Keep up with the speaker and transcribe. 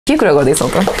के कुरा गर्दैछौ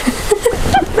त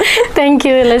थ्यांक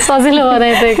यू यसलाई सजिलो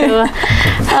बनाइदिएको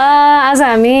आज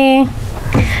हामी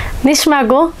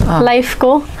निस्माको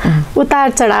लाइफको उतार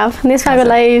चढाव निस्माको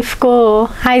लाइफको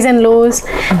हाइज एन्ड लोज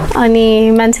अनि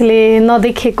मान्छेले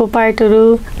नदेखेको पार्टहरू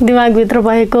दिमागभित्र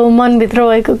भएको मनभित्र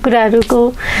भएको कुराहरूको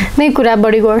नै कुरा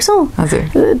बढी गर्छौँ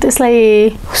त्यसलाई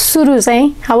सुरु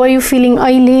चाहिँ हाउ आर यु फिलिङ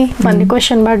अहिले भन्ने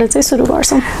क्वेसनबाट चाहिँ सुरु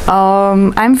गर्छौँ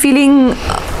I am feeling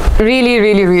really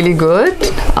really really good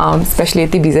especially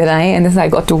यति भिजेर आएँ and then I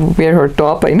got to wear her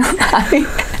top हैन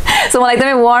so मलाई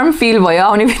एकदमै वार्म फिल भयो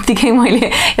आउने बित्तिकै मैले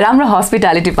राम्रो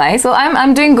हस्पिटालिटी पाएँ so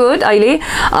I'm doing good अहिले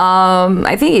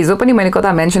I think हिजो पनि मैले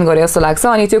कता मेन्सन गरेँ जस्तो लाग्छ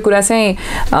अनि त्यो कुरा चाहिँ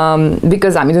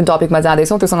बिकज हामी जुन टपिकमा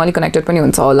जाँदैछौँ त्योसँग अलिक कनेक्टेड पनि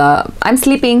हुन्छ होला I'm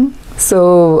sleeping so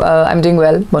I'm doing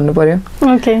well भन्नु पर्यो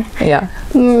okay yeah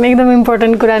एकदम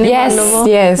इम्पोर्टेन्ट कुरा नि भन्नुभयो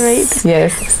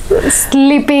yes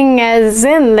sleeping as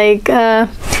in like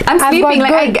I'm sleeping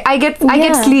like I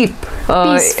get sleep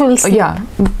peaceful sleep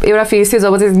एउटा फेज थियो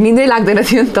जब चाहिँ निन्दै लाग्दैन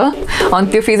थियो नि त अनि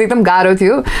त्यो फेज एकदम गाह्रो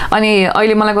थियो अनि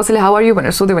अहिले मलाई कसैले हाउ आर यु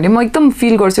भनेर सोध्यो भने म एकदम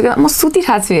फिल गर्छु क्या म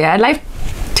सुतिरहेको छु यार लाइफ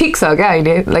ठिक छ क्या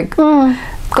अहिले लाइक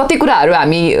कति कुराहरू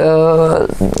हामी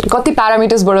कति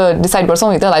प्यारामिटर्सबाट डिसाइड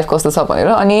गर्छौँ नि त लाइफ कस्तो छ भनेर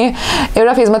अनि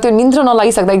एउटा फेजमा त्यो निन्द्रा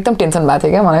नलागिसक्दा एकदम टेन्सन भएको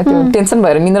थियो क्या मलाई त्यो टेन्सन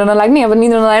भएर निन्द्रा नलाग्ने अब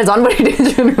निन्द्रा नलागेर झन् बढी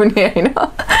टेन्सन हुने होइन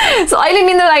सो अहिले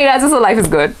निन्द्रा लागिरहेको छ so life is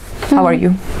good how are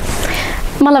you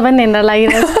मलाई पनि निन्द्रा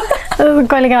लागिरहेको छ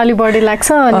कहिलेकाहीँ अलिक बढी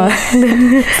लाग्छ अनि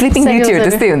स्लिपिङ ब्युटीहरू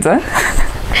त्यस्तै हुन्छ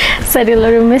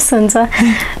शरीरहरू मिस हुन्छ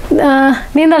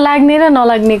निन्द्रा लाग्ने र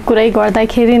नलाग्ने कुरै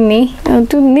गर्दाखेरि नि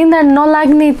त्यो निन्द्रा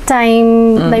नलाग्ने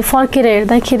टाइमलाई फर्केर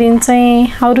हेर्दाखेरि चाहिँ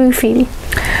हाउ डु यु फिल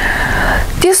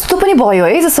त्यस्तो पनि भयो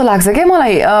है जस्तो लाग्छ क्या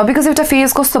मलाई बिकज एउटा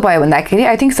फेज कस्तो भयो भन्दाखेरि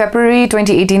आई थिङ्क फेब्रुअरी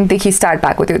 2018 देखि स्टार्ट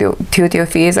भएको थियो त्यो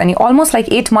फेज अनि अलमोस्ट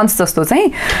लाइक 8 मन्थ्स जस्तो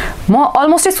चाहिँ म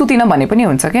अलमोस्टै सुतिनँ भने पनि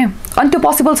हुन्छ क्या अनि त्यो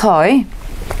पोसिबल छ है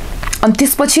अनि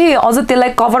त्यसपछि अझ त्यसलाई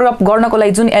कभर अप गर्नको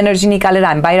लागि जुन एनर्जी निकालेर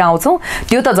हामी बाहिर आउँछौँ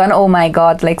त्यो त झन् ओ my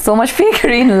God like so much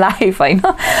फेकर in life होइन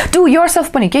टु योर सेल्फ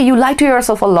पनि के you like to your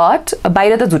self a lot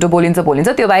बाहिर त झुटो बोलिन्छ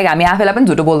त्यो बाहेक हामी आफैलाई पनि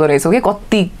झुटो बोल्दो रहेछौँ कि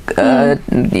कति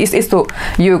यस्तो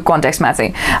यो कन्टेक्स्टमा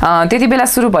चाहिँ त्यति बेला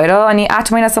सुरु भएर अनि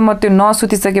 8 महिनासम्म त्यो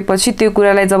नसुतिसकेपछि त्यो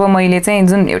कुरालाई जब मैले चाहिँ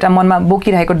जुन एउटा मनमा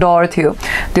बोकिरहेको डर थियो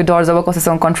त्यो डर जब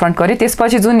कसैसँग कन्फ्रन्ट गरेँ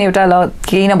त्यसपछि जुन एउटा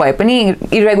केही नभए पनि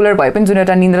इरेगुलर भए पनि जुन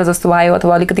एउटा निन्द्रा जस्तो आयो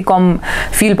अथवा अलिकति कम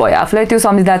फिल भयो आफूलाई त्यो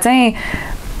सम्झिँदा चाहिँ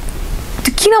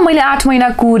किन मैले 8 महिना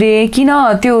कुरेँ किन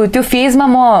त्यो फेजमा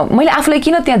मैले आफूलाई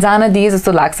किन त्यहाँ जान दिएँ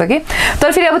जस्तो लाग्छ कि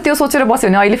तर फेरि अब त्यो सोचेर बस्यो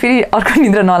भने अहिले फेरि अर्को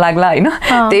निन्द्रा नलाग्ला होइन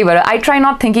त्यही भएर I try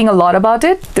not thinking a lot about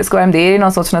it त्यसको बारेमा धेरै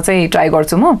नसोच्न चाहिँ ट्राई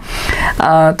गर्छु म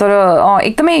तर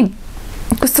एकदमै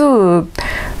कस्तो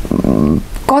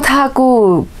कथाको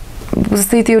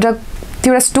जस्तै त्यो एउटा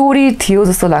स्टोरी थियो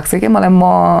जस्तो लाग्छ क्या मलाई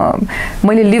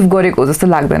मैले लिभ गरेको जस्तो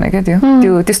लाग्दैन क्या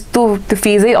त्यो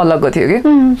फेजै अलग थियो कि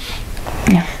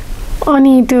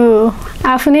अनि त्यो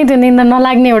आफू नै त्यो निन्द्रा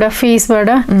नलाग्ने एउटा फेजबाट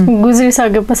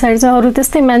गुज्रिसके पछाडि चाहिँ अरू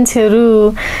त्यस्तै मान्छेहरू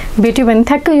भेट्यो भने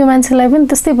ठ्याक्कै यो मान्छेलाई पनि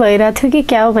त्यस्तै भइरहेको थियो कि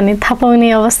क्या हो भन्ने थाहा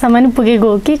पाउने अवस्थामा नि पुगेको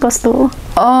हो कि कस्तो हो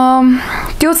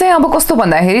त्यो चाहिँ अब कस्तो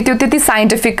भन्दाखेरि त्यो त्यति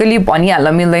साइन्टिफिकली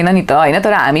भनिहाल्न मिल्दैन नि त होइन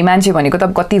तर हामी मान्छे भनेको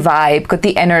त कति भाइब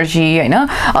कति एनर्जी होइन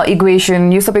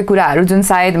इक्वेसन यो सबै कुराहरू जुन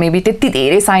सायद मेबी त्यति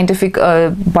धेरै साइन्टिफिक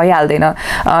भइहाल्दैन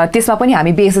त्यसमा पनि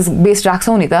हामी बेस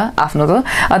राख्छौँ नि त आफ्नो त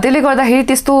त्यसले गर्दाखेरि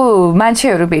त्यस्तो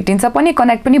मान्छेहरू भेटिन्छ पनि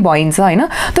कनेक्ट पनि भइन्छ होइन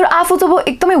तर आफू जब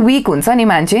एकदमै विक हुन्छ नि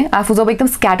मान्छे आफू जब एकदम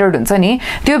स्क्याटर्ड हुन्छ नि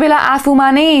त्यो बेला आफूमा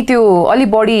नै त्यो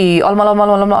अलिक बढी अलमल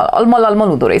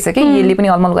हुँदो रहेछ कि यसले पनि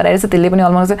अलमल गराइरहेछ त्यसले पनि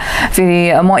अलमल फेरि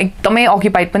म एकदमै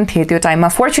अक्युपाइड पनि थिएँ त्यो टाइममा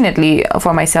फर्चुनेटली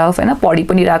फर माइसेल्फ होइन पढि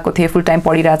पनि रहेको थिएँ फुल टाइम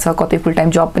पढिरहेछ कतै फुल टाइम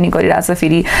जब पनि गरिरहेछ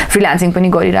फेरि फ्रिल्यान्सिङ पनि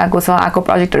गरिरहेको छ आएको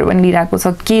प्रोजेक्टहरू पनि लिइरहेको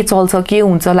छ के चल्छ के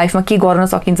हुन्छ लाइफमा के गर्न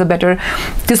सकिन्छ बेटर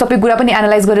त्यो सबै कुरा पनि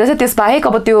एनालाइज गरिरहेछ त्यसबाहेक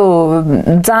अब त्यो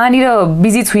जहाँनिर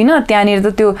बिजी छुइनँ त्यहाँनिर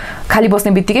त त्यो खाली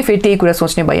बस्ने बित्तिकै फेरि त्यही कुरा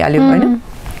सोच्ने भइहाल्यो होइन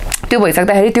त्यो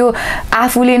भइसक्दाखेरि त्यो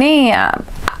आफूले नै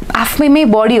आफैमै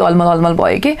बढी अलमल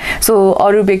भयो कि सो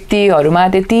अरू व्यक्तिहरूमा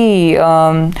त्यति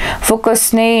फोकस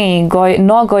नै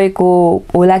नगएको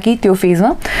होला कि त्यो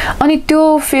फेजमा अनि त्यो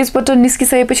फेजबाट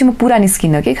निस्किसकेपछि म पुरा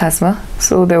निस्किनँ कि खासमा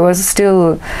सो देयर वाज स्टिल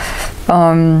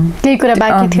केही कुरा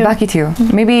बाँकी थियो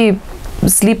मेबी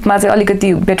स्लिपमा चाहिँ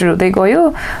अलिकति बेटर हुँदै गयो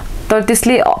तर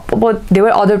त्यसले अब there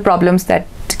were other problems that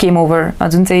came over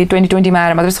जुन चाहिँ 2020 मा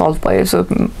आएर मात्रै सल्भ भयो so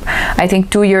I think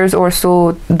 2 years or so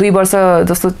 2 वर्ष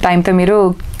जस्तो टाइम त मेरो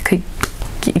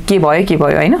के भयो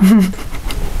होइन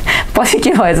पछि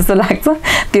के भयो जस्तो लाग्छ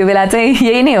त्यो बेला चाहिँ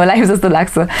यही नै हो लाइफ जस्तो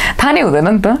लाग्छ थाहा नै हुँदैन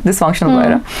नि त डिसफङ्क्सनल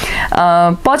भएर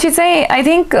पछि चाहिँ आई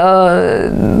थिङ्क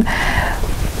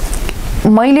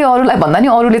मैले अरूलाई भन्दा नि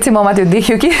अरूले चाहिँ ममा त्यो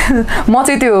देख्यो कि म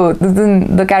चाहिँ त्यो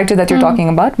the character that you talking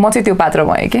about म चाहिँ त्यो पात्र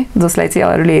भएँ कि जसलाई चाहिँ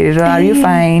अरूले हेरेर आर यु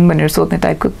फाइन भनेर सोध्ने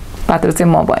टाइपको पात्र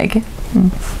चाहिँ म भएँ कि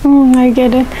आई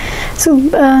गेट इट सो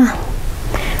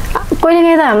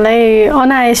कहिलेकाहीँ त हामीलाई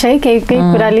अनायस है केही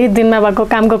कुराले दिनमा भएको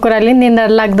कामको कुराले निन्द्रा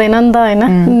लाग्दैन नि त होइन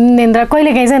निन्द्रा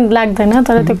कहिलेकाहीँ चाहिँ लाग्दैन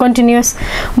तर त्यो कन्टिन्युस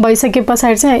भइसके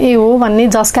पछाडि चाहिँ ए हो भन्ने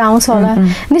झस्का आउँछ होला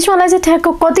निस्मालाई चाहिँ ठ्याक्क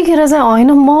कतिखेर चाहिँ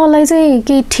होइन मलाई चाहिँ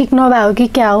केही ठिक नभएको कि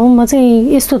क्या हो म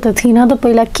चाहिँ यस्तो त थिइनँ त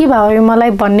पहिला के भयो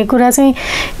मलाई भन्ने कुरा चाहिँ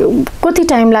कति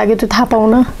टाइम लाग्यो त्यो थाहा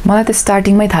पाउन मलाई त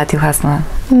स्टार्टिङमै थाहा थियो खासमा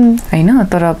होइन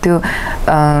तर त्यो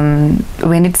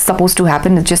when it's suppose to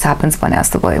happen it just happens भने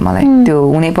जस्तो भयो मलाई त्यो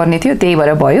हुनै पर्ने थियो त्यही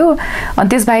भएर भयो अनि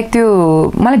त्यसबाहेक त्यो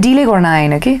मलाई डिले गर्न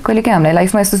आएन कि कहिलेकाहीँ हामीलाई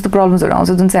लाइफमा यस्तो यस्तो प्रब्लम्सहरू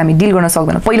आउँछ जुन चाहिँ हामी डिल गर्न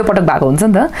सक्दैन पहिलोपटक भएको हुन्छ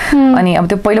नि त अनि अब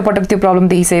त्यो पहिलोपटक त्यो प्रब्लम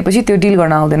देखिसकेपछि त्यो डिल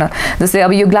गर्न आउँदैन जस्तै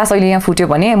अब यो ग्लास अहिले यहाँ फुट्यो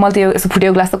भने मैले त्यो यस्तो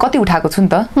फुटेको ग्लास त कति उठाएको छु नि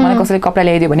त मलाई कसैले कपडा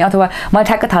ल्याइदियो भने अथवा मलाई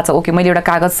ठ्याक्क थाहा छ ओके मैले एउटा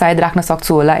कागज सायद राख्न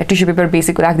सक्छु होला टिस्यु पेपर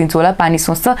बेसिक राखिदिन्छु होला पानी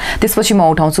सोच्छ त्यसपछि म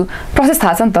उठाउँछु प्रोसेस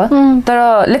थाहा छ नि त तर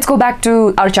let's go back to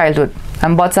our childhood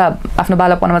हामी बच्चा आफ्नो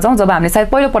बालपनमा जाउँ जब हामीले सायद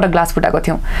पहिलोपटक ग्लास फुटाएको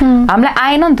थियौँ हामीलाई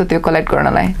आएन नि त त्यो कलेक्ट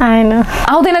गर्नलाई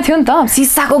आउँदैन थियो नि त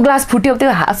सिसाको ग्लास फुट्यो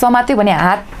त्यो समात्यो भने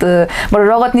हातबाट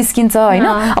रगत निस्किन्छ होइन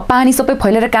पानी सबै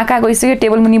फैलेर कहाँ कहाँ गइसक्यो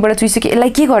टेबल मुनिबाट चुइसक्यो यसलाई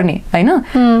के गर्ने होइन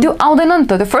त्यो आउँदैन नि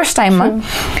त त्यो फर्स्ट टाइममा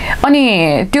अनि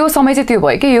त्यो समय चाहिँ त्यो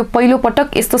भयो कि यो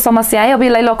पहिलोपटक यस्तो समस्या आयो अब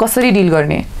यसलाई ल कसरी डिल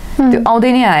गर्ने त्यो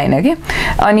आउँदै नै आएन कि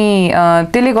अनि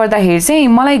त्यसले गर्दाखेरि चाहिँ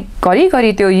मलाई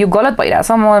घरिघरि त्यो यो गलत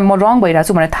भइरहेछ म रङ भइरहेको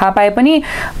छु भनेर थाहा पाए पनि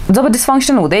जब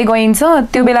डिसफङ्क्सन हुँदै गइन्छ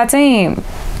त्यो बेला चाहिँ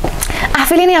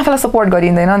आफैले नै आफैलाई सपोर्ट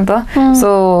गरिँदैन नि त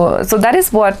so that is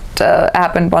what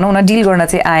happen भनौँ न डिल गर्न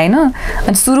चाहिँ आएन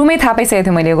अनि सुरुमै थाहा पाइसकेको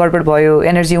थिएँ मैले गडबड भयो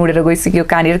एनर्जी उडेर गइसक्यो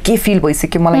कहाँनिर के फिल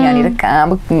भइसक्यो मलाई यहाँनिर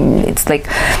कहाँ इट्स लाइक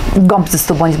गम्प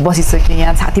जस्तो बसिसक्यो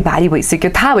यहाँ छाती भारी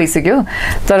भइसक्यो थाहा भइसक्यो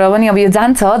तर पनि अब यो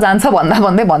जान्छ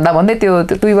भन्दा भन्दै त्यो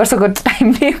 2 वर्षको टाइम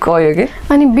नै गयो कि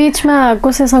अनि बिचमा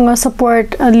कसैसँग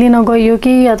सपोर्ट लिन गयो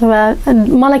कि अथवा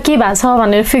मलाई के भएको छ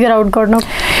भनेर फिगर आउट गर्न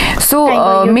सो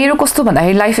मेरो कस्तो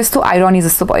भन्दाखेरि लाइफ यस्तो आइरोनी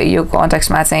जस्तो भयो यो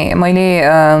कन्टेक्स्टमा चाहिँ मैले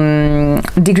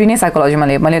डिग्री नै साइकोलोजीमा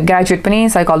लिएँ मैले ग्रेजुएट पनि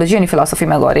साइकोलोजी अनि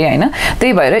फिलोसफीमा गरेँ होइन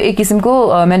त्यही भएर एक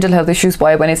किसिमको मेन्टल हेल्थ इस्युज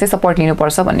भयो भने चाहिँ सपोर्ट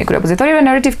लिनुपर्छ भन्ने कुरा बुझेँ तर एउटा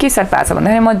नेगेटिभ के सेट भएको छ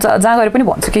भन्दाखेरि म जहाँ गएर पनि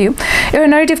भन्छु कि यो एउटा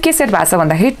नेगेटिभ के सेट भएको छ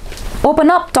भन्दाखेरि open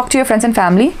up talk to your friends and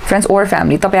family friends or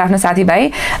family तपाईँ आफ्नो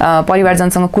साथीभाइ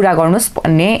परिवारजनसँग कुरा गर्नुहोस्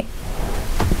भन्ने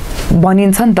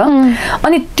भनिन्छ नि त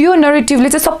अनि त्यो नेगेटिभले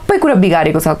चाहिँ सबै कुरा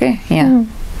बिगारेको छ के यहाँ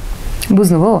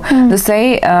बुझ्नुभयो जस्तै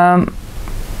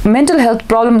मेन्टल हेल्थ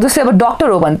प्रब्लम जस्तै अब डक्टर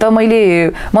हो भने त म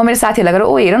मेरो साथीहरूलाई गएर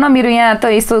ओ हेर न मेरो यहाँ त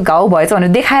यस्तो घाउ भएछ भनेर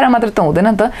देखाएर मात्र त हुँदैन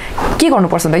नि त के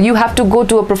गर्नुपर्छ त you have to go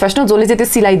to a professional जसले चाहिँ त्यो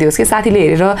सिलाइदियोस् कि साथीले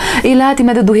हेरेर ए ला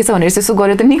तिमीलाई त दुखेछ भनेर यसो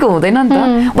गर्यो त निको हुँदैन नि त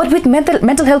but with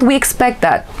mental health we expect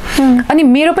that अनि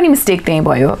मेरो पनि मिस्टेक त्यही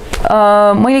भयो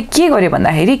मैले के गरेँ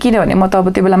भन्दाखेरि किनभने म त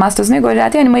अब त्यो बेला मास्टर्स नै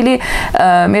गरिरहेको थिएँ अनि मैले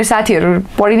मेरो साथीहरू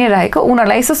पढि नै राखेको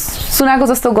उनीहरूलाई यसो सुनाएको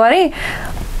जस्तो गरेँ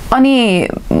अनि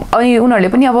उनीहरूले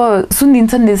पनि अब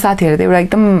सुनिदिन्छन् नि साथीहरू त एउटा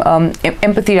एकदम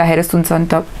एम्पथी राखेर सुन्छ नि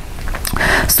त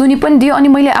सुनि पनि दियो अनि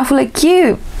मैले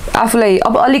आफूलाई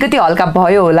अब अलिकति हल्का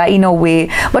भयो होला in a way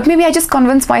but maybe I just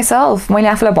convince myself मैले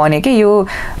आफूलाई भने कि यो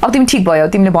अब तिमी ठिक भयो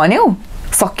तिमीले भन्यौ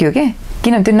सक्यो के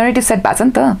किनभने त्यो नेगेटिभ सेट भएको छ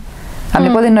नि त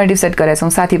हामीले पहिल्यै नेगेटिभ सेट गरेका छौँ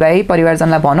साथीभाइ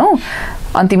परिवारजनलाई भनौँ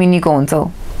अनि तिमी निको हुन्छौ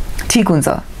ठिक हुन्छ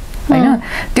होइन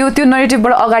त्यो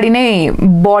नेगेटिभबाट अगाडि नै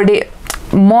बढे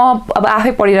म अब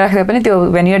आफै पढिराखेर पनि त्यो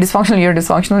वेन युआर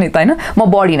डिस्फङ्सनल नि त होइन म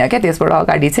बढिनँ क्या त्यसबाट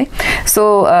अगाडि चाहिँ सो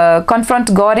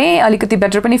कन्फ्रन्ट गरेँ अलिकति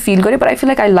बेटर पनि फिल गरेँ but I feel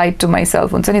like I like to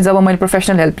myself हुन्छ नि जब मैले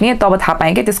प्रोफेसनल हेल्प लिएँ तब थाहा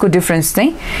पाएँ क्या त्यसको डिफ्रेन्स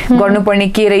चाहिँ गर्नुपर्ने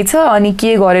के रहेछ अनि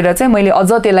के गरेर चाहिँ मैले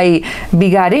अझ त्यसलाई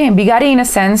बिगारेँ इन अ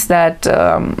सेन्स द्याट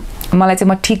मलाई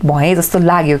चाहिँ म ठिक भएँ जस्तो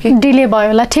लाग्यो कि डिले भयो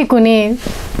होला ठिक हुने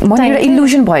मलाई एउटा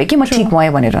इल्युजन भयो कि म ठिक भएँ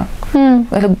भनेर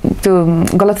त्यो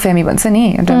गलत फहमी भन्छ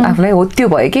नि आफूलाई हो त्यो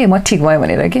भयो कि म ठिक भएँ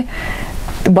भनेर कि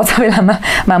बच्चा बेलामा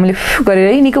मामुले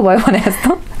गरेर निको भयो भने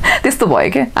जस्तो त्यस्तो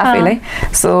भयो क्या आफैलाई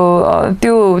सो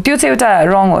त्यो चाहिँ एउटा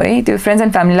रङ हो है त्यो फ्रेन्ड्स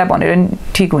एन्ड फ्यामिलीलाई भनेर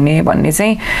ठिक हुने भन्ने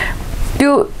चाहिँ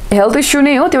त्यो हेल्थ इस्यु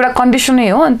नै हो त्यो एउटा कन्डिसन नै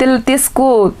हो अनि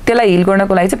त्यसलाई हिल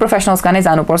गर्नको लागि चाहिँ प्रोफेसनल्स कहाँ नै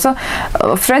जानुपर्छ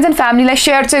फ्रेन्ड्स एन्ड फ्यामिलीलाई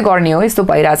सेयर चाहिँ गर्ने हो यस्तो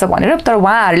भइरहेछ भनेर तर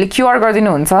उहाँहरूले क्योर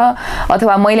गरिदिनुहुन्छ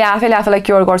अथवा मैले आफैले आफूलाई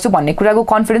क्योर गर्छु भन्ने कुराको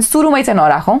कन्फिडेन्स सुरुमै चाहिँ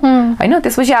नराखौँ होइन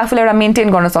त्यसपछि आफूलाई एउटा मेन्टेन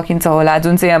गर्न सकिन्छ होला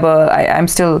जुन चाहिँ अब आई एम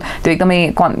स्टिल त्यो एकदमै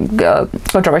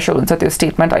कन्ट्रोभर्सियल हुन्छ त्यो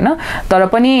स्टेटमेन्ट होइन तर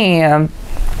पनि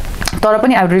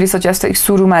आई वुड रियली सजेस्ट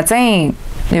सुरुमा चाहिँ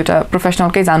एउटा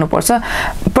प्रोफेसनलकै जानुपर्छ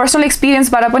पर्सनल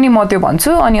एक्सपिरियन्सबाट पनि म त्यो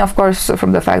भन्छु अनि of course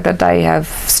from the fact that I have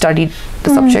studied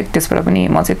the subject त्यसबाट पनि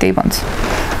म चाहिँ त्यही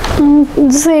भन्छु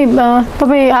जस्तै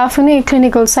तपाईँ आफू नै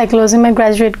क्लिनिकल साइकोलोजीमा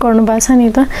ग्रेजुएट गर्नुभएको छ नि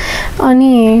त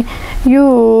अनि यो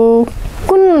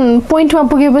कुन पोइन्टमा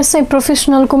पुगेपछि चाहिँ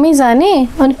प्रोफेसनलकोमै जाने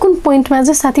अनि कुन पोइन्टमा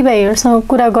चाहिँ साथीभाइहरूसँग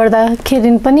कुरा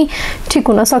गर्दाखेरि पनि ठिक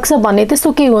हुनसक्छ भन्ने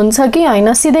त्यस्तो केही हुन्छ कि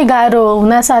होइन सिधै गाह्रो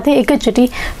हुनासाथै एकैचोटि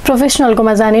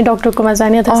प्रोफेसनलकोमा जाने डक्टरकोमा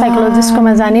जाने अथवा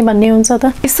साइकोलोजिस्टकोमा जाने भन्ने हुन्छ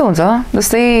त यस्तो हुन्छ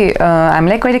जस्तै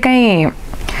हामीलाई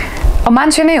कहिलेकाहीँ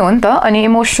मान्छे नै हो नि त अनि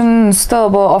इमोसन्स त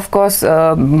अब अफकोर्स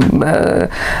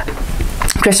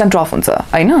क्वेसन ट्रफ हुन्छ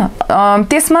होइन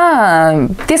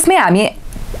त्यसमै हामी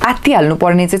आत्तिहाल्नु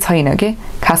पर्ने चाहिँ छैन कि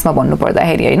खासमा भन्नु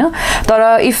पर्दाखेरि होइन तर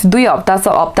इफ 2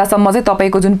 हप्तासम्म चाहिँ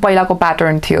तपाईँको जुन पहिलाको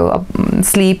प्याटर्न थियो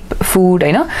स्लिप फुड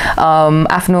होइन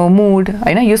आफ्नो मुड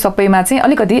होइन यो सबैमा चाहिँ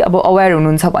अलिकति अब अवेर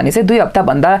हुनुहुन्छ भने चाहिँ 2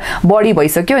 हप्ताभन्दा बढी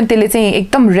भइसक्यो अनि त्यसले चाहिँ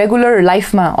एकदम रेगुलर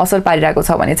लाइफमा असर पारिरहेको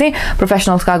छ भने चाहिँ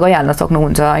प्रोफेसनल्स कहाँ गइहाल्न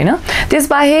सक्नुहुन्छ होइन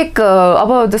त्यसबाहेक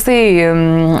अब जस्तै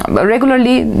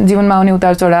रेगुलरली जीवनमा आउने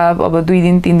उतार चढाव अब 2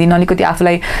 दिन 3 दिन अलिकति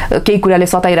आफूलाई केही कुराले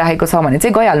सताइरहेको छ भने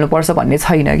चाहिँ गइहाल्नुपर्छ भन्ने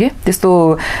छैन कि त्यस्तो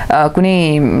कुनै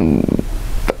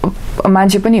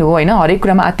मान्छे पनि हो होइन हरेक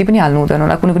कुरामा आत्ति पनि हाल्नु हुँदैन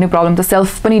होला कुनै प्रब्लम त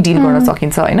सेल्फ पनि डिल गर्न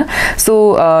सकिन्छ होइन सो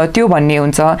त्यो भन्ने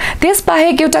हुन्छ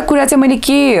त्यसबाहेक एउटा कुरा चाहिँ मैले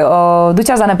के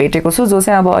 2-4 जना भेटेको छु जो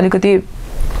चाहिँ अब अलिकति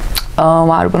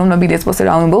उहाँहरू भनौँ न विदेश बसेर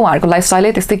आउनुभयो उहाँहरूको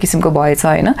लाइफस्टाइलै त्यस्तै किसिमको भएछ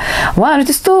होइन उहाँहरू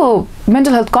त्यस्तो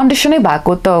मेन्टल हेल्थ कन्डिसनै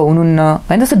भएको त हुनुहुन्न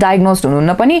होइन त्यस्तो डायग्नोज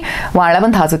हुनुहुन्न पनि उहाँहरूलाई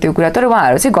पनि थाहा छ त्यो कुरा तर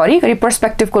उहाँहरू चाहिँ घरिघरि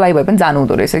पर्सपेक्टिभको लागि भए पनि जानु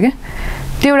हुँदो रहेछ कि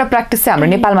त्यो एउटा प्र्याक्टिस चाहिँ हाम्रो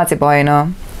नेपालमा चाहिँ भएन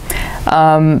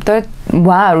तर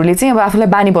उहाँहरूले चाहिँ अब आफूलाई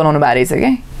बानी बनाउनु भएको रहेछ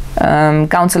क्या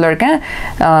काउन्सिलर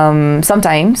कहाँ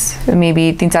समटाइम्स मेबी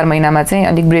 3-4 महिनामा चाहिँ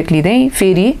अलिक ब्रेक लिँदै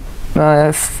फेरि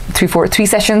 3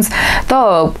 सेसन्स त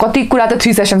कति कुरा त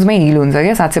 3 सेसन्समै हिल हुन्छ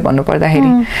क्या साँच्चै भन्नुपर्दाखेरि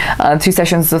 3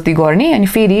 सेसन्स जति गर्ने अनि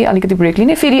फेरि अलिकति ब्रेक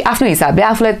लिने फेरि आफ्नो हिसाबले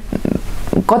आफूलाई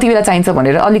कति बेला चाहिन्छ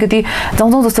भनेर अलिकति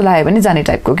जाउँ जस्तो लाग्यो भने जाने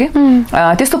टाइपको के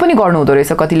त्यस्तो पनि गर्नु हुँदो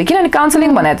रहेछ कतिले किनभने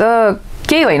काउन्सिलिङ भने त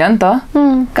केही होइन नि त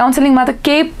काउन्सिलिङमा त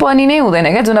केही पनि नै हुँदैन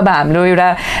क्या जुन अब हाम्रो एउटा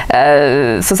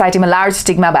सोसाइटीमा लार्ज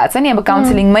स्टिगमा भएको छ नि अब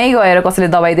काउन्सिलिङमै गएर कसैले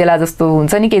दबाई देला जस्तो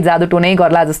हुन्छ नि केही जादु टोनै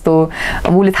गर्ला जस्तो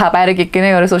उसले थाहा पाएर के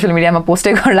नै गरेर सोसियल मिडियामा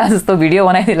पोस्टै गर्ला जस्तो भिडियो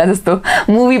बनाइदेला जस्तो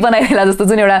मुभी बनाइदेला जस्तो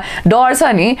जुन एउटा डर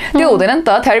छ नि त्यो हुँदैन नि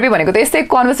त थेरापी भनेको त यस्तै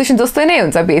कन्भर्सेसन जस्तै नै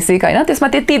हुन्छ बेसिक होइन त्यसमा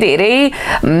त्यति धेरै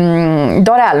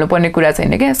डराइहाल्नु पर्ने कुरा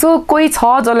छैन क्या सो कोही छ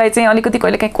जसलाई चाहिँ अलिकति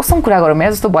कहिले काहीँ कसँग कुरा गरौँ या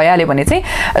जस्तो भइहाल्यो भने चाहिँ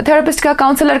थेरापिस्टका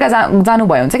काउन्सिलरका जानु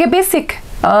भयो हुन्छ क्या बेसिक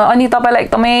अनि तपाईँलाई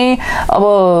एकदमै अब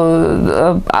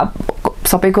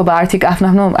सबैको आर्थिक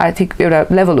आफ्नो आर्थिक एउटा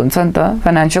लेभल हुन्छ नि त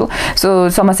फाइनेन्शियल सो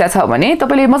समस्या छ भने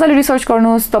तपाईँले मजाले रिसर्च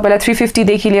गर्नुहोस् तपाईँलाई 350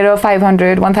 देखि लिएर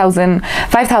 500 1000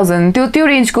 5000 त्यो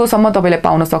रेन्जकोसम्म तपाईँले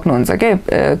पाउन सक्नुहुन्छ के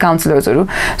काउन्सिलर्सहरू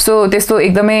सो त्यस्तो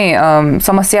एकदमै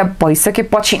समस्या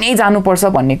भइसकेपछि नै जानुपर्छ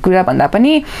भन्ने कुरा भन्दा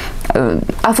पनि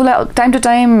आफूलाई टाइम टु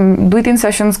टाइम 2-3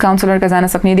 सेसन्स काउन्सिलरका जान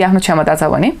सक्ने यदि आफ्नो क्षमता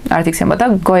छ भने आर्थिक क्षमता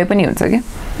गए पनि हुन्छ कि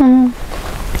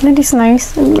That is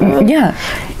nice. Yeah,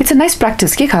 it's a nice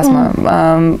practice के खासमा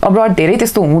अब्रड धेरै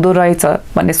त्यस्तो हुँदो रहेछ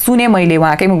भन्ने सुने मैले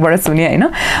उहाँकै मुखबाट सुने होइन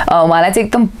उहाँलाई चाहिँ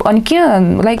एकदम अनि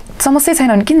किन लाइक समस्या छैन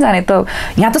भने किन जाने त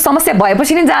यहाँ त समस्या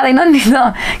भएपछि नै जाँदैन नि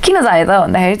त किन जाने त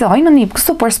भन्दाखेरि त होइन नि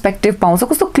कस्तो पर्सपेक्टिभ पाउँछ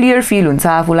कस्तो क्लियर फिल हुन्छ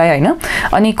आफूलाई होइन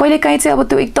अनि कहिलेकाहीँ चाहिँ अब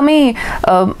त्यो एकदमै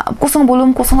कोसँग बोलौँ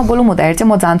हुँदाखेरि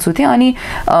चाहिँ म जान्छु थिएँ अनि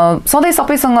सधैँ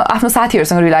सबैसँग आफ्नो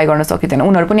साथीहरूसँग रिलाइ गर्न सकिँदैन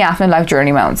उनीहरू पनि आफ्नो लाइफ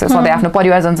जर्नीमा हुन्छ सधैँ आफ्नो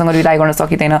परिवारजनसँग रिलाइ गर्न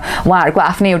सकिँदैन उहाँहरूको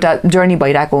आफ्नै एउटा जर्नी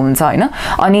भइरहेको हुन्छ होइन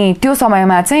अनि त्यो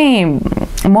समयमा चाहिँ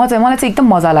मलाई चाहिँ एकदम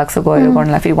मजा लाग्छ गएर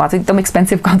गर्नलाई फेरि उहाँ चाहिँ एकदम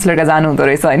एक्सपेन्सिभ काउन्सिलरका जानु हुँदो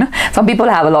रहेछ होइन some people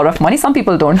have a lot of money some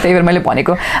people don't त्यही भएर मैले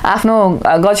भनेको आफ्नो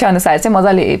गल्छ अनुसार चाहिँ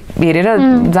मजाले हेरेर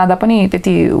जाँदा पनि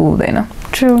त्यति हुँदैन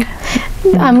ट्रु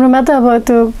हाम्रोमा त अब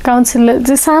त्यो काउन्सिलर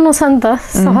चाहिँ सानो छ नि त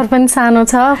सहर पनि सानो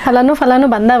छ फलानु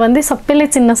भन्दा भन्दै सबैले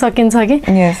चिन्न सकिन्छ कि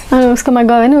अनि उसकोमा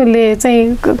गयो भने उसले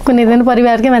चाहिँ कुनै दिन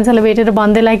परिवारकै मान्छेलाई भेटेर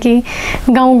भन्दैला कि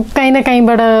गाउँ काहीँ न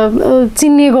काहीँबाट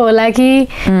चिनिएको होला कि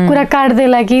कुरा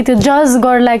काट्दैला कि त्यो जज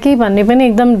गर्ला कि भन्ने पनि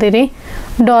एकदम धेरै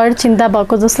डर चिन्ता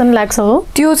भएको जस्तो नि लाग्छ हो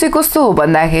त्यो चाहिँ कस्तो हो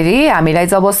भन्दाखेरि हामीलाई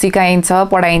जब सिकाइन्छ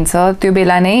पढाइन्छ त्यो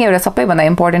बेला नै एउटा सबैभन्दा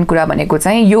इम्पोर्टेन्ट कुरा भनेको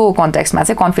चाहिँ यो कन्टेक्स्टमा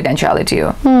चाहिँ कन्फिडेन्सियालिटी हो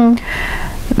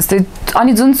जस्तै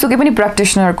अनि जुनसुकै पनि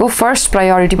प्र्याक्टिसनरको फर्स्ट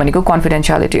प्रायोरिटी भनेको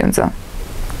कन्फिडेन्सियालिटी हुन्छ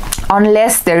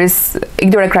अनलेस देयर इज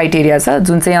एक दुईवटा क्राइटेरिया छ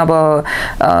जुन चाहिँ अब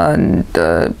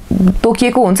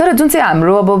तोकिएको हुन्छ र जुन चाहिँ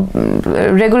हाम्रो अब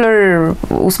रेगुलर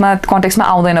उसमा कन्टेक्स्टमा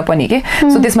आउँदैन पनि के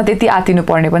सो त्यसमा त्यति आतिनु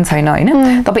पर्ने पनि छैन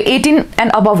होइन तपाईँ 18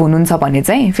 एन्ड अबभ हुनुहुन्छ भने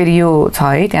चाहिँ फेरि यो छ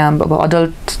है त्यहाँ अब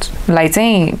अडल्टलाई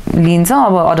चाहिँ लिन्छ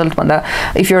अब अडल्ट भन्दा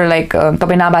इफ युर लाइक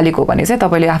तपाईँ नाबालिग हो भने चाहिँ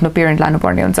तपाईँले आफ्नो पेरेन्ट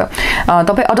लानुपर्ने हुन्छ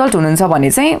तपाईँ अडल्ट हुनुहुन्छ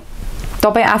भने चाहिँ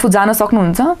तपाईँ आफू जान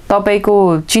सक्नुहुन्छ, तपाईँको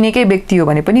चिनेकै व्यक्ति हो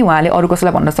भने पनि उहाँले अरू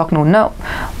कसैलाई भन्न सक्नुहुन्न,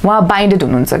 उहाँ बाइन्डेड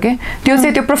हुनुहुन्छ के। त्यो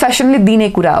चाहिँ त्यो प्रोफेसनले दिने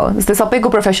कुरा हो। जस्तै सबैको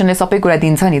प्रोफेसनले सबै कुरा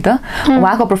दिन्छ नि त,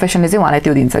 उहाँको प्रोफेसनले चाहिँ उहाँलाई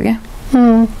त्यो दिन्छ के।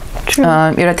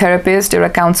 एउटा थेरापिस्ट, एउटा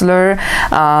काउन्सलर,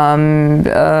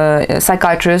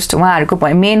 साइकाट्रिस्ट, उहाँहरूको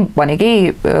मेन भनेकै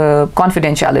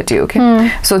कन्फिडेन्सियालिटी हो कि।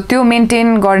 सो त्यो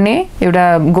मेन्टेन गर्ने, एउटा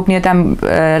गोपनीयता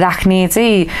राख्ने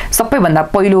चाहिँ सबैभन्दा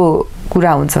पहिलो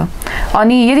कुरा हुन्छ।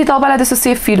 अनि यदि तपाईँलाई त्यस्तो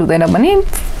सेफ फिल हुँदैन भने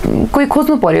कोही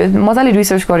खोज्नु पर्यो, मजाले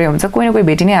रिसर्च गरे हुन्छ, कोही न कोही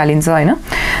भेटि नै हालिन्छ होइन।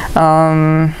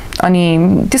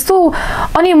 अनि त्यस्तो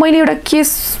अनि मैले एउटा केस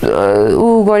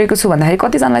गरेको छु भन्दाखेरि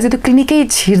कतिजनालाई चाहिँ त्यो क्लिनिकै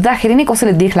छिर्दाखेरि नै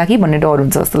कसैले देख्ला कि भन्ने डर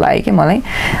हुन्छ जस्तो लाग्यो कि मलाई।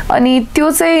 अनि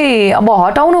त्यो चाहिँ अब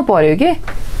हटाउनु पर्यो कि,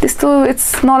 त्यस्तो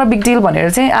it's not a big deal भनेर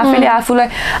चाहिँ आफैले आफूलाई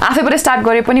आफैबाट स्टार्ट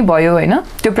गरे पनि भयो होइन।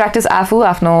 त्यो प्र्याक्टिस आफू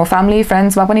आफ्नो फ्यामिली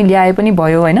फ्रेन्ड्समा पनि ल्याए पनि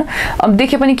भयो होइन। अब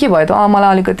देखे पनि के भयो त, मलाई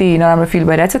अलिकति नराम्रो फिल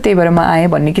भइरहेछ त्यही भएर म आएँ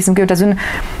भन्ने किसिमको एउटा जुन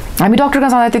हामी डक्टरका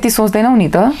जाँदा त्यति सोच्दैनौँ नि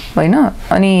त होइन।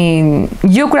 अनि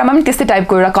यो कुरामा पनि त्यस्तै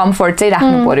टाइपको एउटा कम्फर्ट चाहिँ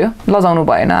राख्नु पर्यो, लजाउनु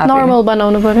भएन, नर्मल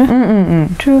बनाउनु पर्यो।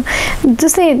 ट्रु।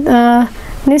 जस्तै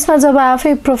निस्मा जब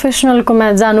आफै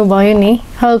प्रोफेसनलकोमा जानुभयो नि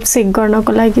हेल्प सिक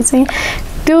गर्नको लागि चाहिँ,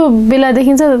 त्यो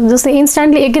बेलादेखि चाहिँ जस्तै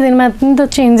इन्स्ट्यान्टली एकै दिनमा पनि त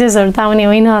चेन्जेसहरू त आउने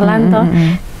होइन होला नि त,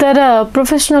 तर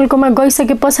प्रोफेसनलकोमा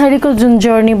गइसके पछाडिको जुन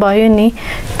जर्नी भयो नि,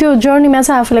 त्यो जर्नीमा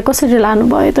चाहिँ आफूलाई कसरी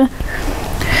लानुभयो त?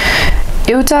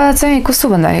 एउटा चाहिँ कस्तो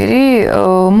भन्दाखेरि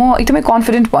म एकदमै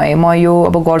कन्फिडेन्ट भएँ म यो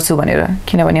अब गर्छु भनेर,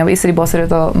 किनभने अब यसरी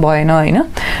बसेर त भएन होइन।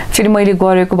 फेरि मैले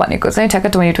गरेको भनेको चाहिँ ठ्याक्कै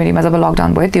 2020मा जब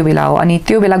लकडाउन भयो त्यो बेला हो। अनि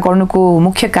त्यो बेला गर्नुको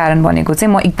मुख्य कारण भनेको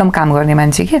चाहिँ म एकदम काम गर्ने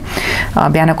मान्छे कि,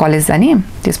 बिहान कलेज जाने,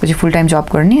 त्यसपछि फुल टाइम जब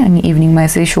गर्ने, अनि इभिनिङमा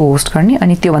यसरी सो होस्ट गर्ने,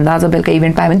 अनि त्योभन्दा अझ बेलुका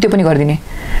इभेन्ट पायो भने त्यो पनि गरिदिने।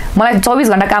 मलाई 24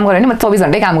 घन्टा काम गरेँ भने म 24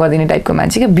 घन्टै काम गरिदिने टाइपको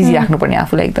मान्छे क्या, बिजी राख्नुपर्ने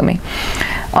आफूलाई एकदमै।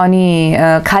 अनि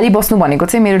खाली बस्नु भनेको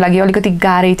चाहिँ मेरो लागि अलिकति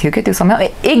गाह्रै थियो क्या त्यो समय।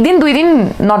 एक दिन दुई दिन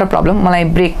नट अ प्रब्लम, मलाई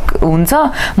ब्रेक हुन्छ,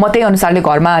 म त्यही अनुसारले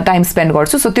घरमा टाइम स्पेन्ड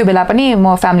गर्छु। सो त्यो बेला पनि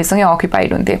म फ्यामिलीसँगै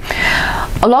अक्युपाइड हुन्थेँ।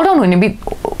 लकडाउन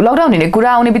हुने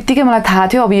कुरा आउने बित्तिकै मलाई थाहा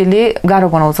थियो अब यसले गाह्रो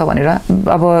बनाउँछ भनेर।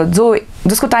 अब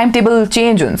जसको टाइम टेबल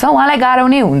चेन्ज हुन्छ उहाँलाई गाह्रो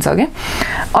नै हुन्छ क्या।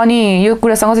 अनि यो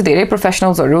कुरासँग चाहिँ धेरै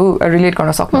प्रोफेसनल्सहरू रिलेट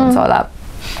गर्न सक्नुहुन्छ होला।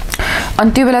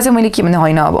 अनि त्यो बेला चाहिँ मैले के भने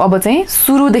होइन अब चाहिँ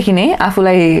सुरुदेखि नै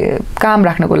आफूलाई काम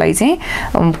राख्नको लागि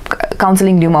चाहिँ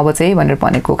काउन्सिलिङ लिउँ अब चाहिँ भनेर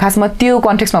भनेको, खासमा त्यो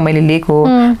कन्टेक्स्टमा मैले लिएको।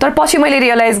 तर पछि मैले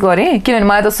रियलाइज गरेँ, किनभने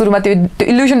मलाई त सुरुमा त्यो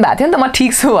इल्युसन भएको थियो नि त म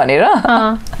ठिक छु भनेर,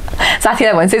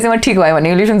 साथीलाई भन्छ चाहिँ म ठिक भयो भन्ने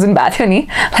इल्युसन जुन भएको थियो नि,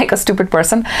 लाइक अ स्टुपिड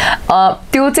पर्सन,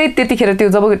 त्यो चाहिँ त्यतिखेर त्यो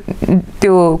जब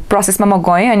त्यो प्रोसेसमा म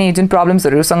गएँ अनि जुन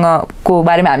प्रब्लम्सहरूसँगको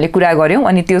बारेमा हामीले कुरा गऱ्यौँ,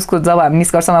 अनि त्यसको जब हामी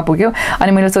निष्कर्षमा पुग्यो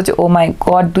अनि मैले सोचेँ ओ माई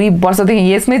गड 2 वर्षदेखि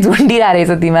यसमै झुन्डिरहेको रहेछ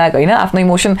दिमाग होइन, आफ्नो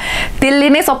इमोसन त्यसले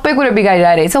नै सबै कुरा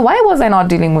बिगारिरहेको रहेछ, why was I not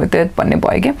dealing with it भन्ने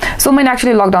भयो क्या। सो मैले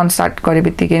एक्चुअली लकडाउन स्टार्ट गरे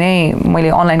बित्तिकै नै मैले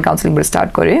अनलाइन काउन्सिलिङबाट स्टार्ट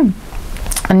गरेँ।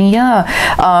 अनि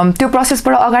यहाँ त्यो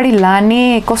प्रोसेसबाट अगाडि लाने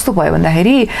कस्तो भयो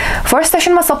भन्दाखेरि फर्स्ट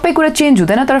सेसनमा सबै कुरा चेन्ज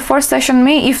हुँदैन, तर फर्स्ट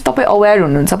सेसनमै इफ तपाईँ अवेर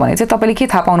हुनुहुन्छ भने चाहिँ तपाईँले के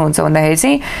थाहा पाउनुहुन्छ भन्दाखेरि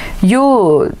चाहिँ यो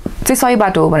चाहिँ सही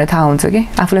बाटो हो भनेर थाहा हुन्छ कि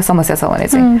आफूलाई समस्या छ भने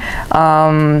चाहिँ।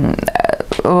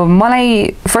 मलाई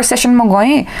फर्स्ट सेसनमा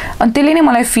गएँ अनि त्यसले नै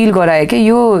मलाई फिल गरायो कि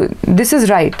यो दिस इज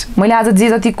राइट। मैले आज जे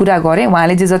जति कुरा गरेँ,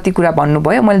 उहाँले जे जति कुरा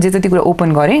भन्नुभयो, मैले जे जति कुरा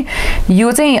ओपन गरेँ,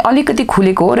 यो चाहिँ अलिकति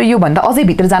खुलेको हो र योभन्दा अझै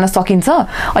भित्र जान सकिन्छ,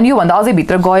 अनि योभन्दा अझै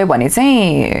भित्र गयो भने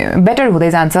चाहिँ बेटर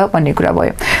हुँदै जान्छ भन्ने कुरा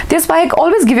भयो। त्यसबाहेक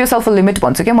always give yourself a limit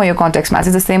भन्छु क्या म यो कन्टेक्स्टमा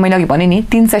चाहिँ। जस्तै मैले अघि भने नि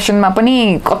 3 सेसनमा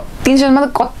पनि 3 सेसनमा त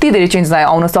कति धेरै चेन्ज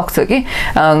आउन सक्छ कि,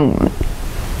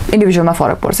 इन्डिभिजुअलमा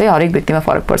फरक पर्छ है, हरेक व्यक्तिमा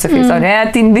फरक पर्छ। फेरि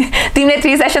तिमीले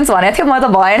 3 सेसन्स भनेको थियो, म त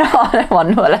भएन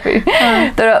भन्नु होला फेरि।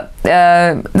 तर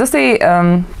जस्तै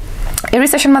एभ्री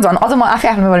सेसनमा झन् अझ म आफै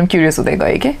आफ्नो बारेमा क्युरियस हुँदै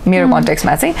गएँ कि मेरो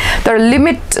कन्टेक्स्टमा चाहिँ। तर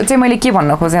लिमिट चाहिँ मैले के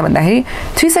भन्न खोजेँ भन्दाखेरि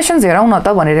 3 सेसन्स हेरौँ न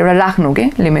त भनेर एउटा राख्नु के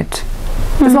लिमिट,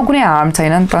 त्यसमा कुनै हार्म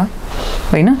छैन नि त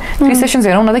होइन। 3 सेसन्स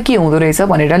हेरौँ न त के हुँदो रहेछ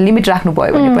भनेर लिमिट राख्नु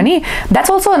भयो भने पनि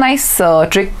that's also a nice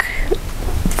trick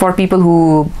for people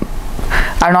who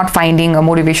are not finding a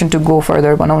motivation to go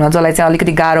further भनौँ न, जसलाई चाहिँ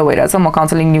अलिकति गाह्रो भइरहेछ म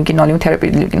काउन्सिलिङ लिउँ कि नलिउँ, थेरापी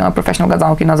लिउँ कि प्रोफेसनलका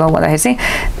जाउँ कि नजाउँ भन्दाखेरि चाहिँ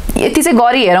यति चाहिँ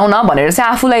गरी हेरौँ न भनेर चाहिँ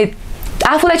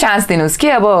आफूलाई चान्स दिनुहोस् कि।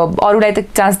 अब अरूलाई त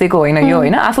चान्स दिएको होइन यो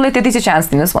होइन, आफूलाई त्यति चाहिँ चान्स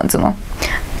दिनुहोस् भन्छु म।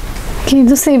 कि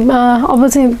जस्तै अब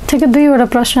चाहिँ ठिकै 2वटा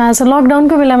प्रश्न आएको छ।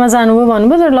 लकडाउनको बेलामा जानुभयो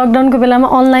भन्नुभयो, तर लकडाउनको बेलामा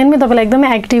अनलाइनमै तपाईँलाई एकदमै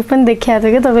एक्टिभ पनि देखिएको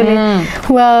थियो क्या, तपाईँले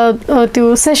त्यो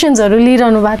सेसन्सहरू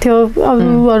लिइरहनु भएको थियो,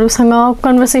 अरूहरूसँग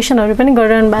कन्भर्सेसनहरू पनि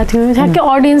गरिरहनु भएको थियो। ठ्याक्कै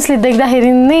अडियन्सले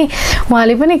देख्दाखेरि नै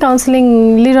उहाँले पनि काउन्सिलिङ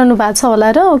लिइरहनु भएको छ होला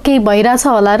र केही भइरहेछ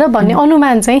होला र भन्ने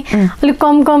अनुमान चाहिँ अलिक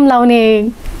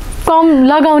कम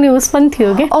लगाउने उस पनि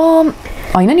थियो कि?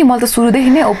 होइन नि, मैले त सुरुदेखि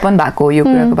नै ओपन भएको यो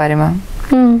कुराको बारेमा।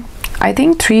 I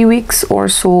think 3 weeks or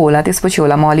so होला त्यसपछि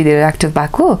होला म अलि धेरै एक्टिभ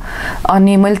भएको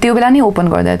अनि मैले त्यो बेला नै ओपन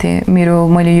गर्दै थिएँ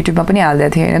मैले युट्युबमा पनि हाल्दै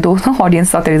थिएँ होइन त्यो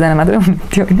अडियन्स 70 जना मात्रै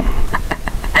हुन्थ्यो होइन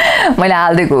मैले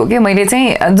हालिदिएको हो कि मैले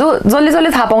चाहिँ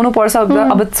जसले थाहा पाउनुपर्छ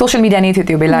अब सोसियल मिडिया नै थियो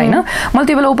त्यो बेला होइन मैले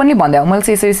त्यो बेला ओपनली भन्दै मैले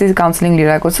चाहिँ यसरी काउन्सिलिङ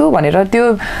लिइरहेको छु भनेर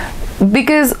त्यो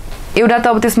बिकज एउटा त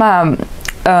अब त्यसमा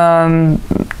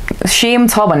सेम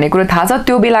छ भन्ने कुरा थाहा छ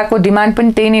त्यो बेलाको डिमान्ड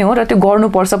पनि त्यही नै हो र त्यो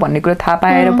गर्नुपर्छ भन्ने कुरा थाहा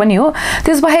पाएर पनि हो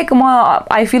त्यसबाहेक म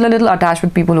I fill a little attach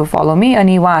with people who follow me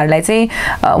अनि उहाँहरूलाई चाहिँ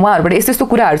उहाँहरूबाट यस्तो यस्तो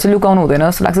कुराहरू चाहिँ लुकाउनु हुँदैन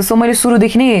जस्तो लाग्छ सो मैले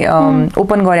सुरुदेखि नै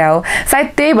ओपन गरे हो सायद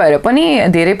त्यही भएर पनि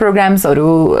धेरै प्रोग्राम्सहरू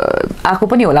आएको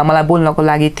पनि होला मलाई बोल्नको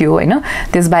लागि थियो होइन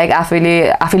त्यसबाहेक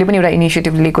आफैले पनि एउटा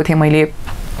इनिसिएटिभ लिएको थिएँ मैले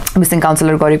मिसिङ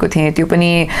काउन्सिलर गरेको थिएँ त्यो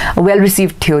पनि वेल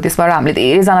रिसिभ थियो त्यसबाट हामीले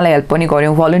धेरैजनालाई हेल्प पनि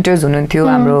गऱ्यौँ भलन्टियर्स हुनुहुन्थ्यो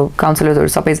हाम्रो काउन्सिलर्सहरू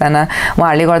सबैजना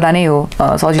उहाँहरूले गर्दा नै हो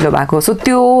सजिलो भएको सो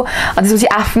त्यो त्यसपछि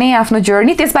आफ्नो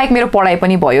जर्नी त्यसबाहेक मेरो पढाइ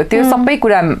पनि भयो त्यो सबै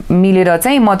कुरा मिलेर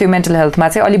चाहिँ म त्यो मेन्टल हेल्थमा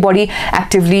चाहिँ अलि बढी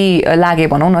एक्टिभली लागेँ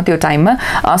भनौँ न त्यो टाइममा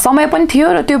समय पनि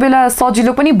थियो र त्यो बेला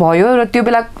सजिलो पनि भयो र त्यो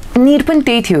बेला निड पनि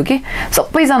त्यही थियो कि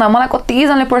सबैजना मलाई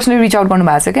कतिजनाले पर्सनली रिच आउट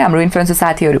गर्नुभएको छ क्या हाम्रो इन्फ्लुएन्सर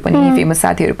साथीहरू पनि फेमस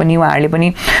साथीहरू पनि उहाँहरूले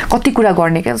पनि कति कुरा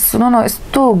गर्ने क्या सुन न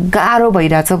यस्तो गाह्रो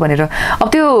भइरहेछ भनेर अब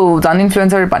त्यो झन्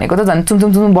इन्फ्लुएन्सर भनेको त झन्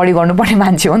चुम बढी गर्नुपर्ने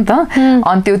मान्छे हो नि त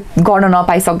अनि त्यो गर्न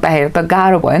नपाइसक्दाखेरि त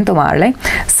गाह्रो भयो नि त उहाँहरूलाई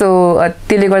सो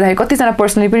त्यसले गर्दाखेरि कतिजना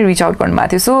पर्सनली पनि रिच आउट गर्नुभएको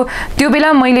थियो सो त्यो बेला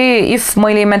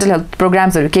मैले मेन्टल हेल्थ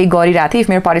प्रोग्राम्सहरू केही गरिरहेको थिएँ इफ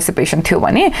मेरो पार्टिसिपेसन थियो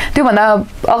भने त्योभन्दा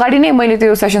अगाडि नै मैले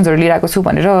त्यो सेसन्सहरू लिइरहेको छु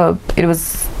भनेर इट वाज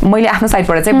मैले आफ्नो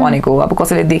साइडबाट चाहिँ भनेको अब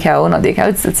कसैले देखायो नदेखायो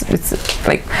it's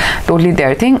like totally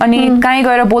there thing अनि कहीँ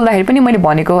गएर बोल्दाखेरि पनि मैले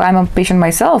भनेको I'm a patient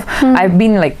myself I have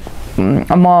been like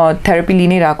म थेरापी लिइ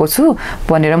नै रहेको छु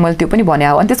भनेर मैले त्यो पनि भने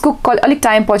हो अनि त्यसको अलिक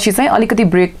टाइम पछि चाहिँ अलिकति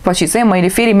ब्रेक पछि चाहिँ मैले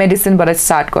फेरि मेडिसिनबाट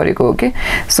स्टार्ट गरेको हो कि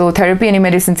सो थेरापी अनि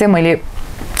मेडिसिन चाहिँ मैले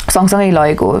सँगसँगै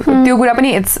लगेको हो त्यो कुरा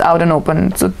पनि it's out and open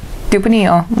so त्यो पनि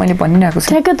मैले भनिरहेको छु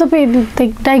ठ्याक्क तपाईँ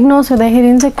डायग्नोज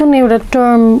हुँदाखेरि चाहिँ कुन एउटा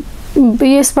टर्म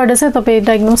यसबाट चाहिँ तपाईँ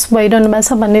डायग्नोज भइरहनु भएको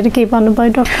छ भनेर केही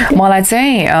भन्नुभयो डक्टर मलाई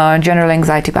चाहिँ जेनरल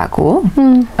एङ्जाइटी भएको हो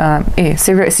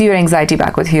सिभियर एङ्जाइटी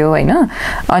भएको थियो होइन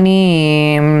अनि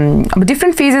अब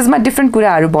डिफ्रेन्ट फेजेसमा डिफ्रेन्ट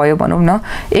कुराहरू भयो भनौँ न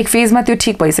एक फेजमा त्यो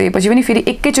ठिक भइसकेपछि पनि फेरि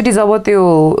एकैचोटि जब त्यो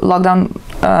लकडाउन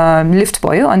लिफ्ट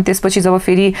भयो अनि त्यसपछि जब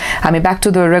फेरि हामी back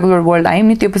to the regular world आयौँ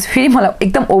नि त्योपछि फेरि मलाई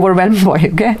एकदम ओभरवेल्म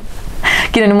भयो क्या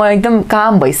किनभने म एकदम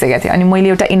काम भइसकेको थिएँ अनि मैले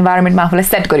एउटा इन्भाइरोमेन्टमा आफूलाई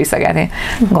सेट गरिसकेको थिएँ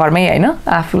घरमै होइन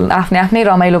आफ्नै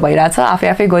रमाइलो भइरहेछ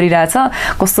आफै गरिरहेछ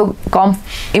कस्तो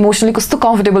इमोसनली कस्तो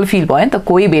कम्फर्टेबल फिल भयो नि त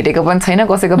कोही भेटेको पनि छैन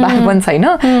कसैको बात पनि छैन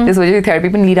त्यसपछि थेरापी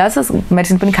पनि लिइरहेछ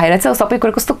मेडिसिन पनि खाइरहेछ सबै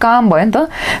कुरा कस्तो काम भयो नि त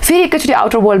फेरि एकैचोटि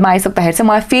आउटर वर्ल्डमा आइसक्दाखेरि चाहिँ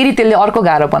मलाई फेरि त्यसले अर्को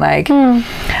गाह्रो बनायो कि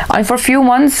अनि फर फ्यु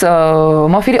मन्थ्स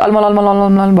म फेरि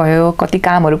अलमल भयो कति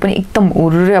कामहरू पनि एकदम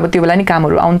हुर्रे अब त्यो बेला नि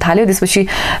कामहरू आउनु थाल्यो त्यसपछि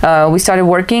वी स्टार्टेड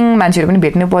वर्किङ मान्छेहरू पनि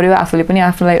भेट्नु पर्यो आफूले पनि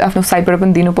आफूलाई आफ्नो साइडबाट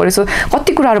पनि दिनु पर्यो सो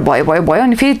कति कुराहरू भयो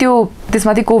अनि फेरि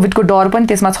त्यसमाथि कोभिडको डर पनि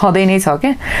त्यसमा छँदै नै छ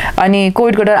क्या अनि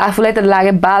कोभिडको डर आफूलाई त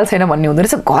लागे बाल छैन भन्ने हुँदो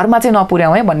रहेछ घरमा चाहिँ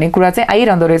नपुर्याउँ है भन्ने कुरा चाहिँ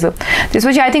आइरहँदो रहेछ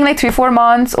त्यसपछि I think like 3-4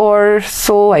 months or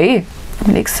so है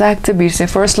एक्ज्याक्ट चाहिँ बिर्सेँ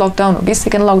फर्स्ट लकडाउन हो कि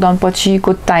सेकेन्ड लकडाउन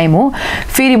पछिको टाइम हो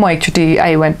फेरि म एकचोटि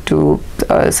आई वेन्ट टु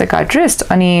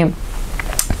साइकाट्रिस्ट अनि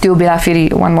त्यो बेला फेरि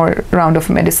 1 more राउन्ड अफ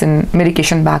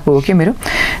मेडिकेसन भएको हो कि मेरो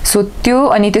सो त्यो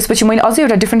अनि त्यसपछि मैले अझै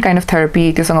एउटा डिफ्रेन्ट काइन्ड अफ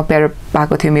थेरापी त्योसँग पेयरअप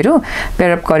भएको थियो मेरो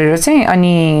पेयरअप गरेर चाहिँ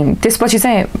अनि त्यसपछि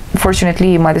चाहिँ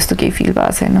फर्चुनेटली म त्यस्तो केही फिल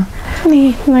भएको छैन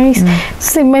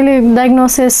मैले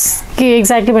डायग्नोसिस के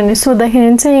एक्ज्याक्टली भन्ने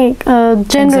सोद्धाखेरि चाहिँ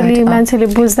जेनरली मान्छेले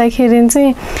बुझ्दाखेरि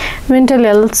चाहिँ मेन्टल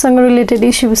हेल्थसँग रिलेटेड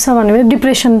इस्युज छ भने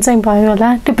डिप्रेसन चाहिँ भयो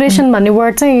होला डिप्रेसन भन्ने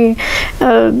वर्ड चाहिँ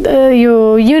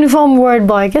यो युनिफर्म वर्ड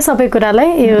भयो क्या सबै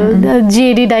कुरालाई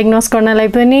जिएडी डायग्नोस गर्नलाई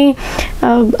पनि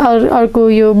अर्को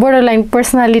यो बोर्डरलाइन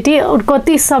पर्सनालिटी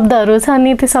कति शब्दहरू छ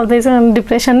अनि त्यो शब्द चाहिँ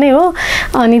डिप्रेसन नै हो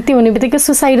अनि त्यो हुने बित्तिकै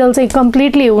सुसाइडल चाहिँ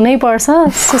कम्प्लिटली हुनै पर्छ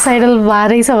सुसाइडल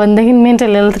भएरै छ भनेदेखि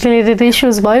मेन्टल हेल्थ रिलेटेड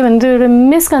इस्युज भयो भने त्यो एउटा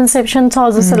मिसकन्सेप्सन छ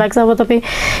जस्तो लाग्छ अब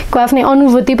तपाईँको आफ्नै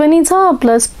अनुभूति पनि छ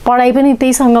प्लस पढाइ पनि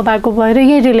त्यहीसँग भएको भएर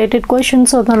यही रिलेटेड क्वेसन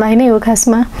सोध्नलाई नै हो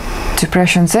खासमा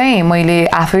डिप्रेसन चाहिँ मैले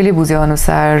आफैले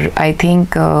बुझेअनुसार आई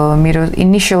थिङ्क मेरो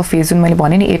इनिसियल फेज जुन मैले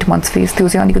भने नि 8 months फेज त्यो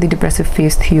चाहिँ अलिकति डिप्रेसिभ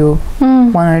फेज थियो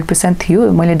 100%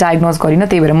 थियो मैले डायग्नोज गरिनँ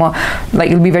त्यही भएर म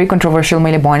like it be very controversial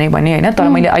मैले भने होइन तर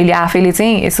मैले अहिले आफैले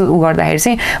चाहिँ यसो उ गर्दाखेरि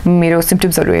चाहिँ मेरो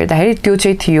सिम्पटम्सहरू हेर्दाखेरि त्यो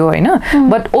चाहिँ थियो होइन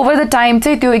बट ओभर द टाइम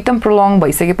चाहिँ त्यो एकदम प्रोलङ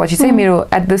भइसकेपछि चाहिँ मेरो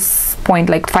at this point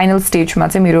like final स्टेजमा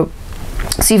चाहिँ मेरो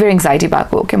सिभियर एङ्जाइटी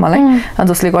भएको हो कि मलाई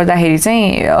जसले गर्दाखेरि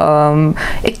चाहिँ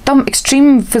एकदम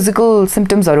एक्सट्रिम फिजिकल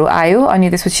सिम्पटम्सहरू आयो अनि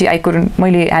त्यसपछि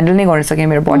मैले ह्यान्डल नै गर्न सकेँ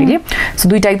मेरो बडीले सो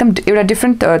दुईवटा एकदम एउटा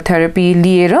डिफ्रेन्ट थेरापी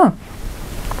लिएर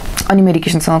अनि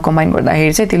मेडिकेसनसँग कम्बाइन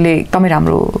गर्दाखेरि चाहिँ त्यसले एकदमै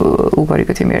राम्रो उ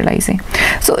गरेको थियो मेरो लागि चाहिँ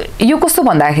सो यो कस्तो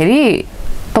भन्दाखेरि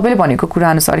तपाईँले भनेको कुरा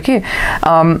अनुसार के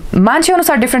मान्छे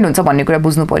अनुसार डिफ्रेन्ट हुन्छ भन्ने कुरा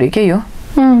बुझ्नु पऱ्यो क्या यो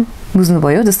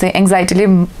बुझ्नुभयो जस्तै एङ्जाइटीले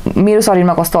मेरो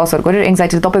शरीरमा कस्तो असर गर्यो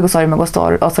एङ्जाइटीले तपाईँको शरीरमा कस्तो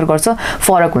असर गर्छ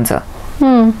फरक हुन्छ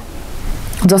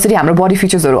जसरी हाम्रो बडी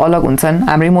फिचर्सहरू अलग हुन्छन्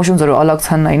हाम्रो इमोसन्सहरू अलग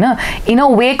छन् होइन इन अ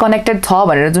वे कनेक्टेड छ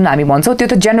भनेर जुन हामी भन्छौँ त्यो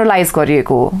त जेनरलाइज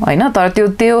गरिएको हो होइन तर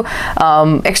त्यो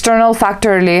एक्सटर्नल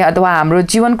फ्याक्टरले अथवा हाम्रो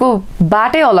जीवनको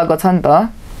बाटै अलग छ नि त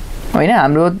होइन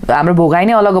हाम्रो भोगाइ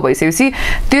नै अलग भइसकेपछि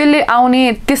त्यसले आउने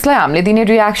त्यसलाई हामीले दिने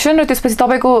रियाक्सन र त्यसपछि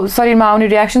तपाईँको शरीरमा आउने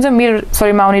रियाक्सन चाहिँ मेरो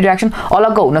शरीरमा आउने रियाक्सन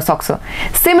अलग हुनसक्छ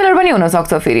सिमिलर पनि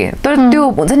हुनसक्छ फेरि तर त्यो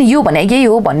हुन्छ नि यो भने यही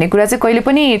हो भन्ने कुरा चाहिँ कहिले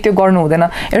पनि त्यो गर्नु हुँदैन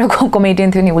एउटा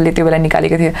कमेडियन थियो नि उसले त्यो बेला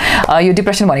निकालेको थियो यो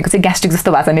डिप्रेसन भनेको चाहिँ ग्यास्ट्रिक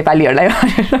जस्तो भएको छ नेपालीहरूलाई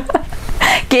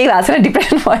केही भएको छैन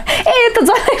डिप्रेसन भयो ए त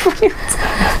जसलाई पनि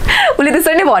उसले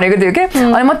त्यसरी नै भनेको थियो क्या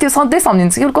अनि म त्यो सधैँ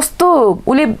सम्झिन्छु कि कस्तो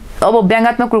उसले अब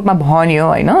व्यङ्गात्मक रूपमा भन्यो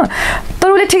होइन तर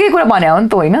उसले ठिकै कुरा भने हो नि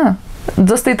त होइन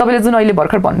जस्तै तपाईँले जुन अहिले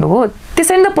भर्खर भन्नुभयो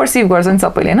त्यसरी नै त पर्सिभ गर्छ नि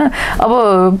सबैले होइन अब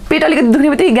पेट अलिकति दुख्ने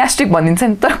बित्तिकै ग्यास्ट्रिक भनिदिन्छ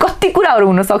नि तर कति कुराहरू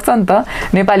हुनसक्छ नि त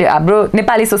हाम्रो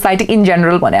नेपाली सोसाइटी इन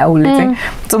जेनरल भने उसले चाहिँ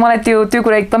सो मलाई त्यो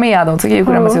कुरा एकदमै याद आउँछ कि यो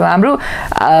कुरामा चाहिँ हाम्रो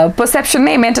पर्सेप्सन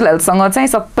नै मेन्टल हेल्थसँग चाहिँ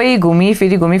सबै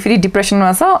घुमिफिरी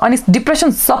डिप्रेसनमा छ अनि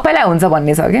डिप्रेसन सबैलाई हुन्छ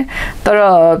भन्ने छ क्या तर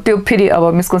त्यो फेरि अब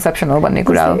मिसकन्सेप्सन हो भन्ने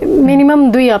कुरा हो मिनिमम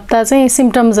 2 हप्ता चाहिँ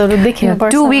सिम्पटम्सहरू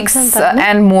देखिनुपर्छ 2 weeks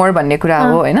एन्ड मोर भन्ने कुरा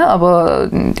हो होइन अब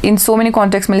इन सो मेनी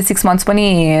कन्टेक्स्ट मैले 6 months पनि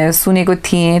सुनेको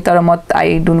थिएँ तर म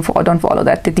आई डोन्ट फलो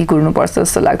द्याट त्यति कुर्नुपर्छ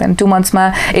जस्तो लाग्दैन 2 months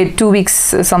 2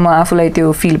 weeksसम्म आफूलाई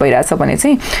त्यो फिल भइरहेछ भने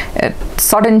चाहिँ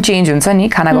सडन चेन्ज हुन्छ नि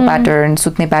खानाको प्याटर्न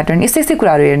सुत्ने प्याटर्न यस्तै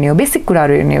कुराहरू हेर्ने हो बेसिक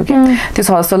कुराहरू हेर्ने हो कि त्यो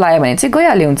छ जस्तो लाग्यो भने चाहिँ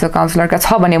गइहाल्यो हुन्छ काउन्सिलरका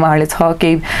छ भने उहाँहरूले छ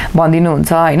केही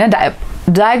भनिदिनुहुन्छ होइन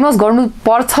डायग्नोज गर्नु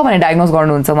पर्छ भने डायग्नोज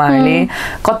गर्नुहुन्छ उहाँहरूले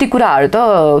कति कुराहरू त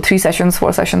 3 sessions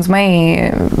 4 sessionsमै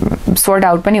सर्ट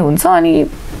आउट पनि हुन्छ अनि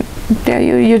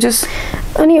यो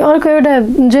जस्ट अनि अर्को एउटा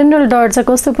जेनरल डर चाहिँ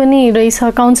कस्तो पनि रहेछ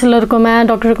काउन्सिलरकोमा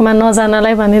डक्टरकोमा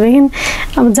नजानलाई भनेदेखि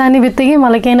अब जाने बित्तिकै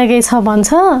मलाई केही न केही छ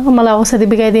भन्छ मलाई औषधि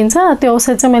बिगाइदिन्छ त्यो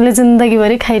औषधि चाहिँ मैले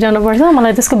जिन्दगीभरि खाइरहनु पर्छ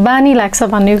मलाई त्यसको बानी लाग्छ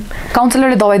भन्ने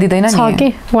काउन्सिलरले दबाई दिँदैन नि छ कि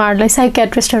उहाँहरूलाई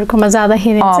साइकियाट्रिस्टहरूकोमा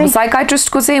जाँदाखेरि चाहिँ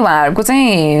साइकियाट्रिस्टको चाहिँ उहाँहरूको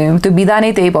चाहिँ त्यो विधा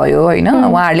नै त्यही भयो होइन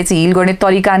उहाँहरूले चाहिँ हिल गर्ने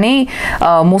तरिका नै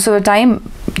most of the time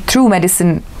through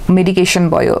medication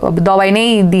भयो अब दबाई नै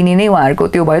दिने नै उहाँहरूको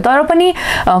त्यो भयो तर पनि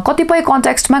कतिपय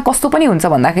कन्टेक्स्टमा कस्तो पनि हुन्छ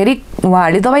भन्दाखेरि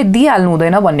उहाँहरूले दबाई दिइहाल्नु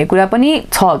हुँदैन भन्ने कुरा पनि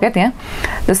छ क्या त्यहाँ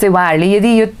जस्तै उहाँहरूले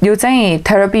यदि यो चाहिँ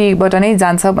थेरापीबाट नै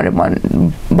जान्छ भनेर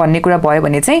भन्ने कुरा भयो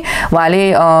भने चाहिँ उहाँले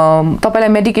तपाईँलाई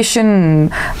मेडिकेसन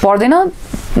पर्दैन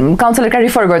काउन्सिलरका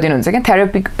रिफर गरिदिनुहुन्छ क्या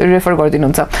थेरापी रेफर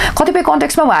गरिदिनुहुन्छ कतिपय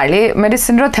कन्टेक्स्टमा उहाँहरूले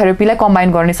मेडिसिन र थेरापीलाई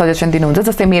कम्बाइन गर्ने सजेसन दिनुहुन्छ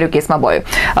जस्तै मेरो केसमा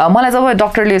भयो मलाई जब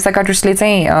डक्टरले साइकियाट्रिस्टले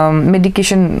चाहिँ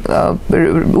मेडिकेसन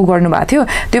उ गर्नुभएको थियो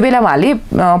त्यो बेला उहाँले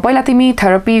पहिला तिमी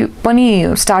थेरापी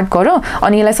पनि स्टार्ट गर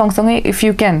अनि यसलाई सँगसँगै इफ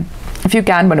यु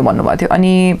क्यान भनेर भन्नुभएको थियो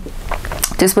अनि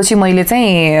त्यसपछि मैले चाहिँ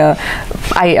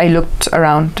आई लुक्ड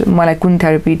अराउन्ड मलाई कुन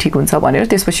थेरापी ठिक हुन्छ भनेर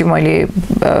त्यसपछि मैले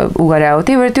उ गरेर आयो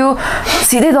त्यही भएर त्यो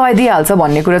सिधै दबाई दिइहाल्छ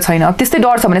भन्ने कुरा छैन अब त्यस्तै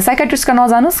डर छ भने साइकियाट्रिस्टका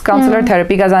नजानुस् काउन्सिलर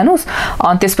थेरापीका जानुस्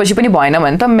अनि त्यसपछि पनि भएन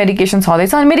भने त मेडिकेसन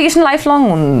छँदैछ अनि मेडिकेसन लाइफ लङ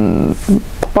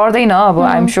पर्दैन अब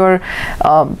आइएम स्योर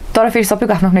तर फेरि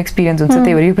सबैको आफ्नो आफ्नो एक्सपिरियन्स हुन्छ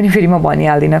त्यही भएर यो पनि फेरि म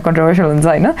भनिहाल्दिनँ कन्ट्रोभर्सियल हुन्छ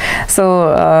होइन सो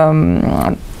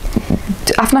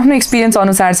आफ्नो आफ्नो एक्सपिरियन्स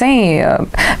अनुसार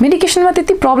चाहिँ मेडिकेसनमा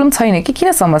त्यति प्रब्लम छैन कि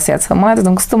किन समस्या छ मलाई त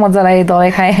कस्तो मजा लाग्यो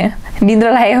दबाई खाएँ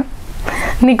निन्द्रा लाग्यो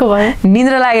निको भयो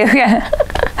निन्द्रा लाग्यो क्या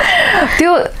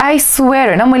त्यो आई स्वेयर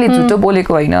होइन मैले झुटो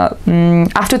बोलेको होइन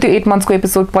आफ्टर त्यो 8 monthsको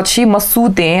एपिसोड पछि म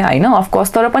सुतेँ होइन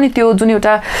अफकोर्स तर पनि त्यो जुन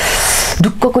एउटा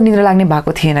ढुक्कको निन्द्रा लाग्ने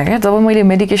भएको थिएन क्या जब मैले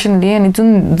मेडिकेसन लिएँ अनि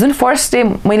जुन फर्स्ट डे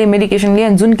मैले मेडिकेसन लिएँ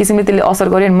जुन किसिमले त्यसले असर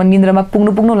गर्यो अनि म निन्द्रामा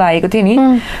पुग्नु लागेको थिएँ नि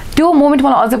त्यो मोमेन्ट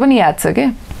मलाई अझै पनि याद छ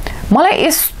क्या मलाई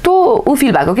यस्तो उ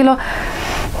फिल भएको कि ल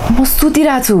म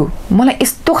सुतिरहेको छु मलाई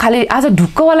यस्तो खाले आज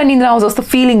ढुक्कवाला निन्द्रा आउँछ जस्तो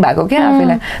फिलिङ भएको क्या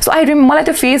आफैलाई सो मलाई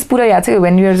त्यो फेज पुरा याद छ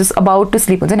when you're just about to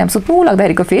sleep हुन्छ नि हामी सुत्नु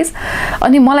लाग्दाखेरिको फेज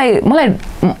अनि मलाई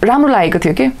राम्रो लागेको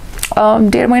थियो कि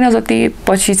 1.5 महिना जति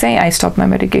पछि चाहिँ आई स्टप माई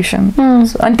मेडिकेसन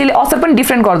अनि त्यसले असर पनि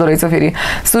डिफ्रेन्ट गर्दो रहेछ फेरि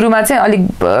सुरुमा चाहिँ अलिक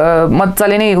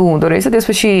मजाले नै उ हुँदो रहेछ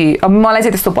त्यसपछि अब मलाई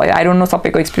चाहिँ त्यस्तो भयो आई डोन्ट नो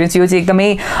सबैको एक्सपिरियन्स यो चाहिँ एकदमै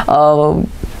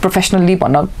प्रोफेसनली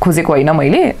भन्न खोजेको होइन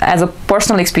मैले एज अ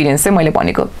पर्सनल एक्सपिरियन्स चाहिँ मैले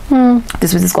भनेको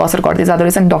त्यसपछि त्यसको असर गर्दै जाँदो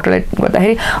रहेछ अनि डक्टरलाई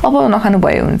गर्दाखेरि अब नखानु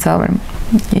भयो हुन्छ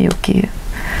भने ओके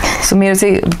सो मेरो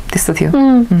चाहिँ त्यस्तो थियो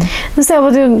जस्तै अब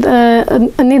त्यो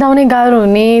निदाउने गाह्रो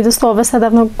हुने जस्तो अवस्था त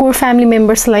आफ्नो कोर फ्यामिली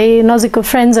मेम्बर्सलाई नजिकको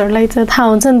फ्रेन्ड्सहरूलाई त थाहा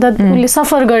हुन्छ नि त उसले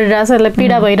सफर गरिरहेछ उसलाई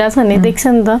पीडा भइरहेछ भन्ने देख्छ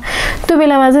नि त त्यो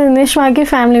बेलामा चाहिँ निस्माकै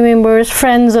फ्यामिली मेम्बर्स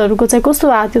फ्रेन्ड्सहरूको चाहिँ कस्तो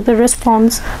आएको थियो त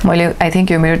रेस्पोन्स मैले आई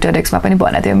थिङ्क यो मेरो टेडेक्समा पनि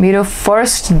भनेको थियो मेरो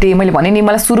फर्स्ट डे मैले भने नि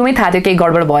मलाई सुरुमै थाहा थियो केही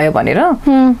गडबड भयो भनेर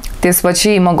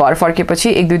त्यसपछि म घर फर्केपछि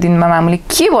 1-2 दिनमा मामुली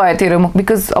के भयो तेरो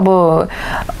बिकज अब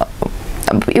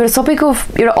एउटा सबैको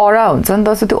एउटा अरा हुन्छ नि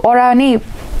त त्यो अरा नि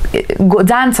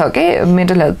जान्छ के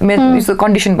मेन्टल हेल्थ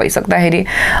कन्डिसन भइसक्दाखेरि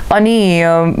अनि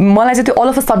मलाई चाहिँ त्यो अल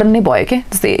अफ अ सडन नै भयो के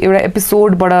जस्तै एउटा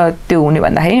एपिसोडबाट त्यो हुने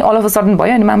भन्दाखेरि अल अफ अ सडन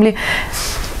भयो अनि मामुले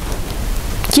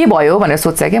के भयो भनेर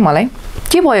सोध्छ क्या मलाई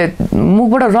के भयो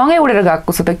मुखबाट रङै उडेर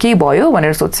गएको छ त के भयो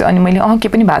भनेर सोध्छ अनि मैले के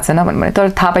पनि भएको छैन भने तर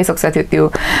थाहा पाइसक्छ थियो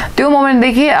त्यो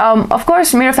मोमेन्टदेखि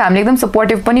अफकोर्स मेरो फ्यामिली एकदम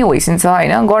सपोर्टिभ पनि होइसिन्छ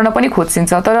होइन गर्न पनि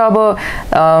खोज्सिन्छ तर अब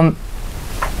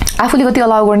आफूले कति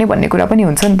अलाउ गर्ने भन्ने कुरा पनि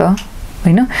हुन्छ नि त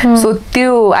होइन सो त्यो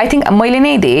आई थिङ्क मैले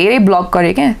नै धेरै ब्लक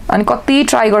गरेँ क्या अनि कति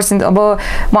ट्राई गर्छु अब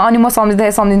म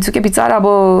सम्झिन्छु कि बिचारा अब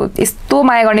यस्तो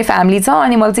माया गर्ने फ्यामिली छ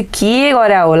अनि मैले चाहिँ के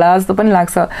गरे होला जस्तो पनि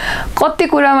लाग्छ कति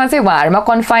कुरामा चाहिँ उहाँहरूमा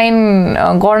कन्फाइन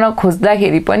गर्न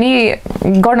खोज्दाखेरि पनि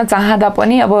गर्न चाहँदा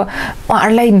पनि अब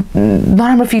उहाँहरूलाई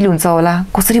नराम्रो फिल हुन्छ होला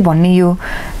कसरी भन्ने यो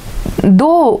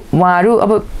दो उहाँहरू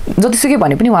अब जतिसुकै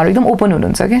भने पनि उहाँहरू एकदम ओपन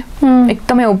हुनुहुन्छ क्या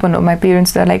एकदमै ओपन हो my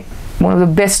parents the like one of the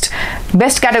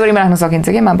best क्याटेगोरीमा राख्न सकिन्छ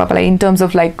कि mummy पापालाई in terms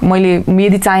of like मैले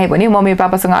यदि चाहेँ भने म मेरो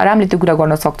पापासँग आरामले त्यो कुरा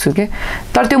गर्न सक्छु कि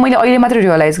तर त्यो मैले अहिले मात्रै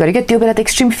रियलाइज गरेँ क्या त्यो बेला त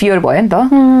एक्सट्रिम फियर भयो नि त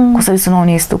कसरी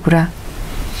सुनाउने यस्तो कुरा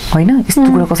होइन यस्तो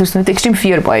कुरा कसरी सुनाउने त्यो एक्सट्रिम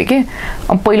फियर भयो कि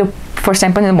अब पहिलो फर्स्ट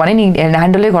टाइम पनि भने नि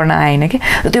ह्यान्डलै गर्न आएन कि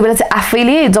त्यो बेला चाहिँ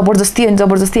आफैले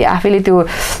जबरजस्ती आफैले त्यो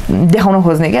देखाउन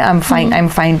खोज्ने क्या आइम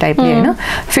फाइन टाइपले होइन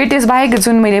फेरि त्यसबाहेक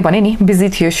जुन मैले भने नि बिजी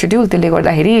थियो सेड्युल त्यसले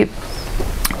गर्दाखेरि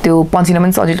त्यो पन्छिन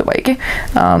पनि सजिलो भयो कि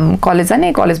कलेज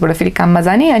जाने कलेजबाट फेरि काममा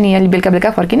जाने अनि अलि बेलुका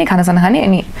फर्किने खानासाना खाने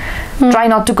अनि ट्राई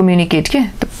नट टु कम्युनिकेट के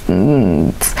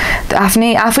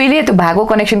आफैले त्यो भएको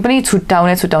कनेक्सन पनि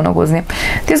छुट्याउन खोज्ने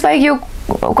त्यसबाहेक यो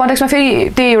कन्टेक्समा फेरि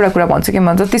त्यही एउटा कुरा भन्छु कि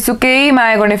म जतिसुकै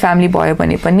माया गर्ने फ्यामिली भयो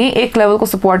भने पनि एक लेभलको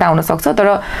सपोर्ट आउन सक्छ तर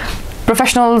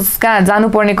प्रोफेसनल्स कहाँ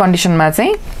जानुपर्ने कन्डिसनमा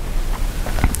चाहिँ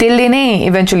त्यसले नै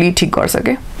इभेन्चुली ठिक गर्छ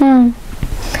कि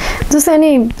जस्तै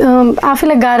नि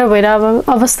आफूलाई गाह्रो भएर अब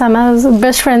अवस्थामा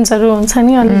बेस्ट फ्रेन्ड्सहरू हुन्छ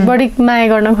नि अलिक बढी माया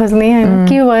गर्न खोज्ने होइन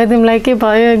के भयो तिमीलाई के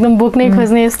भयो एकदम बोक्नै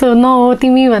खोज्ने यस्तो नहो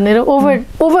तिमी भनेर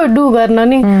ओभर डु गर्न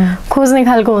नि खोज्ने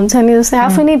खालको हुन्छ नि जस्तै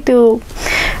आफू नै त्यो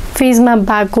फेजमा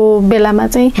भएको बेलामा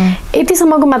चाहिँ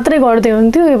यतिसम्मको मात्रै गर्दै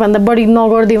हुन्थ्यो योभन्दा बढी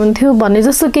नगर्दै हुन्थ्यो भन्ने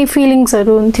जस्तो केही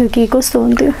फिलिङ्सहरू हुन्थ्यो कि कस्तो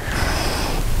हुन्थ्यो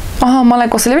मलाई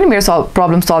कसैले पनि मेरो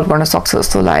प्रब्लम सल्भ गर्न सक्छ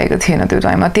जस्तो लागेको थिएन त्यो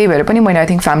टाइममा त्यही भएर पनि मैले आई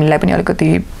थिङ्क फ्यामिलीलाई पनि अलिकति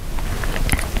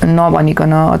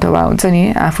नभनिकन अथवा हुन्छ नि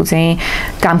आफू चाहिँ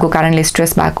कामको कारणले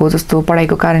स्ट्रेस भएको जस्तो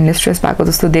पढाइको कारणले स्ट्रेस भएको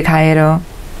जस्तो देखाएर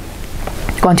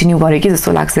कन्टिन्यू गरेँ कि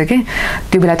जस्तो लाग्छ कि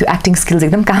त्यो बेला त्यो एक्टिङ स्किल्स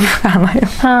एकदम काम आयो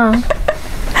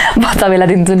बच्चा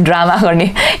बेलादेखि जुन ड्रामा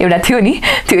गर्ने एउटा थियो नि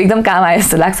त्यो एकदम काम आयो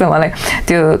जस्तो लाग्छ मलाई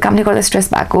त्यो कामले गर्दा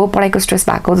स्ट्रेस भएको पढाइको स्ट्रेस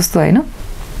भएको जस्तो होइन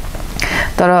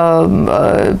तर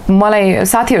मलाई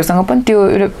साथीहरूसँग पनि त्यो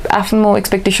एउटा आफ्नो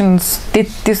एक्सपेक्टेसन्स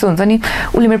त्यस्तो हुन्छ नि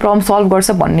उसले मेरो प्रब्लम सल्भ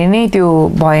गर्छ भन्ने नै त्यो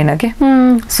भएन क्या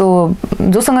सो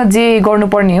जोसँग जे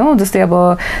गर्नुपर्ने हो जस्तै अब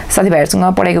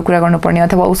साथीभाइहरूसँग पढाइको कुरा गर्नुपर्ने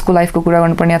अथवा उसको लाइफको कुरा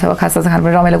गर्नुपर्ने अथवा खासा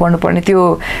खानुपर्ने रमाइलो गर्नुपर्ने त्यो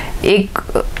एक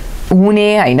हुने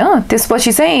होइन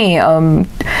त्यसपछि चाहिँ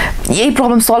यही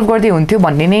प्रब्लम सल्भ गर्दै हुन्थ्यो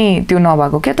भन्ने नै त्यो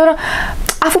नभएको क्या तर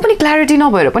आफू पनि क्ल्यारिटी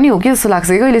नभएर पनि हो कि जस्तो लाग्छ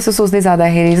कि कहिले यसो सोच्दै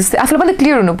जाँदाखेरि जस्तै आफूलाई पनि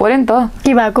क्लियर हुनु पर्यो नि त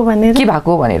के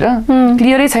भएको भनेर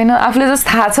क्लियरै छैन आफूले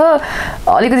जस्तो थाहा छ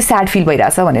अलिकति स्याड फिल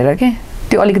भइरहेछ भनेर के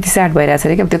त्यो अलिकति स्याड भइरहेछ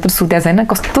अरे क्या त्यत्रो सुत्या छैन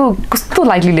कस्तो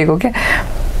लाइटली लिएको क्या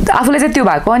आफूले चाहिँ त्यो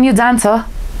भएको अनि यो जान्छ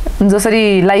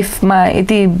जसरी लाइफमा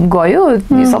यति गयो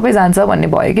सबै जान्छ भन्ने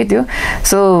भयो कि त्यो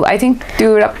सो आई थिङ्क त्यो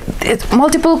एउटा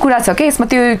मल्टिपल कुरा छ क्या यसमा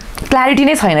त्यो क्ल्यारिटी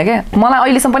नै छैन क्या मलाई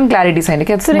अहिलेसम्म पनि क्ल्यारिटी छैन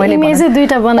क्या इमेजै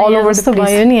दुईटा बनायो जस्तो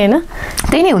भयो नि होइन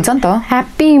त्यही नै हुन्छ नि त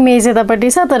ह्याप्पी इमेज यतापट्टि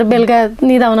छ तर बेलुका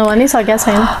निदाउन पनि सकेको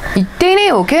छैन त्यही नै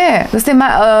हो क्या जस्तै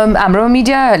हाम्रो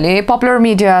मिडियाहरूले पपुलर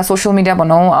मिडिया सोसियल मिडिया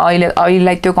भनौँ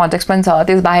अहिलेलाई त्यो कन्टेक्स्ट पनि छ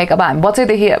त्यसबाहेक अब हामी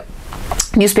बच्चैदेखि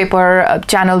न्युजपेपर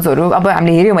च्यानल्सहरू अब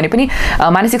हामीले हेऱ्यौँ भने पनि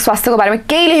मानसिक स्वास्थ्यको बारेमा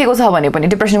केही लेखेको छ भने पनि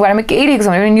डिप्रेसनको बारेमा केही लेखेको छ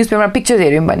भने पनि न्युजपेपरमा पिक्चर्स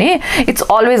हेऱ्यौँ भने इट्स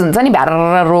अलवेज हुन्छ नि भ्यार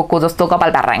रोगको जस्तो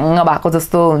कपाल भ्याराङ भएको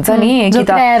जस्तो हुन्छ नि कि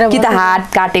त हात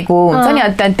काटेको हुन्छ नि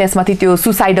अनि त्यसमाथि त्यो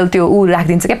सुसाइडल त्यो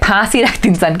राखिदिन्छ क्या फाँसी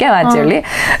राखिदिन्छन् क्या मान्छेहरूले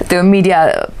त्यो मिडिया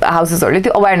हाउसेसहरूले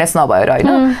त्यो अवेरनेस नभएर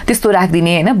होइन त्यस्तो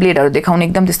राखिदिने होइन ब्लेडहरू देखाउने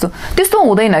एकदम त्यस्तो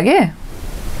हुँदैन के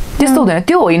त्यस्तो हुँदैन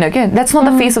त्यो होइन क्या that's not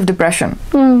the face of depression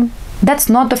That's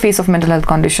not the face of mental health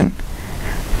condition.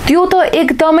 त्यो त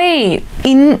एकदमै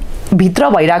इन भित्र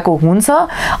भइरहेको हुन्छ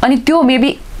अनि त्यो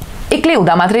मेबी एक्लै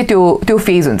हुँदा मात्रै त्यो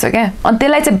फेज हुन्छ क्या अनि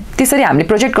त्यसलाई चाहिँ त्यसरी हामीले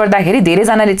प्रोजेक्ट गर्दाखेरि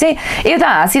धेरैजनाले चाहिँ ए त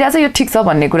हाँसिरहेको छ यो ठिक छ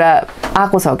भन्ने कुरा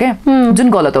आएको छ क्या जुन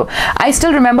गलत हो आई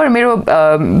स्टिल रिमेम्बर मेरो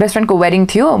बेस्ट फ्रेन्डको वेडिङ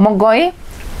थियो म गएँ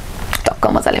टक्क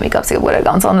मजाले मेकअप सेकअप गरेर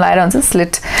गाउन साउन लाएर हुन्छ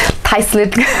स्लिट थाई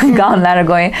स्लिट गाउन लाएर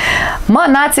गएँ म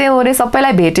नाचेँ ओरे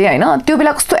सबैलाई भेटेँ होइन त्यो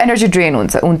बेला कस्तो एनर्जी ड्रेन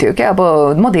हुन्थ्यो क्या अब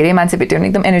म धेरै मान्छे भेट्यो भने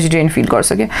एकदम एनर्जी ड्रेन फिल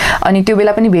गर्छु क्या अनि त्यो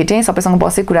बेला पनि भेटेँ सबैसँग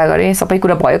बसेँ कुरा गरेँ सबै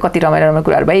कुरा भयो कति रमाइलो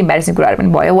कुराहरू भयो इम्बेरेसिङ कुराहरू पनि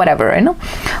भयो वाटएभर होइन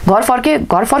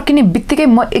घर फर्किने बित्तिकै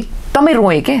म एकदमै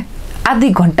रोएँ के आधी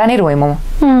घन्टा नै रोएँ म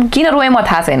किन रोएँ म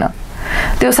थाहा छैन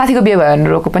त्यो साथीको बिहे भयो भने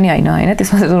रोएको पनि होइन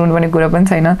त्यसमा चाहिँ रुनुपर्ने कुरा पनि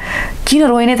छैन किन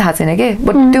रोएँ नै थाहा छैन के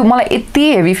बट त्यो मलाई यति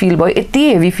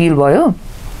हेभी फिल भयो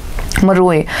म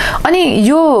रोएँ अनि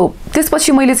यो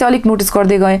त्यसपछि मैले चाहिँ अलिक नोटिस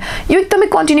गर्दै गएँ यो एकदमै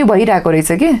कन्टिन्यू भइरहेको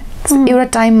रहेछ कि एउटा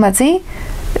टाइममा चाहिँ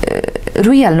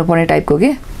रोइहाल्नु पर्ने टाइपको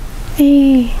के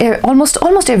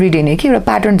अलमोस्ट एभ्री डे नै कि एउटा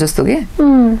प्याटर्न जस्तो के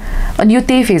अनि यो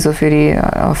त्यही फेज हो फेरि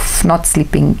अफ नट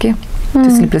स्लिपिङ के त्यो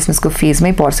स्लिपलेसनेसको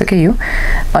फेजमै पर्छ क्या यो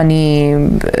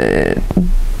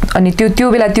अनि त्यो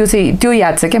बेला त्यो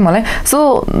याद छ क्या मलाई सो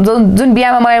जुन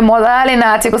बिहामा मलाई मजाले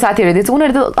नाचेको साथीहरू थियो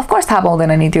उनीहरू त अफकोर्स थाहा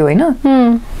पाउँदैन नि त्यो होइन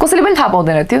कसैले पनि थाहा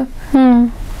पाउँदैन त्यो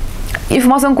इफ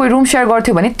मसँग कोही रुम सेयर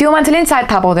गर्थ्यो भने त्यो मान्छेले पनि सायद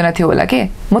थाहा पाउँदैन थियो होला के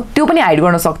म त्यो पनि हाइड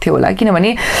गर्न सक्थ्यो होला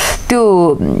किनभने त्यो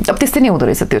अब त्यस्तै नै हुँदो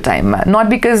रहेछ त्यो टाइममा नट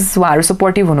बिकज उहाँहरू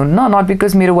सपोर्टिभ हुनुहुन्न नट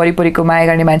बिकज मेरो वरिपरिको माया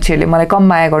गर्ने मान्छेहरूले मलाई कम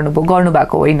माया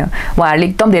गर्नुभएको होइन उहाँहरूले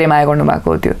एकदम धेरै माया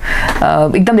गर्नुभएको हो त्यो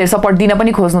एकदम धेरै सपोर्ट दिन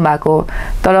पनि खोज्नु भएको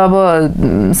तर अब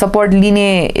सपोर्ट लिने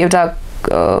एउटा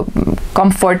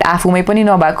कम्फर्ट आफूमै पनि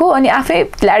नभएको अनि आफै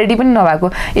क्ल्यारिटी पनि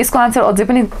नभएको यसको आन्सर अझै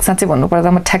पनि साँच्चै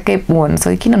भन्नुपर्दा म ठ्याक्कै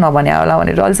भन्छ किन नभने होला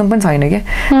भनेर अहिलेसम्म पनि छैन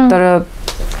क्या तर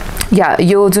या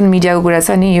यो जुन मिडियाको कुरा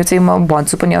छ नि यो चाहिँ म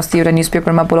भन्छु पनि अस्ति एउटा न्युज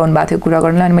पेपरमा बोलाउनु भएको थियो कुरा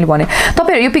गर्नलाई अनि मैले भने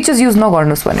तपाईँहरू यो पिक्चर्स युज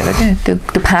नगर्नुहोस् भनेर क्या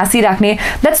त्यो फाँसी राख्ने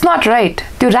द्याट्स नट राइट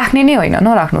त्यो राख्ने नै होइन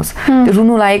नराख्नुहोस् त्यो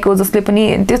रुनु लागेको जसले पनि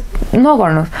त्यो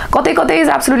नगर्नुहोस् कतै इज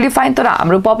एब्सोल्युटली फाइन तर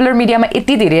हाम्रो पपुलर मिडियामा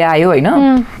यति धेरै आयो होइन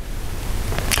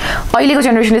अहिलेको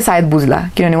जेनेरेसनले सायद बुझ्ला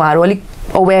किनभने उहाँहरू अलिक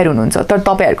अवेर हुनुहुन्छ तर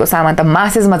तपाईँहरूको सामान त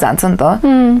मासेसमा जान्छ नि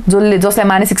त जसलाई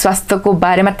मानसिक स्वास्थ्यको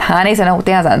बारेमा थाहा नै छैन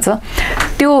त्यहाँ जान्छ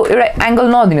त्यो एउटा एङ्गल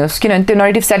नदिनुहोस् किनभने त्यो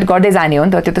नरेटिभ सेट गर्दै जाने हो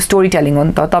नि त त्यो त स्टोरी टेलिङ हो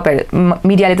नि त तपाईँहरू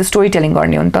मिडियाले त स्टोरी टेलिङ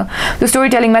गर्ने हो नि त त्यो स्टोरी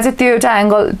टेलिङमा चाहिँ त्यो एउटा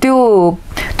एङ्गल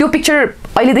त्यो पिक्चर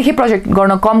अहिलेदेखि प्रोजेक्ट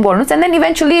गर्न कम गर्नुहोस् एन्ड देन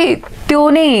इभेन्चुली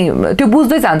त्यो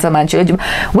बुझ्दै जान्छ मान्छेले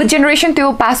विथ जेनेरेसन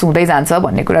त्यो पास हुँदै जान्छ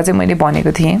भन्ने कुरा चाहिँ मैले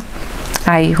भनेको थिएँ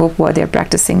I hope they are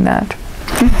practising that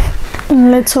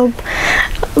let's hope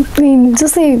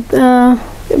जस्तै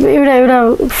एउटा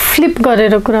फ्लिप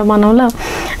गरेर कुरा भनौँ ल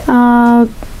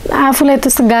आफूलाई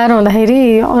त्यस्तो गाह्रो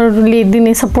हुँदाखेरि अरूले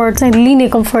दिने सपोर्ट चाहिँ लिने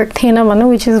कम्फर्ट थिएन भनौँ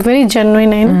विच इज भेरी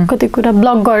जेन्युन होइन कति कुरा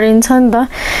ब्लक गरिन्छ नि त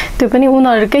त्यो पनि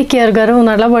उनीहरूकै केयर गरेर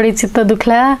उनीहरूलाई बढी चित्त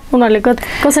दुख्ला उनीहरूले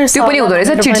कसरी त्यो पनि हुँदो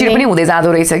रहेछ चिडचिड पनि हुँदै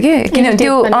जाँदो रहेछ कि किनभने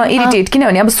त्यो इरिटेट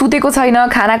किनभने अब सुतेको छैन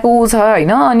खानाको छ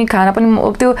होइन अनि खाना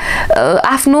पनि त्यो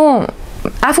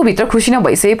आफूभित्र खुसी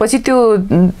नभइसकेपछि त्यो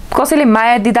कसैले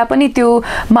माया दिँदा पनि त्यो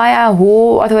माया हो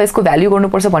अथवा यसको भ्याल्यु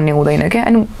गर्नुपर्छ भन्ने हुँदैन क्या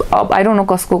अनि आई डोन्ट नो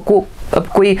कसको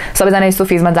कोही सबैजना यस्तो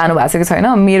फेजमा जानु भएको छ कि छैन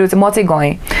मेरो चाहिँ म चाहिँ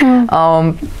गएँ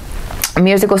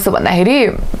मेरो चाहिँ कस्तो भन्दाखेरि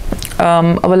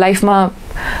अब लाइफमा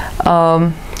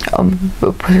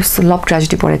लभ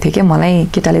ट्रेजेडी परेको थियो क्या मलाई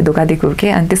केटाले धोका दिएको के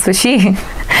अनि त्यसपछि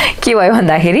के भयो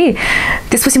भन्दाखेरि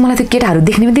त्यसपछि मलाई त्यो केटाहरू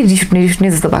देख्ने पनि रिस उठ्ने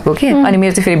जस्तो भएको के अनि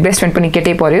मेरो चाहिँ फेरि बेस्ट फ्रेन्ड पनि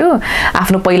केटै पर्यो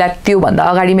आफ्नो पहिला त्योभन्दा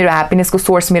अगाडि मेरो ह्याप्पिनेसको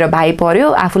सोर्स मेरो भाइ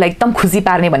पर्यो आफूलाई एकदम खुसी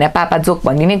पार्ने भने पापा जोक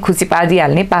भनिदिने खुसी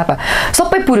पारिदिइहाल्ने पापा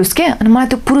सबै पुरुष के अनि मलाई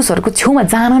त्यो पुरुषहरूको छेउमा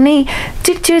जान नै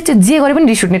चिडचिड जे गरे पनि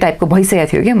रिस उठ्ने टाइपको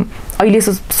भइसकेको थियो क्या अहिले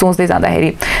सोच्दै जाँदाखेरि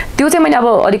त्यो चाहिँ मैले अब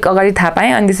अलिक अगाडि थाहा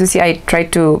पाएँ अनि त्यसपछि I try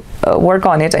to work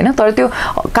on it होइन तर त्यो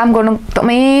काम गर्नु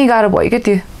एकदमै गाह्रो भयो क्या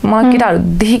त्यो मलाई केटाहरू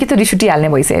देखेकै त रिस उठिहाल्ने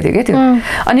भइसकेको थियो क्या त्यो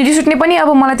अनि रिस उठ्ने पनि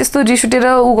अब मलाई त्यस्तो रिस उठेर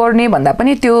उ गर्ने भन्दा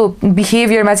पनि त्यो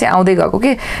बिहेभियरमा चाहिँ आउँदै गएको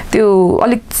के त्यो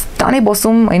अलिक तानै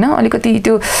बसौँ होइन अलिकति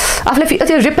त्यो आफूलाई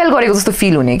त्यो रिपेल गरेको जस्तो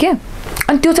फिल हुने क्या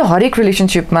अनि त्यो चाहिँ हरेक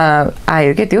रिलेसनसिपमा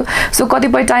आयो क्या त्यो सो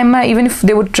कतिपय टाइममा even if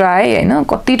they would try होइन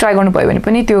कति ट्राई गर्नुभयो भने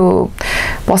पनि त्यो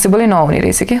पोसिबलै नहुने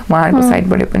रहेछ क्या उहाँहरूको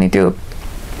साइडबाट पनि त्यो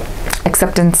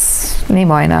एक्सेप्टेन्स नै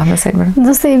भएन आफ्नो साइडबाट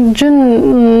जस्तै जुन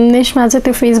निस्मा चाहिँ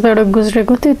त्यो फेजबाट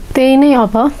गुज्रेको थियो त्यही नै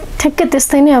अब ठ्याक्कै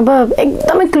त्यस्तै नै अब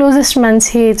एकदमै क्लोजेस्ट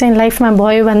मान्छे चाहिँ लाइफमा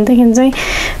भयो भनेदेखि चाहिँ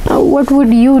वाट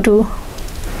वुड यु डु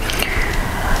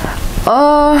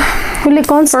उसले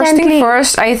कन्स्टेन्टली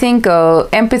फर्स्ट आई थिङ्क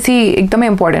एम्पथी एकदमै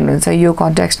इम्पोर्टेन्ट हुन्छ यो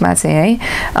कन्टेक्स्टमा चाहिँ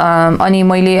है अनि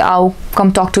मैले आउ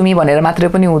कम टक टु मी भनेर मात्रै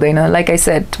पनि हुँदैन लाइक आई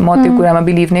सेड म त्यो कुरामा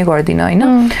बिलिभ नै गर्दिनँ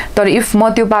होइन तर इफ म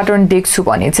त्यो प्याटर्न देख्छु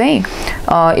भने चाहिँ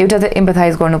एउटा त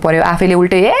एम्पथाइज गर्नु पर्यो आफैले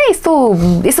उल्टै यस्तो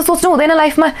यस्तो सोच्नु हुँदैन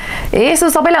लाइफमा यस्तो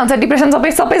सबैलाई हुन्छ डिप्रेसन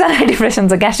सबैजना डिप्रेसन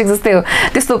छ ग्यास्ट्रिक जस्तै हो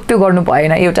त्यस्तो त्यो गर्नु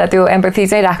भएन एउटा त्यो एम्पथी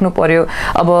चाहिँ राख्नु पर्यो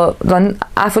अब झन्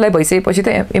आफूलाई भइसकेपछि त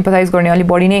एम्पथाइज गर्ने अलिक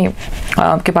बढी नै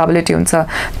केपेबिलिटी हुन्छ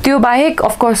त्यो बाहेक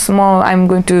अफकोर्स आइएम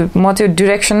गोइङ टु म त्यो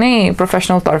डिरेक्सन नै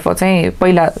प्रोफेसनलतर्फ चाहिँ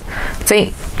पहिला चाहिँ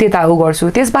त्यता उ गर्छु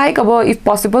त्यसबाहेक अब इफ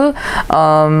पोसिबल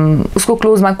उसको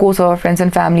क्लोजमा को छ फ्रेन्ड्स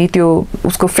एन्ड फ्यामिली त्यो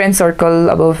उसको फ्रेन्ड सर्कल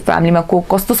अब फ्यामिलीमा को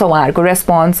कस्तो छ उहाँहरूको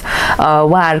रेस्पोन्स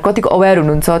उहाँहरू कतिको अवेर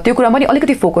हुनुहुन्छ त्यो कुरा पनि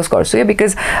अलिकति फोकस गर्छु या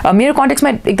बिकज मेरो कन्टेक्समा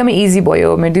एकदमै इजी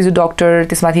भयो मेरो दिजु डक्टर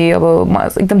त्यसमाथि अब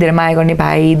एकदम धेरै माया गर्ने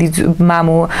भाइ दिजु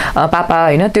मामु पापा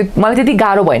होइन त्यो मलाई त्यति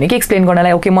गाह्रो भएन कि एक्सप्लेन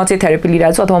गर्नलाई ओके म चाहिँ थेरापी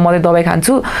लिइरहेको छु अथवा म चाहिँ दबाई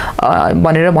खान्छु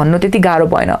भनेर भन्नु त्यति गाह्रो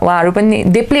भएन उहाँहरू पनि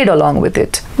they played along with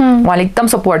it उहाँले एकदम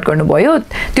सपोर्ट गर्नुभयो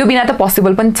त्यो बिना त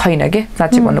पोसिबल पनि छैन कि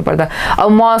साँच्चै भन्नुपर्दा अब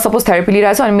म सपोज थेरापी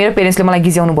लिइरहेको छु अनि मेरो पेरेन्ट्सले मलाई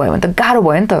गिज्याउनु भयो भने त गाह्रो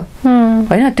भयो नि त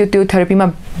होइन त्यो थेरापीमा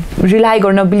रिलाइ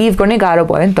गर्न बिलिभ गर्ने गाह्रो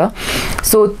भयो नि त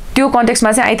सो त्यो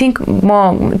कन्टेक्स्टमा चाहिँ आई थिङ्क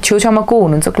म छेउछाउमा को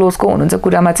हुनुहुन्छ क्लोज को हुनुहुन्छ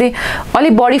कुरामा चाहिँ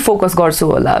अलिक बढी फोकस गर्छु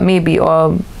होला मेबी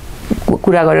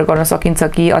कुरा गरेर गर्न सकिन्छ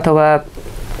कि अथवा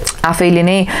आफैले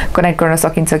नै कनेक्ट गर्न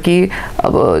सकिन्छ कि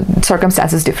अब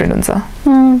सर्कमस्टान्सेस डिफ्रेन्ट हुन्छ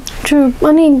ट्रु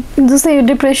अनि जस्तै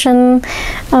डिप्रेसन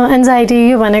एन्जाइटी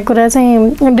यो भन्ने कुरा चाहिँ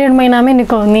 1.5 महिनामै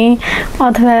निको हुने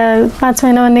अथवा 5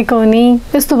 महिनामा निको हुने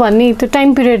यस्तो भन्ने त्यो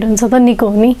टाइम पिरियड हुन्छ त निको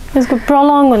हुने यसको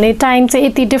प्रलङ हुने टाइम चाहिँ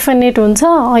यति डेफिनेट हुन्छ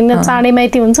होइन चाँडैमा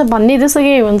यति हुन्छ भन्ने जस्तो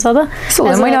के हुन्छ त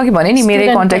मैले अघि भने नि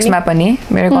मेरो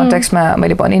कन्टेक्स्टमा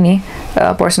मैले भने नि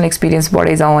पर्सनल एक्सपिरियन्स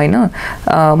बढै जाउँ होइन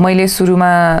मैले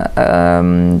सुरुमा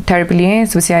थेरापी लिएँ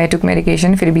त्यसपछि आई टुक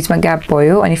मेडिकेसन फेरि बिचमा ग्याप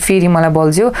भयो अनि फेरि मलाई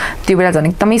बल्झ्यो त्यो बेला झन्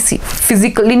एकदमै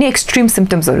फिजिकल्ली नै एक्सट्रिम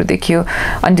सिम्पटम्सहरू देखियो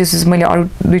अनि त्यसपछि मैले अरू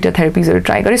 2टा थेरापिजहरू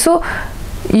ट्राई गरेँ सो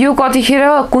यो कतिखेर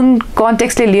कुन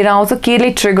कन्टेक्स्टले लिएर आउँछ केले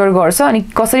ट्रिगर गर्छ अनि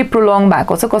कसरी प्रोलङ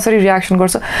भएको छ कसरी रियाक्सन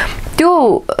गर्छ त्यो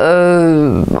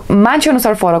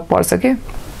मान्छेअनुसार फरक पर्छ के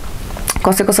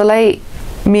कसैलाई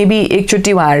मेबी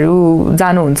एकचोटि उहाँहरू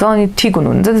जानुहुन्छ अनि ठिक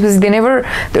हुनुहुन्छ त्यसपछि दे नेभर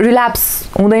रिल्याप्स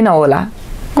हुँदैन होला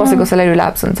कसैलाई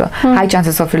रिल्याप्स हुन्छ हाई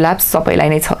चान्सेस अफ रिल्याप्स सबैलाई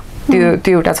नै छ त्यो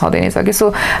एउटा छँदै नै छ कि सो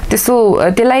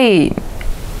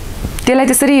त्यसलाई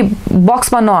त्यसरी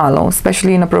बक्समा नहालौँ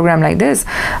specially in a programme like this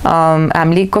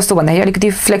हामीले कस्तो भन्दाखेरि अलिकति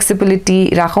फ्लेक्सिबिलिटी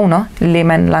राखौँ न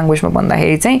लेमन ल्याङ्ग्वेजमा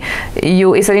भन्दाखेरि चाहिँ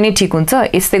यो यसरी नै ठिक हुन्छ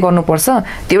यस्तै गर्नुपर्छ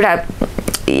त्यो एउटा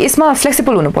यसमा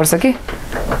फ्लेक्सिबल हुनुपर्छ कि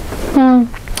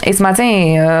यसमा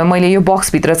चाहिँ मैले यो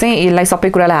बक्सभित्र चाहिँ यसलाई सबै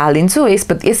कुरालाई हालिदिन्छु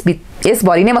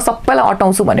यसभरि नै म सबैलाई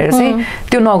अटाउँछु भनेर चाहिँ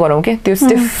त्यो नगरौँ के त्यो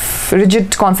स्टिफ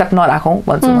रिजिड कन्सेप्ट नराखौँ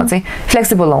भन्छु म चाहिँ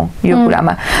फ्लेक्सिबल हौँ यो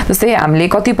कुरामा जस्तै हामीले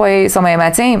कतिपय समयमा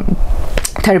चाहिँ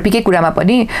थेरापीकै कुरामा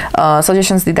पनि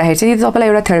सजेसन्स दिँदाखेरि चाहिँ तपाईँलाई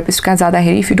एउटा थेरापिस्ट कहाँ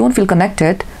जाँदाखेरि if you don't feel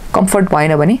connected comfort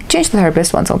भएन भने चेन्ज द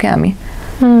थेरापिस्ट भन्छौँ क्या हामी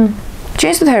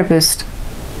चेन्ज द थेरापिस्ट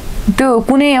त्यो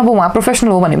कुनै अब उहाँ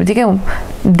प्रोफेसनल हो भने बित्तिकै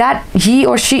that he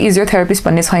or C is your therapist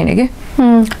भन्ने छैन कि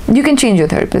you can change your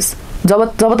therapist जब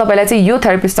तपाईँलाई चाहिँ यो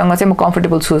थेरापिस्टसँग चाहिँ म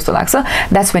कम्फर्टेबल छु जस्तो लाग्छ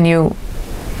that's when you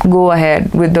go ahead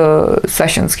with the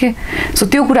sessions के सो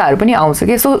त्यो कुराहरू पनि आउँछ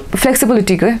कि सो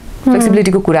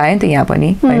फ्लेक्सिबिलिटीको कुरा आयो नि त यहाँ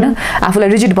पनि होइन आफूलाई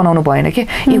रिजिड बनाउनु भएन कि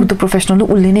ए ऊ त प्रोफेसनल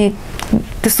उसले नै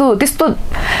त्यस्तो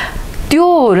त्यो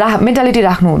मेन्टालिटी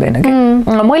राख्नु हुँदैन कि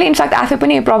मैले इनफ्याक्ट आफै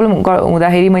पनि प्रब्लम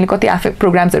हुँदाखेरि मैले कति आफै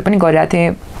प्रोग्राम्सहरू पनि गरिरहेको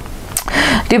थिएँ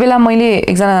त्यो बेला मैले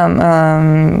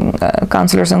एकजना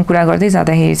काउन्सिलरसँग कुरा गर्दै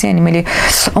जाँदाखेरि चाहिँ अनि मैले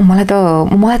मलाई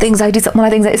त एङ्जाइटी छ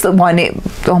यस्तो भने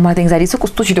मलाई त एङ्जाइटी छ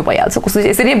कस्तो छिटो भइहाल्छ कस्तो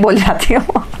यसरी नै बोलिरहेको थियो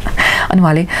अनि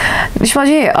उहाँले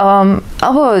निष्माजी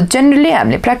अब जेनरली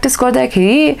हामीले प्र्याक्टिस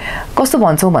गर्दाखेरि कस्तो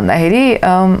भन्छौँ भन्दाखेरि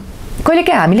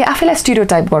कहिलेकाहीँ हामीले आफैलाई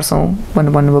स्टिरियोटाइप गर्छौँ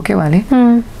भन्नुभयो क्या उहाँले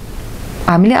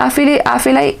हामीले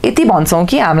आफैलाई यति भन्छौँ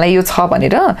कि हामीलाई यो छ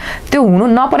भनेर त्यो हुनु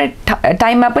नपर्ने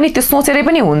टाइममा पनि त्यो सोचेरै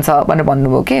पनि हुन्छ भनेर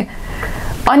भन्नुभयो के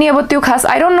अनि अब त्यो खास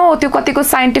आई डोन्ट नो त्यो कतिको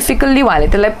साइन्टिफिकल्ली उहाँले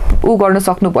त्यसलाई ऊ गर्न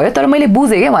सक्नुभयो तर मैले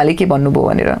बुझेँ क्या उहाँले के भन्नुभयो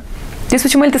भनेर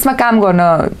त्यसपछि मैले त्यसमा काम गर्न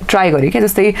ट्राई गरेँ क्या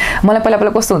जस्तै मलाई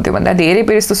पहिला कस्तो हुन्थ्यो भन्दा धेरै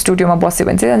बेर यस्तो स्टुडियोमा बस्यो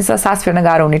भने चाहिँ सास फेर्न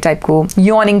गाह्रो हुने टाइपको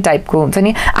यर्निङ टाइपको हुन्छ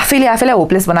नि आफैलाई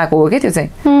होपलेस बनाएको हो क्या त्यो चाहिँ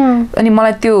अनि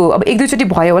मलाई त्यो अब 1-2चोटि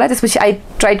भयो होला त्यसपछि आई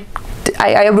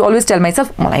अलवेज टेल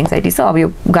माइसेल्फ मलाई एङ्जाइटी छ अब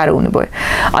यो गाह्रो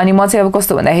हुनुभयो अनि म चाहिँ अब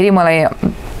कस्तो भन्दाखेरि मलाई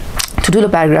ठुलो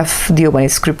प्याराग्राफ दियो भने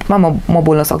स्क्रिप्टमा म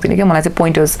बोल्न सक्दिनँ कि मलाई चाहिँ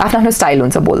पोइन्टर्स आफ्नो आफ्नो स्टाइल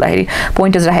हुन्छ बोल्दाखेरि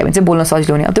पोइन्टर्स राख्यो भने चाहिँ बोल्न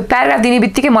सजिलो हुने अब त्यो प्याराग्राफ दिने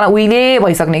बित्तिकै मलाई उहिले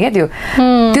भइसक्ने क्या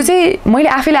त्यो चाहिँ मैले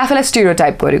आफैलाई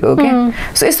स्टिरियोटाइप गरेको हो क्या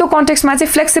सो यस्तो कन्टेक्स्टमा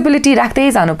चाहिँ फ्लेक्सिबिलिटी राख्दै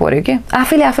जानु पऱ्यो कि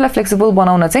आफैलाई फ्लेक्सिबल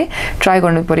बनाउन चाहिँ ट्राई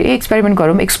गर्नु पऱ्यो एक्सपेरिमेन्ट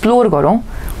गरौँ एक्सप्लोर गरौँ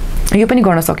यो पनि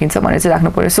गर्न सकिन्छ भनेर चाहिँ राख्नु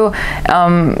पऱ्यो सो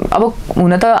अब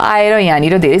हुन त आएर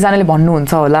यहाँनिर धेरैजनाले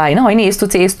भन्नुहुन्छ होला होइन यस्तो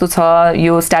चाहिँ यस्तो छ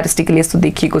यो स्ट्याटिस्टिकली यस्तो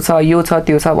देखिएको छ यो छ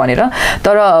त्यो छ भनेर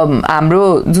तर हाम्रो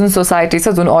जुन सोसाइटी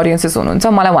छ जुन अडियन्सेस हुनुहुन्छ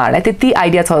मलाई उहाँहरूलाई त्यति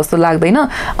आइडिया छ जस्तो लाग्दैन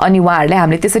अनि उहाँहरूले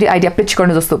हामीले त्यसरी आइडिया पिच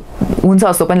गर्नु जस्तो हुन्छ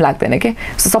जस्तो पनि लाग्दैन कि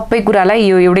सो सबै कुरालाई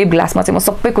यो एउटै ग्लासमा चाहिँ म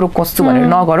सबै कुरो कोस्छु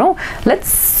भनेर नगरौँ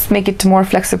let's make it more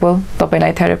flexible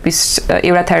तपाईँलाई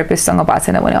एउटा थेरापिस्टसँग भएको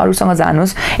छैन भने अरूसँग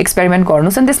जानुहोस् एक्सपेरिमेन्ट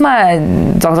गर्नुहोस् अनि त्यसमा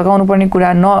झकझकाउनु पर्ने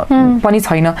कुरा पनि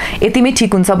छैन यतिमै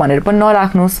ठिक हुन्छ भनेर पनि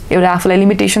नराख्नुहोस् एउटा आफूलाई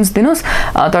लिमिटेसन्स दिनुहोस्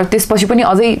तर त्यसपछि पनि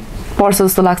अझै पर्छ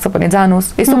जस्तो लाग्छ भने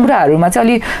जानुहोस् यस्तो कुराहरूमा चाहिँ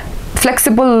अलि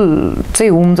फ्लेक्सिबल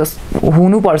चाहिँ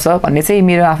हुनुपर्छ भन्ने चाहिँ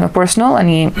मेरो आफ्नो पर्सनल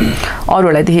अनि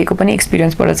अरूहरूलाई देखेको पनि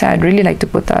एक्सपिरियन्सबाट चाहिँ I really like to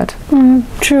put that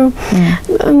true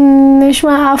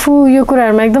Nishma आफू यो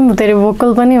कुराहरूमा एकदम धेरै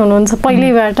भोकल पनि हुनुहुन्छ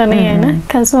पहिल्यैबाट नै होइन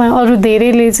खासमा अरू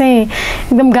धेरैले चाहिँ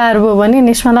एकदम गाह्रो भयो भने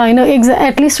निश्मालाई होइन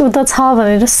एटलिस्ट ऊ त छ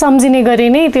भनेर सम्झिने गरी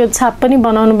नै त्यो छाप पनि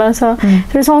बनाउनु भएको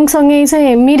छ र सँगसँगै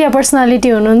चाहिँ मिडिया पर्सनालिटी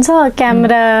हुनुहुन्छ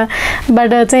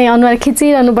क्यामेराबाट चाहिँ अनुहार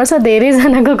खिचिरहनुपर्छ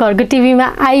धेरैजनाको घरको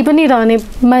टिभीमा आई पनि रहने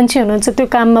मान्छे हुनुहुन्छ त्यो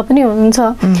काममा पनि हुनुहुन्छ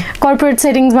कर्पोरेट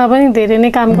सेटिङ्समा पनि धेरै नै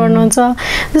काम गर्नुहुन्छ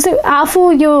जस्तै आफू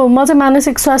यो म चाहिँ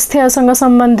मानसिक स्वास्थ्यसँग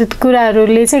सम्बन्धित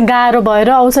कुराहरूले चाहिँ गाह्रो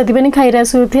भएर औषधि पनि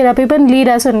खाइरहेको छु थेरापी पनि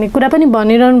लिइरहेको छु भन्ने कुरा पनि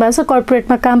भनिरहनु भएको छ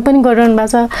कर्पोरेटमा काम पनि गरिरहनु भएको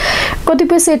छ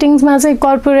कतिपय सेटिङ्समा चाहिँ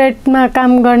कर्पोरेटमा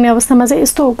काम गर्ने अवस्थामा चाहिँ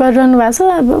यस्तो गरिरहनु भएको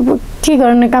छ अब के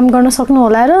गर्ने काम गर्न सक्नु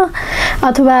होला र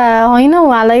अथवा होइन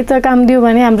उहाँलाई त काम दियो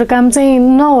भने हाम्रो काम चाहिँ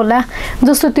नहोला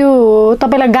जस्तो त्यो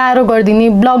तपाईँलाई गाह्रो गरिदिने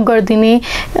ब्लक गरिदिने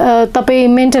तपाईँ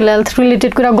मेन्टल हेल्थ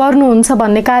रिलेटेड कुरा गर्नुहुन्छ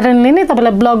भन्ने कारणले नै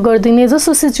तपाईँलाई ब्लक गरिदिने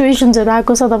जस्तो सिचुएसन्सहरू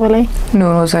आएको छ तपाईँलाई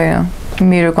नो छैन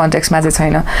मेरो कन्टेक्स्टमा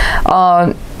चाहिँ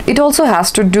छैन it also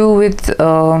has to do with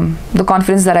the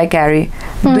confidence that I carry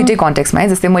दुईटै कन्टेक्स्टमा है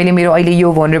जस्तै मैले मेरो अहिले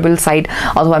यो vulnerable side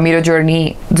अथवा मेरो जर्नी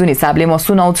जुन हिसाबले म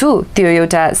सुनाउँछु त्यो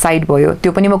एउटा साइड भयो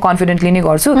त्यो पनि म कन्फिडेन्टली नै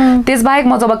गर्छु त्यसबाहेक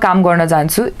म जब काम गर्न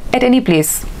जान्छु एट एनी प्लेस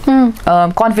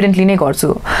कन्फिडेन्टली नै गर्छु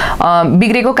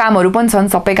बिग्रेको कामहरू पनि छन्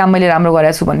सबै काम मैले राम्रो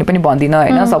गरेको छु भन्ने पनि भन्दिनँ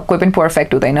होइन सब कोही पनि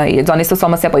पर्फेक्ट हुँदैन झन् यस्तो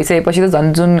समस्या भइसकेपछि त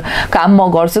झन् जुन काम म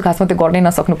गर्छु खासमा त्यो गर्नै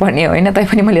नसक्नु पर्ने होइन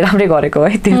तैपनि मैले राम्रै गरेको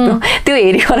है त्यो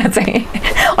हेरिकन चाहिँ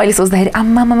अहिले सोच्दाखेरि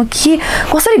आम्मामा के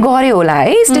कसरी गऱ्यो होला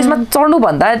है स्टेजमा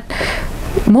चढ्नुभन्दा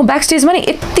म ब्याक स्टेजमा नि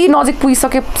यति नजिक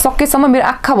सकेसम्म मेरो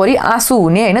आँखाभरि आँसु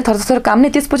हुने होइन थरथर काम नै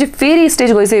त्यसपछि फेरि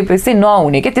स्टेज गइसकेपछि चाहिँ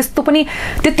नहुने क्या त्यस्तो पनि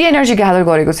त्यति एनर्जी ग्यादर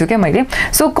गरेको छु क्या मैले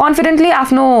सो कन्फिडेन्टली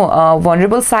आफ्नो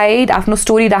भनरेबल साइड आफ्नो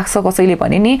स्टोरी राख्छ कसैले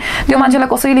भने नि त्यो मान्छेलाई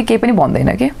कसैले केही पनि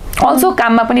भन्दैन कि अल्सो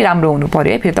काममा पनि राम्रो हुनु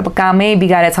पर्यो है फेरि त कामै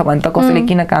बिगारेछ भने त कसैले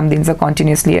किन काम दिन्छ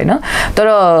कन्टिन्युसली होइन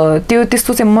तर त्यो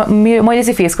त्यस्तो चाहिँ मैले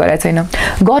चाहिँ फेस गरेको छैन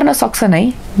गर्न सक्छन् है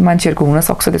मान्छेहरूको हुन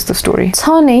सक्छ त्यस्तो स्टोरी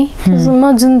छ नै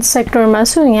म जुन सेक्टरमा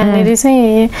छु यहाँनिर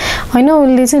चाहिँ होइन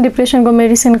उसले चाहिँ डिप्रेसनको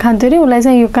मेडिसिन खान्थ्यो अरे उसलाई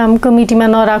चाहिँ यो काम कमिटीमा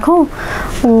नराखौँ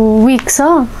विक छ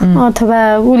अथवा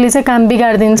उसले चाहिँ काम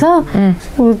बिगारिदिन्छ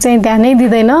ऊ चाहिँ ध्यानै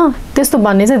दिँदैन त्यस्तो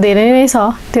भन्ने चाहिँ धेरै नै छ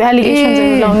त्यो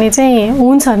एलिगेसन्सहरू लाउने चाहिँ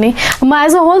हुन्छ नि म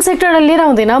एज अ होल सेक्टरलाई लिएर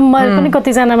आउँदिनँ म पनि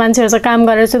कतिजना मान्छेहरू चाहिँ काम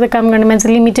गरेर चाहिँ त्यो काम गर्ने मान्छे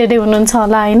लिमिटेडै हुनुहुन्छ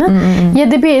होला होइन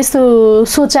यद्यपि यस्तो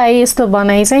सोचाइ यस्तो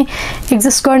भनाइ चाहिँ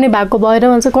एक्जिस्ट गर्ने भएको भएर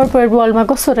भन्छ कर्पोरेट वर्ल्डमा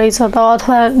कस्तो रहेछ त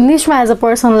अथवा निस्मा एज अ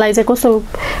पर्सनलाई चाहिँ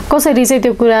कसरी चाहिँ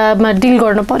त्यो कुरामा डिल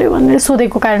गर्नु पर्यो भनेर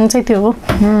सोधेको कारण चाहिँ त्यो हो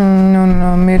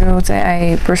मेरो चाहिँ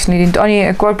आई पर्सनली अनि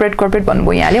कर्पोरेट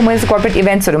भन्नुभयो यहाँले मैले चाहिँ कर्पोरेट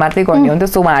इभेन्ट्सहरू मात्रै गर्ने हो नि त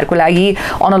सो उहाँहरूको लागि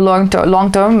अन अ लङ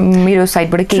टर्म मेरो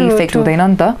साइडबाट केही इफेक्ट हुँदैन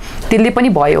नि त त्यसले पनि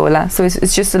भयो होला so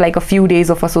it's just like a few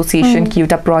days of association कि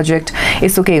एउटा प्रोजेक्ट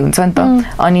यस्तो केही हुन्छ नि त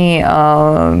अनि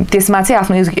त्यसमा चाहिँ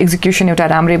आफ्नो एक्जिक्युसन एउटा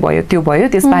राम्रै भयो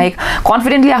त्यसबाहेक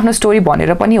कन्फिडेन्टली आफ्नो स्टोरी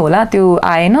भनेर पनि होला त्यो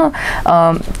आएन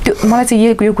त्यो मलाई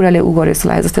चाहिँ यो कुराले उ गर्यो जस्तो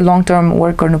लाग्यो जस्तै लङ टर्म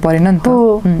वर्क गर्नु परेन नि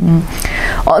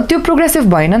त त्यो प्रोग्रेसिभ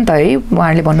भएन नि त है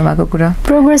उहाँहरूले भन्नुभएको कुरा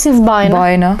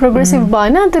प्रोग्रेसिभ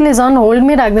भएन त्यसले झन्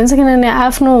होल्डमै राखिदिन्छ किनभने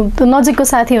आफ्नो नजिकको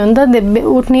साथी हो नि त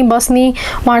उठ्ने बस्ने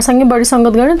उहाँहरूसँगै बढी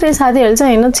सङ्गत गर्ने त्यही साथीहरू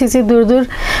चाहिँ होइन छिछि दूर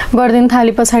गरिदिनु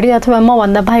थाले पछाडि अथवा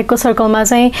मभन्दा बाहेकको सर्कलमा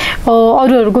चाहिँ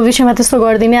अरूहरूको विषयमा त्यस्तो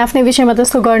गरिदिने आफ्नै विषयमा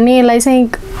त्यस्तो गर्ने यसलाई चाहिँ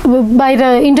बाहिर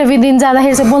इन्टरभ्यू दिन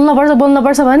जाँदाखेरि चाहिँ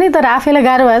बोल्नुपर्छ भने तर आफैलाई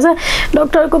गाह्रो भएछ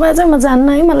डक्टरकोमा चाहिँ म जान्न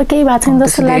है मलाई केही भएको छैन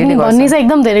जस्तो लाग्ने भन्ने चाहिँ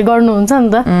एकदम धेरै गर्नुहुन्छ नि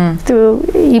त त्यो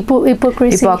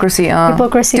हिपोक्रेसी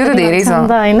त्यो त धेरै छ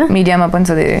हैन मिडियामा पनि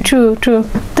छ धेरै ट्रु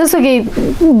त्यस्तो केही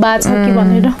बात छ कि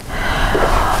भनेर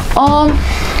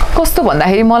कस्तो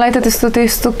भन्दाखेरि मलाई त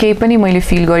त्यस्तो केही पनि मैले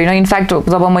फिल गरिनँ इनफ्याक्ट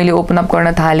जब मैले ओपन अप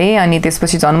गर्न थालेँ अनि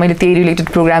त्यसपछि झन् मैले त्यही रिलेटेड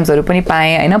प्रोग्राम्सहरू पनि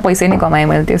पाएँ होइन पैसै नै कमाएँ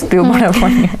मैले त्योबाट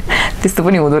पनि त्यस्तो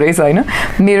पनि हुँदो रहेछ होइन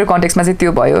मेरो कन्टेक्स्टमा चाहिँ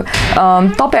त्यो भयो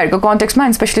तपाईँहरूको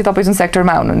कन्टेक्स्टमा स्पेसली तपाईँ जुन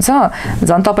सेक्टरमा हुनुहुन्छ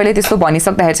झन् तपाईँले त्यस्तो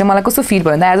भनिसक्दाखेरि चाहिँ मलाई कस्तो फिल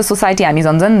भयो भन्दा एज अ सोसाइटी हामी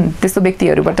झन् त्यस्तो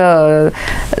व्यक्तिहरूबाट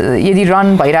यदि रन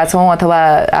भइरहेछौँ अथवा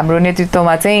हाम्रो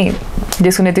नेतृत्वमा चाहिँ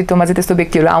देशको नेतृत्वमा चाहिँ त्यस्तो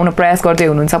व्यक्तिहरू आउन प्रयास गर्दै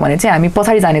हुनुहुन्छ भने चाहिँ हामी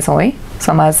पछाडि जानेछौँ है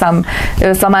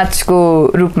समाजको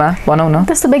रूपमा भनौँ न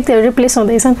त्यस्तो व्यक्तिहरू रिप्लेस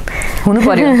हुँदैछन् हुनु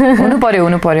पर्यो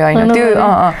होइन त्यो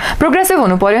प्रोग्रेसिभ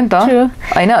हुनु पर्यो नि त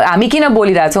होइन हामी किन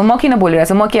बोलिरहेछौँ म किन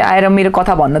बोलिरहेछु म के आएर मेरो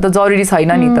कथा भन्न त जरुरी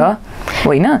छैन नि त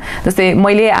होइन जस्तै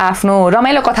मैले आफ्नो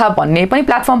रमाइलो कथा भन्ने पनि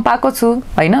प्लेटफर्म पाएको छु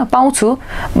होइन पाउँछु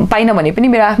पाइनँ भने पनि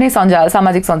मेरो आफ्नै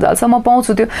सामाजिक सञ्जाल छ म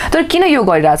पाउँछु त्यो तर किन यो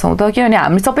गरिरहेछौँ त किनभने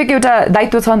हामी सबैको एउटा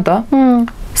दायित्व छ नि त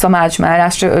समाजमा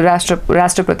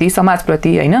राष्ट्रप्रति समाजप्रति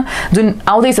होइन जुन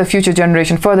आउँदैछ फ्युचर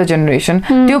जेनेरेसन फर्दर जेनेरेसन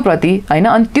त्यो प्रति होइन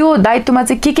अनि त्यो दायित्वमा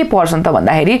चाहिँ के पर्छ नि त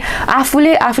भन्दाखेरि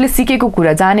आफूले सिकेको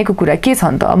कुरा जानेको कुरा के छ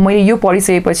नि त अब मैले यो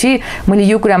पढिसकेपछि मैले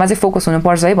यो कुरामा चाहिँ फोकस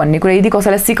हुनुपर्छ है भन्ने कुरा यदि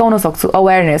कसैलाई सिकाउन सक्छु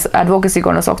अवेरनेस एडभोकेसी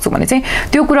गर्न सक्छु भने चाहिँ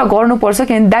त्यो कुरा गर्नुपर्छ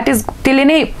किनभने द्याट इज त्यसले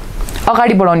नै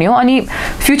अगाडि बढाउने हो अनि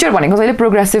फ्युचर भनेको जहिले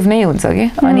प्रोग्रेसिभ नै हुन्छ कि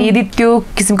अनि यदि त्यो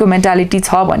किसिमको मेन्टालिटी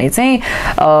छ भने चाहिँ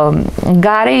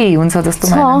गाह्रै हुन्छ जस्तो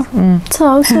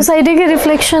सोसाइटीकै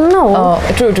रिफ्लेक्सन न हो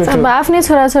अब आफ्नै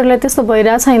छोराछोरीलाई त्यस्तो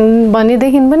भइरहेको छैन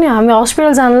भनेदेखि पनि हामी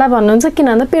हस्पिटल जानला भन्नुहुन्छ किन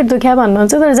भन्दा पेट दुख्या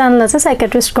भन्नुहुन्छ तर जानला चाहिँ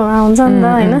साइकेट्रिस्टकोमा हुन्छ नि त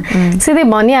होइन सिधै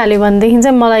भनिहाल्यो भनेदेखि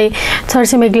चाहिँ मलाई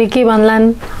छरछिमेकले के भन्लान्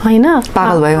होइन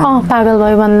पागल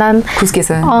भयो भन्लान्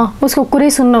उसको कुरै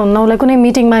सुन्नुहुन्न उसलाई कुनै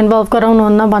मिटिङमा इन्भल्भ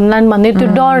गराउनुहुन्न भन्लान् भन्ने त्यो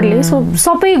डरले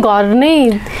सबै घर नै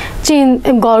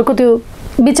घरको त्यो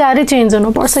विचारै चेन्ज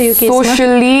हुनुपर्छ यो केसमा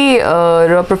सोशली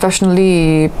र प्रोफेसनली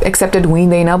एक्सेप्टेड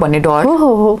हुँदैन भन्ने डर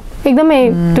हो एकदमै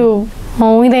त्यो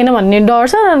हुँदैन भन्ने डर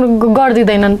छ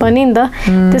गर्दिँदैनन् पनि नि त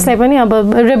त्यसलाई पनि अब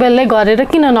रेबेलले गरेर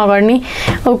किन नगर्ने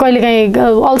अब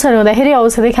कहिलेकाहीँ अल्सर हुँदाखेरि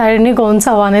औषधि खाएर निको हुन्छ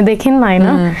भनेदेखि होइन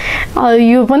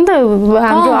यो पनि त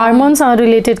हाम्रो हार्मोनसँग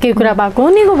रिलेटेड केही कुरा भएको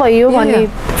निको भयो भन्ने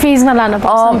फेजमा लान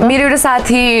पर्छ मेरो एउटा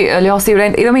साथीले अस्ति एउटा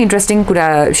एकदमै इन्ट्रेस्टिङ कुरा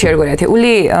सेयर गरेको थियो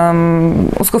उसले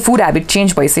उसको फुड हेबिट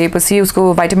चेन्ज भइसकेपछि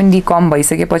उसको भाइटामिन डी कम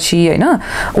भइसकेपछि होइन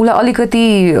उसलाई अलिकति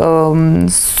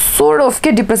सोर्ट अफ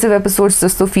के डिप्रेसिभ एपिसोड्स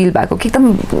जस्तो फिल भएको कि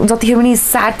एकदम जतिखेर पनि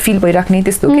स्याड फिल भइराख्ने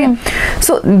त्यस्तो के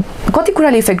सो कति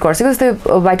कुराले इफेक्ट गर्छ जस्तै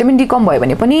भाइटामिन डी कम भयो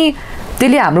भने पनि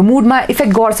त्यसले हाम्रो मुडमा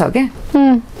इफेक्ट गर्छ क्या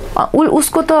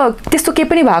उसको त त्यस्तो केही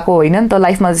पनि भएको होइन नि त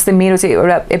लाइफमा जस्तै मेरो चाहिँ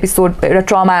एउटा एपिसोड एउटा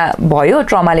ट्रमा भयो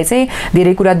ट्रमाले चाहिँ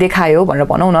धेरै कुरा देखायो भनेर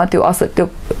भनौँ न त्यो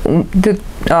त्यो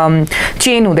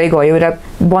चेन हुँदै गयो एउटा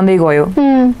बन्दै गयो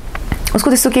उसको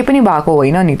त्यस्तो केही पनि भएको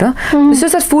होइन नि त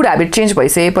जस्तो फुड हेबिट चेन्ज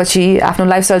भइसकेपछि आफ्नो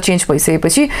लाइफस्टाइल चेन्ज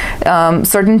भइसकेपछि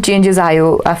सर्टन चेन्जेस आयो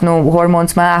आफ्नो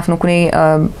हर्मोन्समा आफ्नो कुनै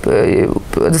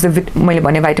जस्तै मैले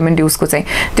भने भाइटामिन डी उसको चाहिँ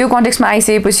त्यो कन्टेक्स्टमा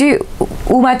आइसकेपछि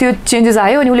उमा त्यो चेन्जेस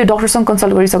आयो अनि उसले डक्टरसँग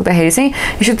कन्सल्ट गरिसक्दाखेरि चाहिँ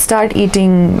यु सुड स्टार्ट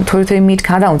इटिङ थोरै मिट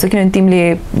खाँदा हुन्छ किनभने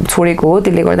तिमीले छोडेको हो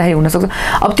त्यसले गर्दाखेरि हुनसक्छ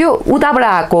अब त्यो उताबाट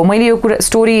आएको मैले यो कुरा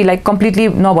स्टोरी लाइक कम्प्लिटली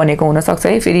नभनेको हुनसक्छ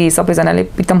है फेरि सबैजनाले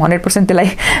एकदम 100% त्यसलाई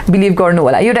बिलिभ गर्नु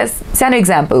होला एउटा सानो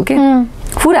इक्जाम्पल के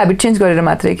फुड हेबिट चेन्ज गरेर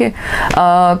मात्रै के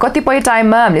कतिपय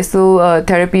टाइममा हामीले यस्तो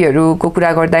थेरापीहरूको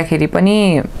कुरा गर्दाखेरि पनि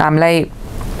हामीलाई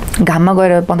घाममा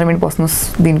गएर 15 मिनट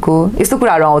बस्नुहोस् दिनको यस्तो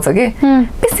कुराहरू आउँछ कि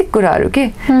बेसिक कुराहरू के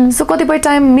सो कतिपय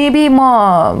टाइम मेबी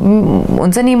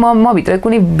हुन्छ नि म भित्र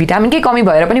कुनै भिटामिनकै कमी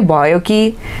भएर पनि भयो कि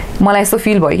मलाई यस्तो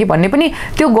फिल भयो कि भन्ने पनि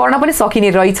त्यो गर्न पनि सकिने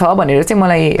रहेछ भनेर चाहिँ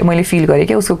मैले फिल गरेँ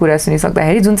क्या उसको कुरा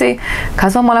सुनिसक्दाखेरि जुन चाहिँ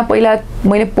खासमा मलाई पहिला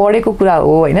मैले पढेको कुरा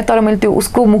हो होइन तर मैले त्यो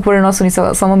उसको मुखबाट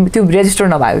नसुनिसम्म त्यो रेजिस्टर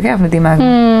नभएको क्या आफ्नो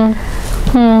दिमागमा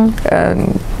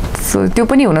सो त्यो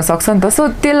पनि हुनसक्छ नि त सो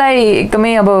त्यसलाई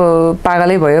एकदमै अब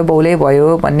पागलै भयो बौलै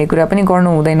भयो भन्ने कुरा पनि गर्नु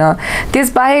हुँदैन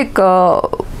त्यसबाहेक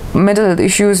मेन्टल हेल्थ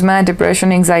इस्युजमा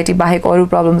डिप्रेसन एङ्जाइटी बाहेक अरू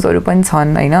प्रब्लम्सहरू पनि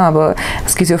छन् होइन अब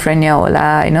स्किजोफ्रेनिया होला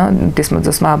होइन त्यसमा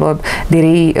जसमा अब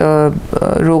धेरै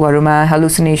रोगहरूमा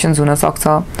हेलुसिनेसन्स हुनसक्छ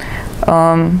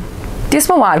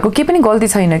त्यसमा उहाँहरूको केही पनि गल्ती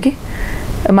छैन कि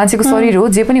मान्छेको शरीर हो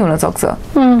जे पनि हुनसक्छ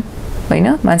होइन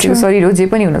मान्छेको शरीर हो जे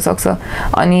पनि हुनसक्छ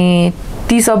अनि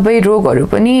ती सबै रोगहरू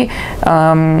पनि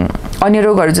अन्य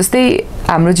रोगहरू जस्तै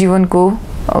हाम्रो जीवनको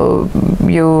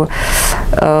यो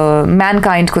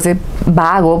म्यानकाइन्डको चाहिँ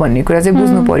भाग हो भन्ने कुरा चाहिँ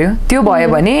बुझ्नु पर्यो त्यो भयो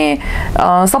भने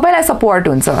सबैलाई सपोर्ट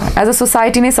हुन्छ एज अ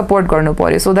सोसाइटी नै सपोर्ट गर्नु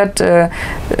पर्यो सो द्याट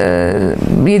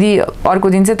यदि अर्को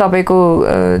दिन चाहिँ तपाईँको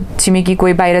छिमेकी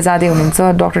कोही बाहिर जाँदै हुनुहुन्छ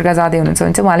डक्टर कहाँ जाँदै हुनुहुन्छ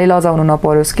भने चाहिँ उहाँले लजाउनु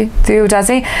नपरोस् कि त्यो एउटा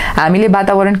चाहिँ हामीले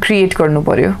वातावरण क्रिएट गर्नु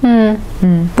पर्यो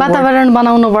वातावरण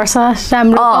बनाउनुपर्छ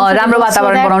राम्रो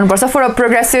वातावरण बनाउनुपर्छ for a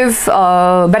progressive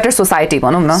better society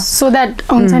भनौँ न सो द्याट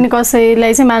हुन्छ नि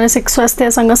कसैलाई चाहिँ मानसिक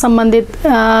स्वास्थ्यसँग सम्बन्धित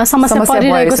समस्या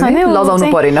परिरहेको छ भने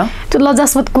लजाउनु परेन त्यो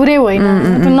लजास्पद कुरै होइन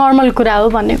त्यो नर्मल कुरा हो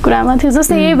भन्ने कुरामा थियो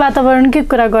जस्तै यही वातावरणकै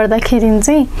कुरा गर्दाखेरि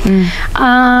चाहिँ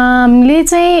हामीले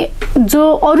चाहिँ जो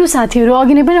अरू साथीहरू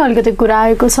अघि नै पनि अलिकति कुरा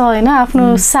आएको छ होइन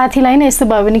आफ्नो साथीलाई नै यस्तो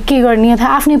भयो भने के गर्ने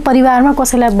अथवा आफ्नै परिवारमा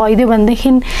कसैलाई भइदियो भनेदेखि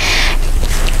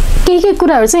केही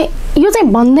कुराहरू चाहिँ यो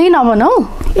चाहिँ भन्दै नभनौ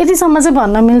यतिसम्म चाहिँ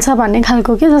भन्न मिल्छ भन्ने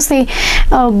खालको के जस्तै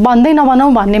भन्दै नभनौ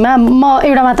भन्नेमा म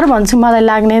एउटा मात्र भन्छु मलाई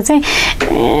लाग्ने चाहिँ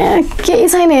केही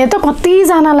छैन यो त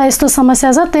कतिजनालाई यस्तो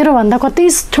समस्या छ तेरोभन्दा कति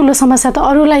ठुलो समस्या त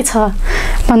अरूलाई छ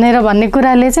भनेर भन्ने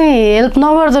कुराले चाहिँ हेल्प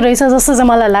नगर्दो रहेछ जस्तो चाहिँ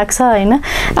मलाई लाग्छ होइन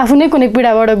आफू नै कुनै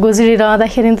पीडाबाट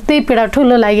गुज्रिरहँदाखेरि त त्यही पीडा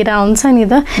ठुलो लागिरहेको हुन्छ नि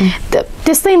त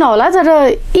त्यस्तै नहोला तर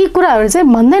यी कुराहरू चाहिँ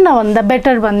भन्दै नभन्दा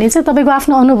बेटर भन्ने चाहिँ तपाईँको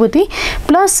आफ्नो अनुभूति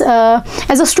प्लस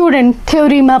एज अ स्टुडेन्ट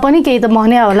थ्योरीमा पनि केही त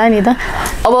भने होला नि त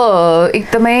अब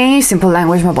एकदमै सिम्पल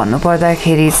ल्याङ्ग्वेजमा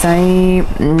भन्नुपर्दाखेरि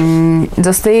चाहिँ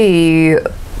जस्तै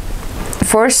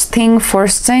फर्स्ट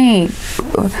चाहिँ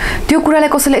त्यो कुरालाई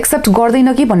कसैले एक्सेप्ट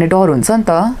गर्दैन कि भन्ने डर हुन्छ नि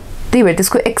त त्यही भएर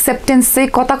त्यसको एक्सेप्टेन्स चाहिँ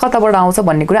कता कताबाट आउँछ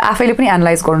भन्ने कुरा आफैले पनि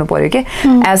एनालाइज गर्नु पर्यो कि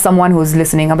as some one whose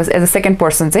listening अब एज अ सेकेन्ड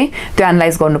पर्सन चाहिँ त्यो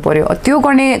एनालाइज गर्नु पर्यो त्यो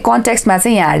गर्ने कन्टेक्स्टमा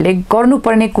चाहिँ यहाँहरूले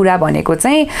गर्नुपर्ने कुरा भनेको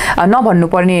चाहिँ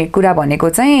नभन्नुपर्ने कुरा भनेको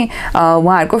चाहिँ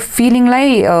उहाँहरूको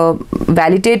फिलिङलाई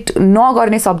भ्यालिडेट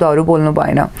नगर्ने शब्दहरू बोल्नु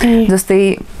भएन जस्तै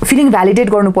फिलिङ भ्यालिडेट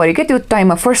गर्नु पर्यो क्या त्यो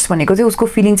टाइममा फर्स्ट भनेको चाहिँ उसको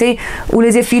फिलिङ चाहिँ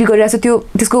उसले चाहिँ फिल गरिरहेको छ त्यो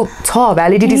त्यसको छ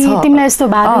भ्यालिडिटी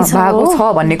भएको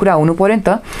छ भन्ने कुरा हुनु पर्यो नि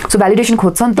त सो भ्यालिडेसन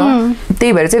खोज्छ नि त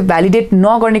त्यही भएर चाहिँ भ्यालिडेट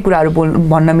नगर्ने कुराहरू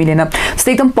भन्न मिलेन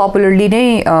जस्तै एकदम पपुलरली नै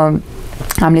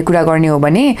हामीले कुरा गर्ने हो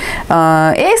भने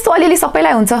यस्तो अलिअलि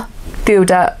सबैलाई हुन्छ त्यो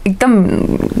एउटा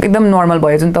एकदम नर्मल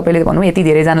भयो जुन तपाईँले भनौँ यति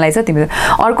धेरैजनालाई छ तिमी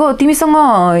अर्को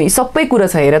तिमीसँग सबै कुरा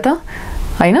छ हेर त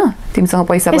होइन तिमीसँग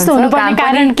पैसा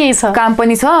पनि छ काम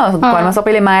पनि छ घरमा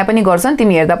सबैले माया पनि गर्छन्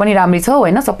तिमी हेर्दा पनि राम्री छौ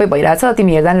होइन सबै भइरहेछ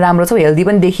तिमी हेर्दा पनि राम्रो छौ हेल्दी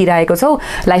पनि देखिरहेको छौ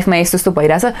लाइफमा यस्तो यस्तो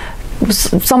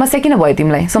भइरहेछ समस्या किन भयो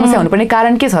तिमीलाई समस्या हुनुपर्ने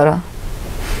कारण के छ र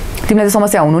तिमीलाई त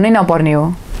समस्या हुनु नै नपर्ने हो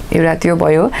एउटा त्यो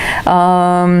भयो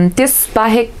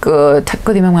त्यसबाहेक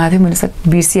ठ्याक्क दिमागमा आएको थियो मैले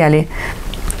बिर्सिहालेँ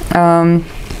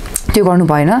त्यो गर्नु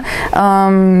भएन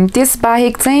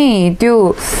त्यसबाहेक चाहिँ त्यो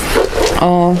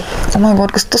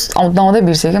घर कस्तो आउँदै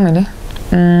बिर्सेँ क्या मैले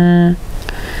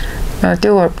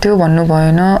त्यो भन्नु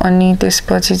भएन अनि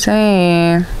त्यसपछि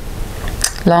चाहिँ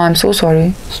ल आइम सो सरी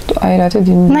आइरहेको थियो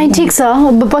दिन नै ठिक छ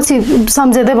पछि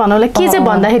सम्झेदै भन्नुलाई के चाहिँ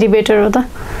भन्दाखेरि बेटर हो त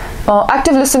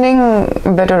एक्टिभ लिसनिङ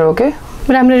बेटर हो कि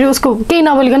राम्ररी उसको केही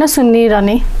नबोलिकन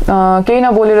सुनिरहने केही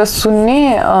नबोलेर सुन्ने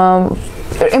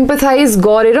एम्पथाइज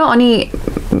गरेर अनि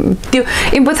त्यो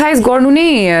एम्पथाइज गर्नु नै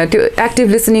त्यो एक्टिभ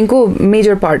लिसनिङको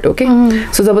मेजर पार्ट हो कि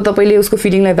सो जब तपाईँले उसको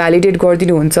फिलिङलाई भ्यालिडेट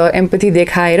गरिदिनुहुन्छ एम्पथी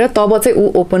देखाएर तब चाहिँ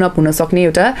ऊ ओपन अप हुन सक्ने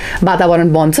एउटा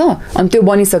वातावरण बन्छ अनि त्यो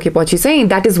बनिसकेपछि चाहिँ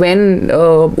द्याट इज वेन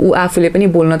ऊ आफूले पनि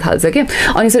बोल्न थाल्छ क्या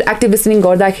अनि सर एक्टिभ लिसनिङ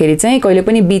गर्दाखेरि चाहिँ कहिले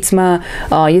पनि बिचमा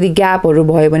यदि ग्यापहरू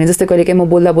भयो भने जस्तै कहिले काहीँ म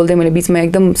बोल्दा बोल्दै मैले बिचमा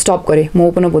एकदम स्टप गरेँ म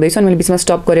ओपन अप हुँदैछु अनि मैले बिचमा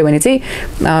स्टप गरेँ भने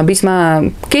चाहिँ बिचमा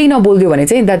केही नबोलिदियो भने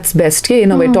चाहिँ द्याट्स बेस्ट के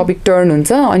नभए टपिक टर्न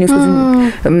हुन्छ अनि उसको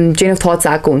जुन चेन अफ थट्स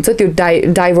आएको हुन्छ त्यो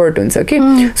डाइभर्ट हुन्छ कि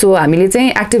सो हामीले चाहिँ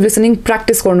एक्टिभ लिसनिङ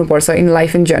प्र्याक्टिस गर्नुपर्छ इन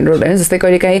लाइफ इन जेनरल होइन जस्तै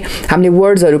कहिलेकाहीँ हामीले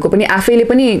वर्ड्सहरूको पनि आफैले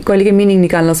पनि कहिलेकाहीँ मिनिङ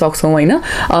निकाल्न सक्छौँ होइन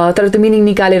तर त्यो मिनिङ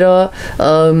निकालेर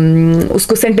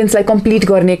उसको सेन्टेन्सलाई कम्प्लिट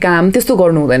गर्ने काम त्यस्तो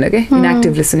गर्नु हुँदैन कि इन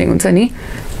एक्टिभ लिसनिङ हुन्छ नि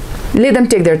let them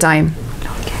take their time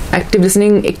active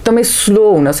listening एकदमै स्लो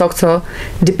हुनसक्छ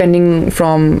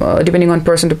depending on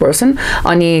person to person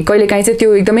अनि कहिलेकाहीँ चाहिँ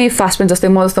त्यो एकदमै फास्ट पनि जस्तै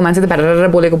म जस्तो मान्छे त भ्याएर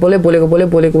बोलेको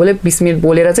 20 मिनट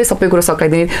बोलेर चाहिँ सबै कुरो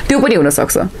सकाइदिने त्यो पनि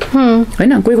हुनसक्छ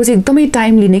होइन कोहीको चाहिँ एकदमै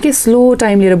टाइम लिने कि स्लो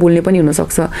टाइम लिएर बोल्ने पनि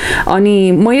हुनसक्छ अनि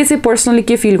मैले चाहिँ पर्सनली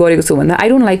के फिल गरेको छु भन्दा I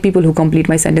don't like people who complete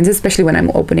my sentences specially one I'm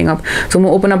opening up so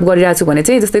म ओपन अप गरिरहेको छु भने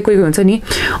चाहिँ जस्तै कोही हुन्छ नि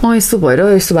यस्तो भएर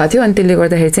यस्तो भएको थियो अनि त्यसले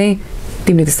गर्दाखेरि चाहिँ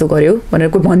तिमीले त्यस्तो गर्यौ भनेर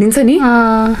कोही भनिदिन्छ नि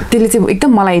त्यसले चाहिँ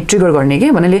एकदम मलाई ट्रिगर गर्ने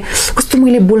क्या भन्नाले कस्तो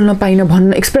मैले बोल्न पाइनँ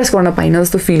भन्न एक्सप्रेस गर्न पाइनँ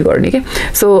जस्तो फिल गर्ने क्या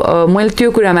सो मैले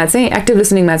त्यो कुरामा चाहिँ एक्टिभ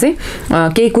लिसनिङमा चाहिँ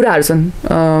केही कुराहरू छन्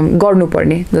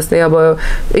गर्नुपर्ने जस्तै अब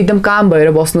एकदम काम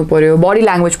भएर बस्नु पर्यो बडी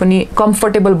ल्याङ्ग्वेज पनि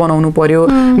कम्फर्टेबल बनाउनु पर्यो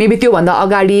मेबी त्योभन्दा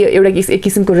अगाडि एउटा एक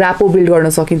किसिमको ऱ्यापो बिल्ड गर्न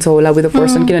सकिन्छ होला विथ द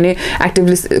पर्सन किनभने एक्टिभ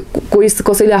कोही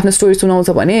कसैले आफ्नो स्टोरी सुनाउँछ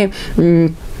भने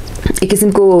एक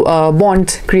किसिमको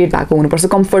बन्ड क्रिएट भएको हुनुपर्छ,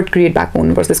 कम्फर्ट क्रिएट भएको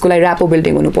हुनुपर्छ, त्यसको लागि ऱ्यापो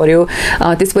बिल्डिङ हुनु पर्यो।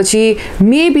 त्यसपछि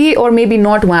मेबी अर मेबी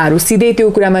नट उहाँहरू सिधै त्यो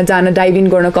कुरामा जान डाइभ इन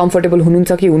गर्न कम्फर्टेबल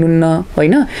हुनुहुन्छ कि हुनुहुन्न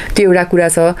होइन, त्यो एउटा कुरा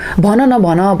छ।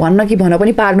 भन्न कि भन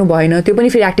पनि पार्नु भएन, त्यो पनि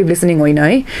फेरि एक्टिभ लिसनिङ होइन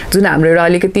है, जुन हाम्रो एउटा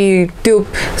अलिकति त्यो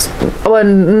अब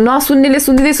नसुन्नेले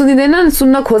सुन्दिँदैन,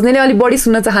 सुन्न खोज्नेले अलिक बढी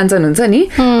सुन्न चाहन्छन् हुन्छ नि,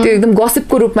 त्यो एकदम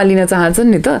गसिपको रूपमा लिन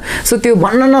चाहन्छन् नि त। सो त्यो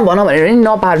भन भनेर नि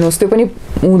नपार्नुहोस्, त्यो पनि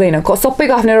हुँदैन।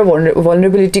 सबैको आफ्नो एउटा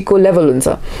भल्नरेबिलिटीको लेभल हुन्छ।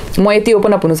 म यति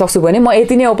ओपन अप हुन सक्छु भने म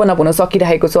यति नै ओपन अप हुन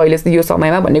सकिरहेको छु अहिले यो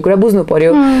समयमा भन्ने कुरा बुझ्नु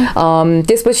पर्यो।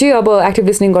 त्यसपछि अब एक्टिभ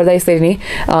लिसनिङ गर्दा यसरी नै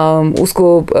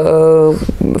उसको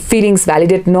फिलिङ्स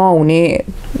भ्यालिडेट नहुने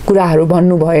कुराहरू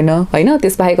भन्नु भएन होइन।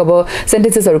 त्यसबाहेक अब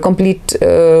सेन्टेन्सेसहरू कम्प्लिट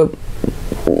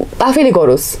आफैले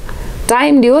गरोस्,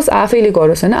 टाइम दियोस्, आफैले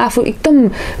गरोस् होइन, आफू एकदम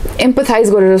एम्पथाइज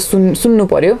गरेर सुन्नु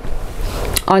पर्यो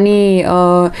अनि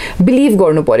बिलिभ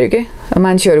गर्नु पर्यो के,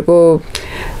 मान्छेहरूको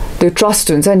त्यो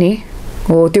ट्रस्ट हुन्छ नि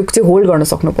हो त्यो चाहिँ होल्ड गर्न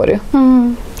सक्नु पर्यो।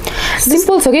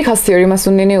 सिम्पल छ कि खास थ्योरीमा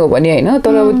सुन्ने नै हो भने होइन,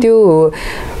 तर अब त्यो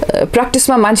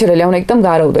प्र्याक्टिसमा मान्छेहरूले ल्याउन एकदम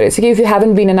गाह्रो हुँदो रहेछ कि if you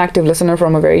haven't been an active listener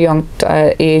from a very young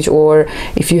as or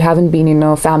if you haven't been in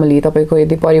a family, तपाईँको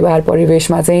यदि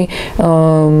परिवेशमा चाहिँ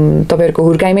तपाईँहरूको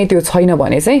हुर्काइमै त्यो छैन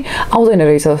भने चाहिँ आउँदैन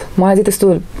रहेछ। मलाई चाहिँ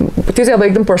त्यस्तो, त्यो चाहिँ अब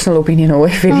एकदम पर्सनल ओपिनियन हो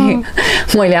है फेरि।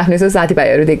 मैले आफ्नो यसो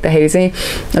साथीभाइहरू देख्दाखेरि चाहिँ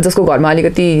जसको घरमा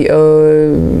अलिकति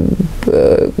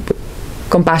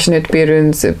कम्प्यासनेट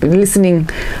पेरेन्ट्स, लिसनिङ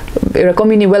एउटा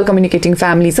वेल कम्युनिकेटिङ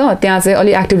फ्यामिली छ, त्यहाँ चाहिँ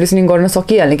अलिक एक्टिभ लिसनिङ गर्न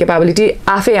सकिहाल्ने क्यापेबिलिटी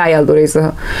आफै आइहाल्दो रहेछ।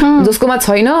 जसकोमा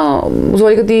छैन, जो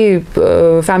अलिकति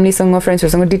फ्यामिलीसँग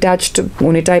फ्रेन्ड्सहरूसँग डिट्याच्ड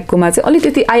हुने टाइपकोमा चाहिँ अलिक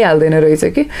त्यति आइहाल्दैन रहेछ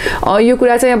कि। यो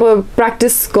कुरा चाहिँ अब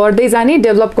प्र्याक्टिस गर्दै जाने,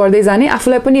 डेभलप गर्दै जाने,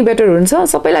 आफूलाई पनि बेटर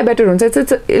हुन्छ, सबैलाई बेटर हुन्छ।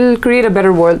 It's ill create a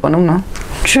better world भनौँ न।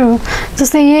 ट्रु।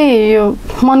 जस्तै यही यो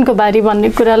मनको भारी भन्ने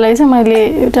कुरालाई चाहिँ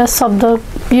मैले एउटा शब्द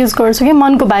युज गर्छु कि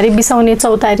मनको भारी बिसाउने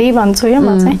चौतारी भन्छु क्या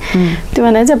म चाहिँ। त्यो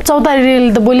भने चाहिँ अब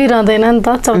चौतारीले त बोलिरहँदैन नि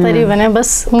त, चौतारी भने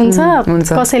बस हुन्छ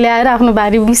कसैले आएर आफ्नो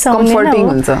भारी बिसाउने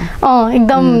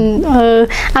एकदम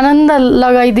आनन्द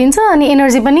लगाइदिन्छ अनि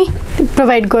एनर्जी पनि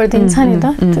प्रोभाइड गरिदिन्छ नि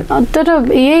त।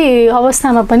 तर यही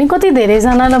अवस्थामा पनि कति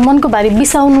धेरैजनालाई मनको भारी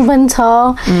बिसाउनु पनि छ,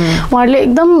 उहाँहरूले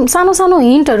एकदम सानो सानो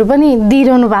हिन्टहरू पनि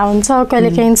दिइरहनु भएको हुन्छ, कहिले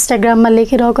काहीँ इन्स्टाग्राममा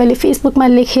लेखेर, कहिले फेसबुकमा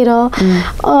लेखेर,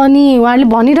 अनि उहाँहरूले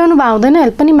भनिरहनु भएको हुँदैन,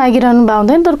 हेल्प पनि मागिरहनु भएको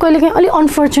हुँदैन, तर कहिले काहीँ अलिक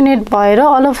अनफर्चुनेट भएर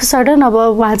अल अफ अ सडन अब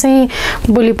उहाँ चाहिँ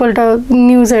भोलिपल्ट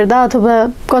न्युज हेर्दा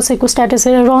अथवा कसैको स्ट्याटस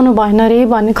हेरेर रहनु भएन अरे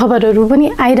भन्ने खबरहरू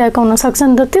पनि आइरहेको हुनसक्छ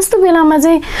नि त। त्यस्तो बेलामा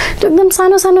चाहिँ त्यो एकदम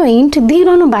सानो सानो हिन्ट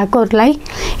दिइरहनु भएकोहरूलाई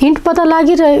हिन्ट पत्ता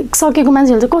लागिसकेको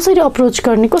मान्छेहरूले चाहिँ कसरी अप्रोच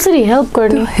गर्ने, कसरी हेल्प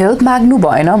गर्ने? हेल्प माग्नु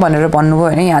भएन भनेर भन्नुभयो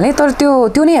होइन यहाँले, तर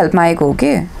त्यो नै हेल्प मागेको हो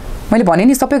कि। मैले भने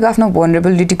नि सबैको आफ्नो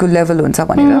भनरेबिलिटीको लेभल हुन्छ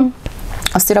भनेर।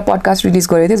 अस्ति एउटा पडकास्ट रिलिज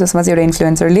गरेको थियो जसमा चाहिँ एउटा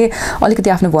इन्फ्लुएन्सरले अलिकति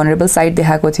आफ्नो भनरेबल साइड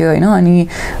देखाएको थियो होइन, अनि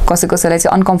कसैलाई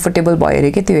चाहिँ अनकम्फर्टेबल भयो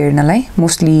अरे कि त्यो हेर्नलाई,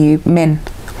 मोस्टली मेन।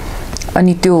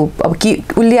 अनि त्यो अब कि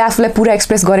उसले आफूलाई पुरा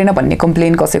एक्सप्रेस गरेन भन्ने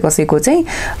कम्प्लेन कसैको चाहिँ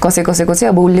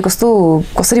अब उसले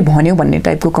कसरी भन्यो भन्ने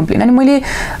टाइपको कम्प्लेन। अनि मैले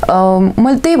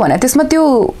त्यही भने त्यसमा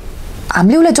त्यो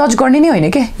हामीले उसलाई जज गर्ने नै होइन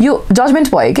क्या, यो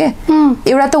जजमेन्ट भयो क्या।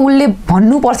 एउटा त उसले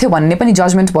भन्नु पर्थ्यो भन्ने पनि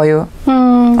जजमेन्ट भयो।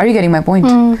 Are you getting my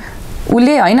point?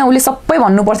 उसले सबै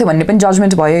भन्नु पर्थ्यो भन्ने पनि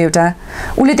जजमेन्ट भयो एउटा,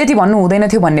 उसले त्यति भन्नु हुँदैन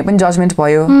थियो भन्ने पनि जजमेन्ट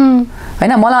भयो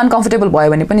होइन, मलाई अनकम्फर्टेबल भयो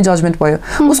भने पनि जजमेन्ट भयो।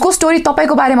 उसको स्टोरी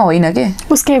तपाईँको बारेमा होइन के,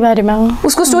 उसकै बारेमा हो,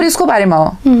 उसको स्टोरी उसको बारेमा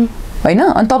हो होइन।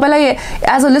 अनि तपाईँलाई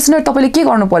एज अ लिसनर तपाईँले के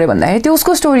गर्नु पर्यो भन्दाखेरि त्यो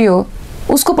उसको स्टोरी हो,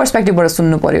 उसको पर्सपेक्टिभबाट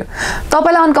सुन्नु पर्यो।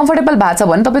 तपाईँलाई अनकम्फर्टेबल भएको छ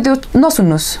भने तपाईँ त्यो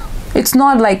नसुन्नुहोस्। इट्स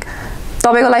नट लाइक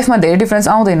तपाईँको लाइफमा धेरै डिफ्रेन्स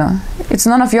आउँदैन, it's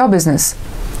non of your business.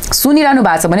 सुनिरहनु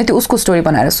भएको छ भने त्यो उसको स्टोरी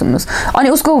बनाएर सुन्नुहोस्। अनि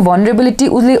उसको भनरेबिलिटी,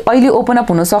 उसले अहिले ओपन अप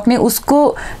हुन सक्ने उसको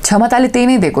क्षमताले त्यही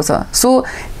नै दिएको छ। सो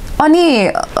अनि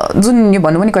जुन यो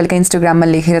भन्नु पनि कहिलेकाहीँ इन्स्टाग्राममा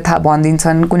लेखेर थाहा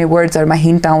भनिदिन्छन्, कुनै वर्ड्सहरूमा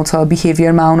हिन्ट आउँछ,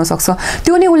 बिहेभियरमा आउन सक्छ,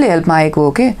 त्यो नै उसले हेल्प मागेको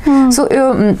हो कि। सो यो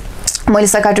मैले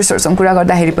साइकाट्रिस्टहरूसँग कुरा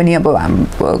गर्दाखेरि पनि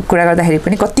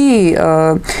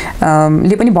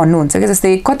कतिले पनि भन्नुहुन्छ कि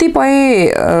जस्तै कतिपय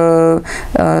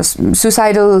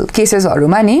सुसाइडल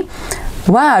केसेसहरूमा नि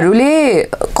उहाँहरूले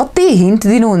कति हिन्ट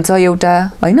दिनुहुन्छ एउटा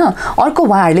होइन, अर्को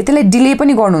उहाँहरूले त्यसलाई डिले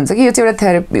पनि गर्नुहुन्छ कि यो चाहिँ एउटा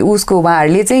थेरापी उसको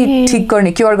उहाँहरूले चाहिँ ठिक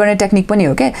गर्ने क्योर गर्ने टेक्निक पनि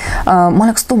हो क्या।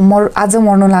 मलाई कस्तो आज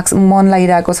मर्नु लाग्छ, मन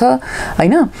लागिरहेको छ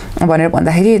होइन भनेर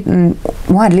भन्दाखेरि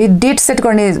उहाँहरूले डेट सेट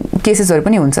गर्ने केसेसहरू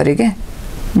पनि हुन्छ अरे क्या।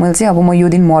 मैले चाहिँ अब म यो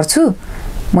दिन मर्छु,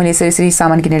 मैले यसरी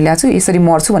सामान किनेर ल्याएको छु, यसरी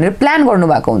मर्छु भनेर प्लान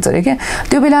गर्नुभएको हुन्छ अरे क्या।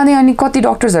 त्यो बेला अनि कति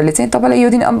डक्टर्सहरूले चाहिँ तपाईँलाई यो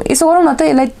दिन अब यसो गरौँ न त,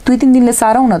 यसलाई 2-3 दिनले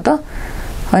सारौँ न त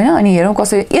होइन, अनि हेरौँ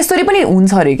कसरी, यसरी पनि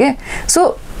हुन्छ अरे क्या। So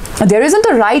there isn't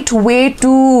a right way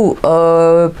to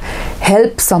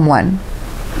help someone.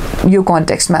 यो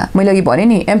कन्टेक्स्टमा मैले अघि भने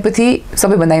नि एम्पथी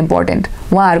सबैभन्दा इम्पोर्टेन्ट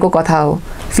उहाँहरूको कथा हो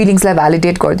फिलिङ्सलाई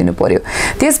भ्यालिडेट गरिदिनु पर्यो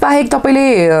त्यसबाहेक तपाईँले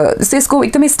त्यसको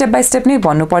एकदमै स्टेप बाई स्टेप नै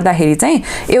भन्नुपर्दाखेरि चाहिँ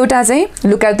एउटा चाहिँ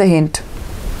लुक एट द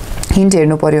हिन्ट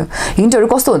हेर्नु पर्यो हिन्टहरू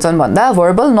कस्तो हुन्छन् भन्दा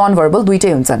भर्बल नन भर्बल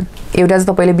दुइटै हुन्छन् एउटा चाहिँ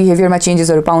तपाईँले बिहेभियरमा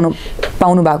चेन्जेसहरू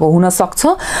पाउनु भएको हुनसक्छ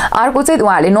अर्को चाहिँ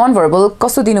उहाँहरूले नन भर्बल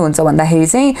कस्तो दिनुहुन्छ भन्दाखेरि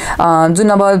चाहिँ जुन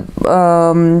अब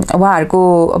उहाँहरूको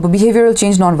अब बिहेभियरल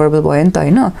चेन्ज नन भर्बल भयो नि त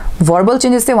होइन भर्बल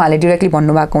चेन्जेस चाहिँ उहाँले डिरेक्टली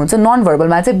भन्नुभएको हुन्छ नन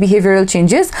भर्बलमा चाहिँ बिहेभियरल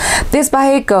चेन्जेस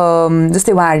त्यसबाहेक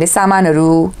जस्तै उहाँहरूले सामानहरू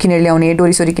किनेर ल्याउने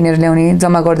डोरीसोरी किनेर ल्याउने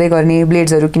जम्मा गर्दै गर्ने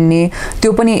ब्लेड्सहरू किन्ने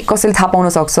त्यो पनि कसैले थाहा पाउन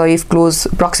सक्छ इफ क्लोज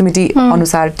प्रोक्सिमिटी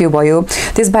अनुसार त्यो भयो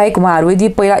त्यसबाहेक उहाँहरू यदि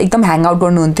पहिला एकदम ह्याङआउट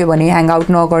गर्नुहुन्थ्यो भने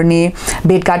ह्याङआउट नगर्ने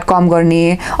भेटघाट कम गर्ने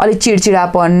अलिक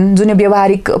चिडचिडापन जुन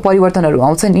व्यवहारिक परिवर्तनहरू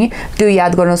आउँछ नि त्यो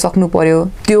याद गर्न सक्नु पर्यो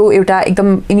त्यो एउटा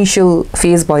एकदम इनिसियल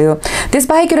फेज भयो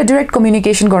त्यसबाहेक एउटा डिरेक्ट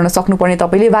कम्युनिकेसन गर्न सक्नुपर्ने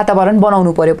तपाईँले वातावरण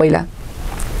बनाउनु पर्यो पहिला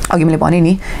अघि मैले भने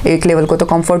नि एक लेभलको त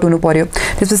कम्फर्ट हुनु पर्यो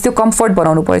त्यसपछि त्यो कम्फर्ट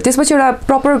बनाउनु पर्यो त्यसपछि एउटा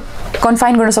प्रपर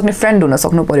कन्फाइन गर्न सक्ने फ्रेन्ड हुन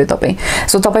सक्नु पर्यो तपाईँ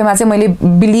सो तपाईँमा चाहिँ मैले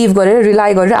बिलिभ गरेर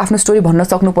रिलाइ गरेर आफ्नो स्टोरी भन्न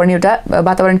सक्नुपर्ने एउटा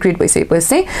वातावरण क्रिएट भइसकेपछि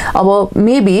चाहिँ अब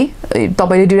मेबी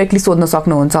तपाईँले डिरेक्टली सोध्न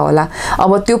सक्नुहुन्छ होला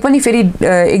अब त्यो पनि फेरि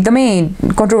एकदमै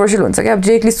कन्ट्रोभर्सियल हुन्छ क्या अब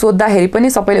डिरेक्टली सोद्धाखेरि पनि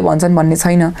सबैले भन्छन् भन्ने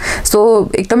छैन सो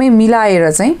एकदमै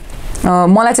मिलाएर चाहिँ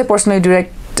मलाई चाहिँ पर्सनली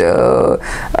डिरेक्ट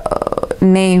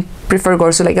नै प्रिफर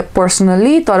गर्छु लाइक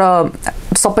पर्सनली तर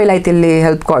सबैलाई त्यसले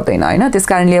हेल्प गर्दैन होइन त्यस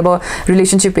कारणले अब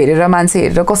रिलेसनसिप हेरेर मान्छे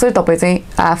हेरेर कसरी तपाईँ चाहिँ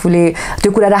आफूले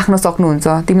त्यो कुरा राख्न सक्नुहुन्छ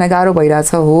तिमीलाई गाह्रो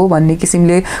भइरहेछ हो भन्ने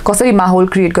किसिमले कसरी माहौल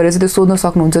क्रिएट गरेर चाहिँ त्यो सोध्न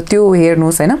सक्नुहुन्छ त्यो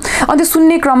हेर्नुहोस् होइन अनि त्यो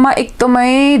सुन्ने क्रममा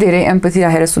एकदमै धेरै एम्पथी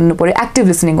राखेर सुन्नु पर्यो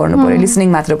एक्टिभ लिसनिङ गर्नु पर्यो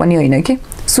लिसनिङ मात्र पनि होइन कि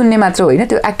सुन्ने मात्र होइन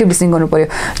त्यो एक्टिभ लिसनिङ गर्नु पर्यो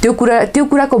त्यो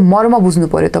कुराको मर्म बुझ्नु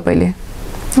पर्यो तपाईँले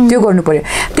त्यो गर्नु पर्यो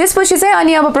त्यसपछि चाहिँ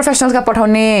अनि अब प्रोफेसनल्सका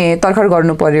पठाउने तर्खर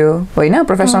गर्नु पर्यो होइन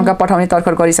प्रोफेसनलका पठाउने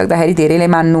तर्खर गरिसक्दाखेरि धेरैले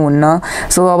मान्नुहुन्न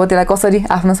सो अब त्यसलाई कसरी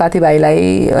आफ्नो साथीभाइलाई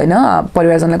होइन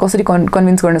परिवारजनलाई कसरी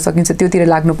कन्भिन्स गर्न सकिन्छ त्योतिर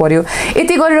लाग्नु पर्यो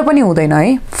यति गरेर पनि हुँदैन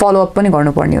है फलोअप पनि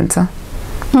गर्नुपर्ने हुन्छ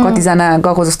कतिजना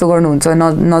गएको जस्तो गर्नुहुन्छ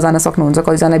नजान सक्नुहुन्छ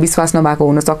कतिजनालाई विश्वास नभएको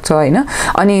हुनसक्छ होइन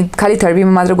अनि खालि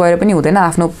थेरापीमा मात्र गएर पनि हुँदैन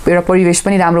आफ्नो एउटा परिवेश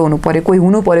पनि राम्रो हुनु पर्यो कोही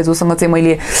हुनु पर्यो जोसँग चाहिँ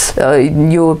मैले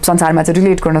यो संसारमा चाहिँ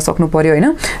रिलेट गर्न सक्नु पर्यो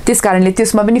होइन त्यस कारणले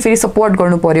त्यसमा पनि फेरि सपोर्ट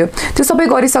गर्नु पर्यो त्यो सबै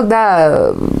गरिसक्दा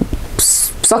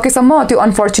सकेसम्म त्यो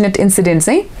अनफर्चुनेट इन्सिडेन्ट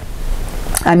चाहिँ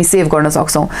हामी सेभ गर्न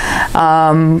सक्छौँ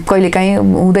कहिलेकाहीँ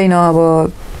हुँदैन अब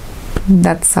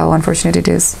that's how unfortunate it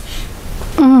is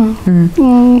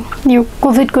यो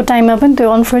कोभिडको टाइममा पनि त्यो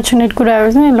अनफर्चुनेट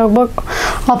कुराहरू चाहिँ लगभग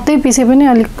हप्तै पछि पनि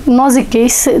अलिक नजिकै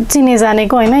चिने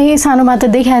जानेको होइन यही सानोमा त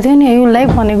देखाएको थियो नि यो लाइफ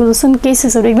भनेको जस्तो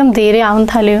केसेसहरू एकदम धेरै आउन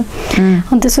थाल्यो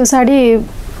अनि त्यस पछाडि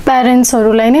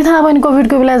प्यारेन्ट्सहरूलाई नै थाहा भयो नि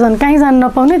कोभिडको बेला झन् कहीँ जानु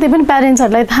नपाउने त्यही पनि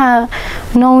प्यारेन्ट्सहरूलाई थाहा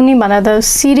नहुने भनेर त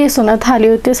सिरियस हुन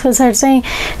थाल्यो त्यस पछाडि चाहिँ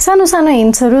सानो सानो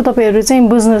हिन्ट्सहरू तपाईँहरू चाहिँ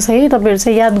बुझ्नुहोस् है तपाईँहरू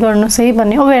चाहिँ याद गर्नुहोस् है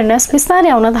भन्ने अवेरनेस बिस्तारै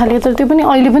आउन थाल्यो तर त्यो पनि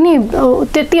अहिले पनि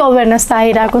त्यति अवेरनेस त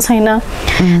आइरहेको छैन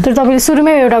तर तपाईँले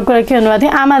सुरुमै एउटा कुरा के भन्नुभएको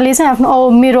थियो आमाले चाहिँ आफ्नो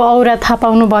मेरो औरा थाहा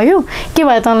पाउनु भयो के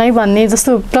भयो तँलाई भन्ने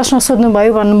जस्तो प्रश्न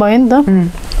सोध्नुभयो भन्नुभयो नि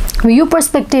त यो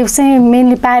पर्सपेक्टिभ चाहिँ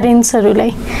मेनली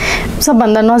प्यारेन्ट्सहरूलाई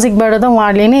सबभन्दा नजिकबाट त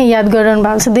उहाँहरूले नै याद गरिरहनु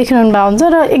भएको छ देखिरहनु भएको हुन्छ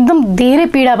र एकदम धेरै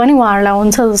पीडा पनि उहाँहरूलाई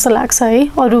हुन्छ जस्तो लाग्छ है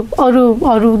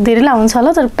अरू धेरैलाई हुन्छ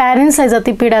होला तर प्यारेन्ट्सलाई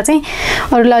जति पीडा चाहिँ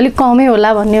अरूलाई अलिक कमै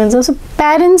होला भन्ने हुन्छ सो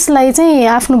प्यारेन्ट्सलाई चाहिँ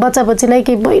आफ्नो बच्चा बच्चीलाई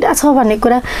केही भइरहेछ भन्ने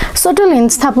कुरा सटल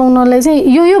हिन्ट्स थाहा पाउनलाई चाहिँ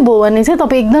यो भयो भने चाहिँ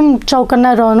तपाईँ एकदम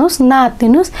चौकन्ना रहनुहोस्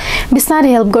नहात्तिनुहोस्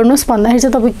बिस्तारै हेल्प गर्नुहोस् भन्दाखेरि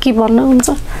चाहिँ तपाईँ के भन्नुहुन्छ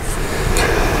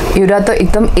एउटा त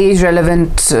एकदम एज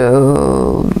रेलेभेन्ट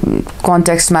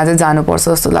कन्टेक्स्टमा चाहिँ जानुपर्छ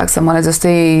जस्तो लाग्छ मलाई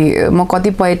जस्तै म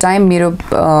कतिपय टाइम मेरो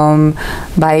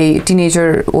भाइ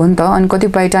टिनेजर हो नि त अनि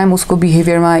कतिपय टाइम उसको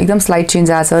बिहेभियरमा एकदम स्लाइट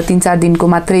चेन्ज आएको छ 3-4 दिनको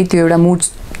मात्रै त्यो एउटा मुड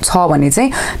छ भने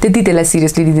चाहिँ त्यति त्यसलाई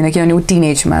सिरियसली लिँदिनँ किनभने ऊ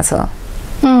टिनेजमा छ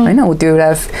होइन ऊ त्यो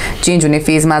एउटा चेन्ज हुने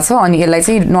फेजमा छ अनि यसलाई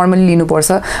चाहिँ नर्मली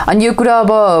लिनुपर्छ अनि यो कुरा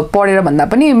अब पढेर भन्दा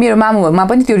पनि मेरो मामुमा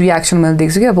पनि त्यो रियाक्सन मैले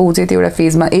देख्छु कि अब ऊ चाहिँ त्यो एउटा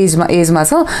फेजमा एजमा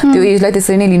छ त्यो एजलाई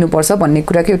त्यसरी नै लिनुपर्छ भन्ने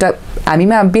कुराको एउटा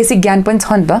हामीमा बेसिक ज्ञान पनि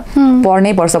छ नि त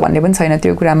पढ्नै पर्छ भन्ने पनि छैन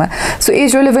त्यो कुरामा सो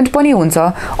एज रिलेभेन्ट पनि हुन्छ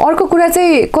अर्को कुरा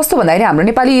चाहिँ कस्तो भन्दाखेरि हाम्रो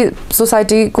नेपाली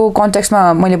सोसाइटीको कन्टेक्स्टमा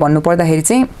मैले भन्नुपर्दाखेरि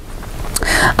चाहिँ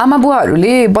आमा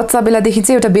बुवाहरूले बच्चा बेलादेखि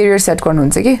चाहिँ एउटा बेरियर सेट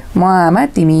गर्नुहुन्छ कि म आमा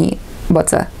तिमी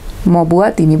बच्चा म बुवा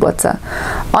तिमी बच्चा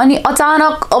अनि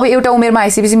अचानक अब एउटा उमेरमा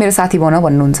आइसकेपछि मेरो साथी भन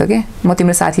भन्नुहुन्छ कि म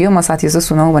तिम्रो साथी हो म साथी जस्तो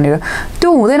सुनाऊ भनेर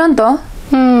त्यो हुँदैन नि त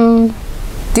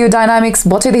त्यो डाइनामिक्स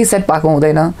बच्चैदेखि सेट भएको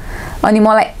हुँदैन अनि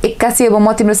मलाई एक्कासी अब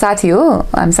म तिम्रो साथी हो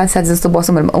हामी साथी जस्तो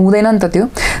बसौँ भने हुँदैन नि त त्यो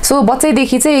सो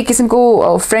बच्चैदेखि चाहिँ एक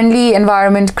किसिमको फ्रेन्डली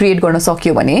इन्भाइरोमेन्ट क्रिएट गर्न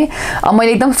सक्यो भने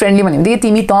मैले एकदम फ्रेन्डली भन्यो भने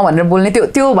तिमी त भनेर बोल्ने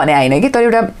त्यो भने होइन कि तर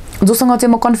एउटा जोसँग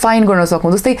चाहिँ म कन्फाइन गर्न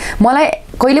सकौँ जस्तै मलाई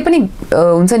कहिले पनि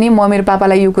हुन्छ नि म मेरो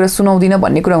पापालाई यो कुरा सुनाउँदिनँ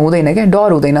भन्ने कुरा हुँदैन क्या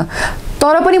डर हुँदैन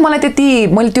तर पनि मलाई त्यति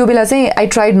मैले त्यो बेला चाहिँ I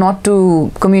tried not to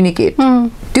communicate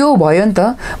त्यो भयो नि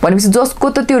त भनेपछि जसको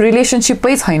त त्यो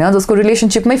रिलेसनसिपै छैन जसको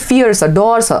रिलेसनसिपमै फियर छ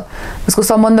डर छ जसको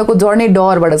सम्बन्धको जड नै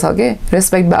डरबाट छ के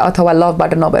रेस्पेक्ट अथवा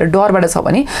लभबाट नभएर डरबाट छ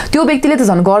भने त्यो व्यक्तिले त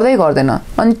झन् गर्दै गर्दैन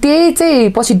अनि त्यही चाहिँ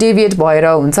पछि डेभिएट भएर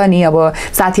हुन्छ नि अब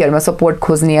साथीहरूमा सपोर्ट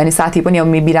खोज्ने अनि साथी पनि अब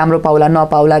मेबी राम्रो पाउला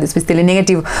नपाउला त्यसपछि त्यसले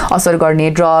नेगेटिभ असर गर्ने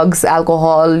ड्रग्स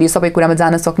एल्कोहल यो सबै कुरामा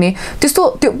जान सक्ने त्यस्तो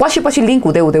त्यो पछि लिङ्क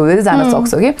हुँदै हुँदै हुँदै जान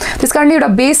सक्छ कि त्यस कारणले एउटा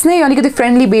बेस नै अलिकति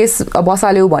फ्रेन्डली बेस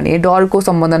बसाल्यौ भने डरको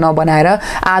सम्बन्ध नबनाएर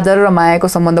आदर र मायाको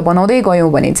सम्बन्ध बनाउँदै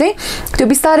गयौँ भने चाहिँ त्यो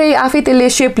बिस्तारै आफै त्यसले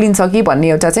सेप लिन्छ कि भन्ने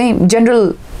एउटा चाहिँ जेनरल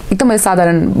एकदम मैले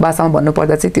साधारण भाषामा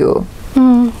भन्नुपर्दा चाहिँ त्यो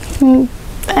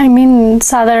आई मिन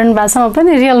साधारण भाषामा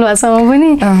पनि रियल भाषामा पनि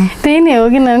त्यही नै हो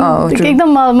किनभने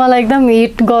एकदम मलाई एकदम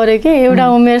हिट गर्यो कि एउटा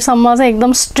उमेरसम्म चाहिँ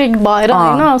एकदम स्ट्रिक्ट भएर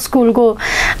होइन स्कुलको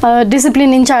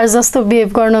डिसिप्लिन इन्चार्ज जस्तो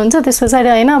बिहेभ गर्नुहुन्छ त्यस पछाडि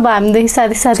होइन अब हामीदेखि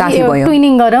साथी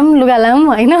ट्विनिङ गरौँ लुगा लाऊँ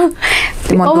होइन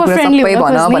ओभर फ्रेन्डली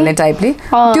भन्ने टाइपले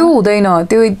त्यो हुँदैन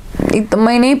त्यो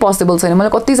एकदमै नै पोसिबल छैन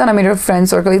मलाई कतिजना मेरो फ्रेन्ड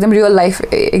सर्कल एकदम रियल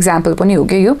लाइफ इक्जाम्पल पनि हो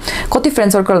कि यो कति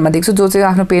फ्रेन्ड सर्कलमा देख्छु जो चाहिँ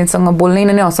आफ्नो पेरेन्ट्ससँग बोल्नै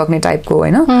नै नसक्ने टाइपको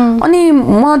होइन अनि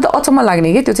म त अचम्म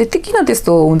लाग्ने कि त्यो चाहिँ किन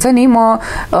त्यस्तो हुन्छ नि म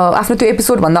आफ्नो त्यो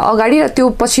एपिसोडभन्दा अगाडि र त्यो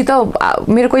पछि त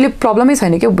मेरो कहिले प्रब्लमै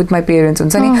छैन क्या विथ माई पेरेन्ट्स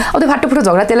हुन्छ नि अब त्यो फाटोफुटो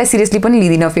झगडा त्यसलाई सिरियसली पनि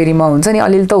लिँदिनँ फेरि म हुन्छ नि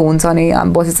अलिअलि त हुन्छ नै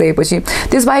बसिसकेपछि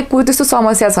त्यसबाहेक कुरो त्यस्तो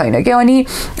समस्या छैन क्या अनि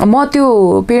म त्यो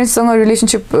पेरेन्ट्ससँग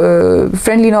रिलेसनसिप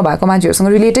फ्रेन्डली नभएको मान्छेहरूसँग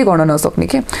रिलेटै गर्न नसक्ने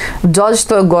के जज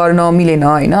त गर्न मिलेन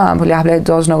होइन आफूले आफूलाई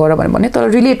जज नगर भने तर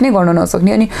रिलेट नै गर्न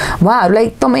नसक्ने अनि उहाँहरूलाई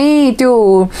एकदमै त्यो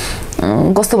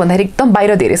कस्तो भन्दाखेरि एकदम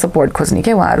बाहिर धेरै सपोर्ट खोज्ने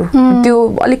क्या उहाँहरू त्यो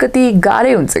अलिकति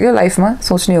गाह्रै हुन्छ क्या लाइफमा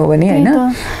सोच्ने हो भने होइन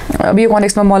अब यो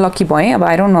कन्टेक्स्टमा म लक्की भएँ अब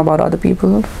I don't know about other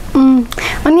people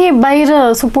अनि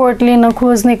बाहिर सपोर्ट लिन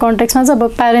खोज्ने कन्टेक्स्टमा चाहिँ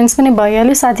अब प्यारेन्ट्स पनि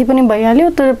भइहाल्यो साथी पनि भइहाल्यो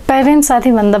तर प्यारेन्ट्स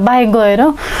साथीभन्दा बाहेक गएर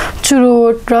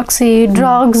चुरोट रक्सी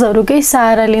ड्रग्सहरूकै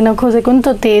सहारा लिन खोजेको नि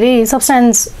त धेरै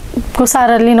सब्सटेन्सको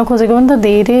सहारा लिन खोजेको नि त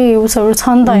धेरै उसहरू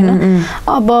छन् त होइन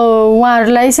अब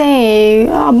उहाँहरूलाई चाहिँ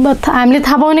अब हामीले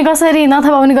थाहा पाउने कसरी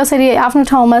नथाहा पाउने कसरी आफ्नो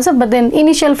ठाउँमा छ बट देन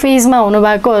इनिसियल फेजमा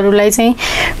हुनुभएकोहरूलाई चाहिँ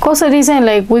कसरी चाहिँ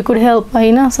लाइक वी कुड हेल्प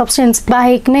होइन सब्सटेन्स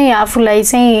बाहेक नै आफूलाई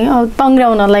चाहिँ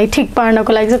तङ्ग्राउनलाई ठिक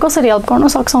पार्नको लागि चाहिँ कसरी हेल्प गर्न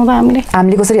सक्छौँ त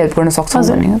हामीले कसरी हेल्प गर्न सक्छौँ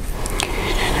भने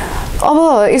अब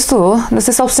यस्तो हो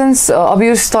जस्तै सब्सटेन्स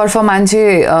अब्युजतर्फ मान्छे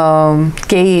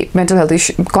केही मेन्टल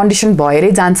हेल्थ कन्डिसन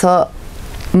भएरै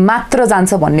मात्र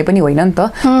जान्छ भन्ने पनि होइन नि त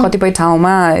कतिपय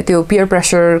ठाउँमा त्यो पियर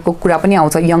प्रेसरको कुरा पनि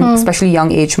आउँछ यङ स्पेसली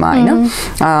यङ एजमा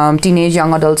होइन टिनेज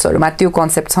यङ अडल्ट्सहरूमा त्यो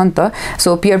कन्सेप्ट छ नि त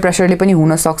सो पियर प्रेसरले पनि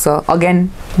हुनसक्छ अगेन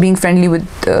बिङ फ्रेन्डली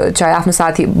विथ चाहे आफ्नो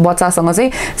साथी बच्चासँग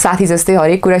चाहिँ साथी जस्तै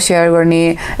हरेक कुरा सेयर गर्ने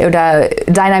एउटा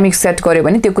डाइनामिक सेट गर्यो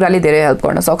भने त्यो कुराले धेरै हेल्प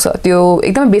गर्न सक्छ त्यो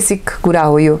एकदमै बेसिक कुरा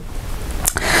हो यो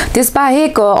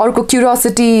त्यसबाहेक अर्को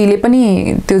क्युरियोसिटीले पनि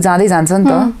त्यो जाँदै जान्छ नि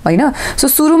त होइन सो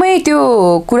सुरुमै त्यो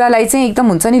कुरालाई चाहिँ एकदम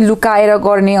हुन्छ नि लुकाएर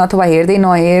गर्ने अथवा हेर्दै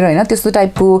नहेर होइन त्यस्तो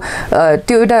टाइपको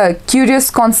त्यो एउटा क्युरियस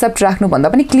कन्सेप्ट राख्नुभन्दा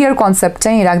पनि क्लियर कन्सेप्ट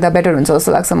चाहिँ राख्दा बेटर हुन्छ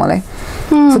जस्तो लाग्छ मलाई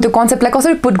सो त्यो कन्सेप्टलाई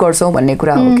कसरी पुट गर्छौँ भन्ने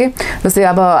कुरा हो कि जस्तै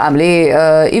अब हामीले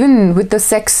इभन विथ द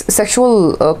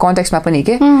सेक्सुअल कन्टेक्स्टमा पनि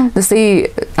के जस्तै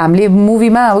हामीले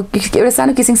मुभीमा अब एउटा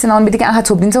सानो किसिङ सिन आउने बित्तिकै आँखा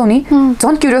छोपिदिन्छौँ नि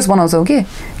झन् क्युरियस बनाउँछौँ कि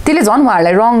त्यसले झन्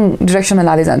उहाँहरूलाई रङ डिरेक्सनमा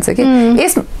लाँदै जान्छ कि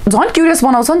यस झन् क्युरियस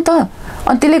बनाउँछ नि त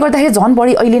अनि त्यसले गर्दाखेरि झन्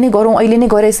बढी अहिले नै गरौँ अहिले नै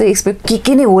गरेर यसो एक्सपेक्ट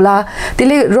के नै होला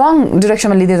त्यसले रङ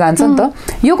डिरेक्सनमा लिँदै जान्छ नि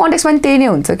त यो कन्टेक्स्टमा पनि त्यही नै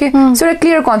हुन्छ कि सो एउटा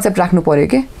क्लियर कन्सेप्ट राख्नु पर्यो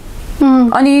कि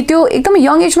अनि त्यो एकदमै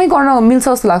यङ एजमै गर्न मिल्छ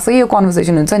जस्तो लाग्छ यो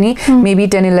कन्भर्सेसन हुन्छ नि मेबी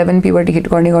 10-11 प्युबर्टी हिट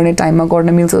गर्ने टाइममा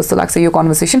गर्न मिल्छ जस्तो लाग्छ यो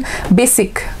कन्भर्सेसन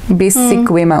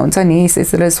बेसिक वेमा हुन्छ नि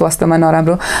यसले स्वास्थ्यमा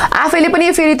नराम्रो आफैले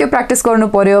पनि फेरि त्यो प्र्याक्टिस गर्नु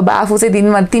पर्यो आफू चाहिँ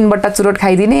दिनमा 3 बट्टा चुरोट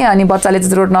खाइदिने अनि बच्चाले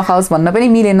चाहिँ चुरोट नखाओस् भन्न पनि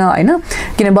मिलेन होइन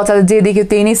किन बच्चाले जे देख्यो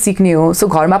त्यही नै सिक्ने हो सो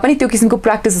घरमा पनि त्यो किसिमको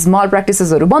प्र्याक्टिस स्मल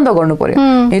प्र्याक्टिसेसहरू बन्द गर्नु पर्यो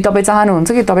यदि तपाईँ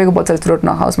चाहनुहुन्छ कि तपाईँको बच्चाले चुरोट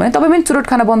नखाओस् भने तपाईँ पनि चुरोट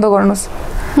खान बन्द गर्नुहोस्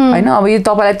होइन अब यो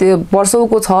तपाईँलाई त्यो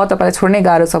वर्षौको छ तपाईँलाई छोड्नै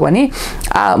गाह्रो छ भने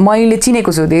मैले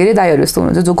चिनेको छु धेरै दाइहरू यस्तो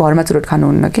हुनुहुन्छ जो घरमा चुरोट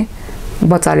खानुहुन्न कि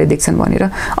बच्चाले देख्छन् भनेर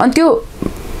अनि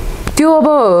त्यो अब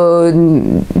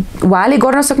उहाँले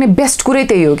गर्न सक्ने बेस्ट कुरै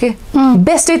त्यही हो कि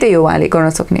बेस्टै त्यही हो उहाँले गर्न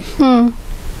सक्ने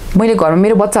मैले घरमा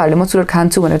मेरो बच्चाहरूले म चुरोट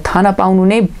खान्छु भनेर थाहा नपाउनु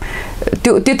नै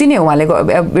त्यो त्यति नै हो उहाँले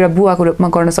एउटा बुवाको रूपमा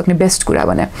गर्न सक्ने बेस्ट कुरा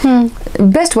भने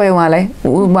बेस्ट भयो उहाँलाई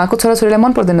उहाँको छोराछोरीलाई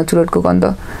मन पर्दैन चुरोटको गन्ध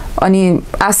अनि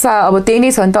आशा अब त्यही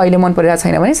नै छ नि त अहिले मन परिरहेको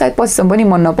छैन भने सायद पछिसम्म पनि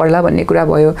मन नपर्ला भन्ने कुरा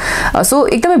भयो सो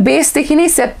एकदमै बेसदेखि नै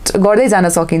सेट गर्दै जान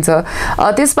सकिन्छ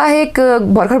त्यसबाहेक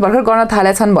भर्खर गर्न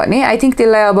थालेछन् भने आई थिङ्क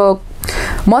त्यसलाई अब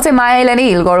म चाहिँ मायालाई नै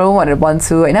हिल गरौँ भनेर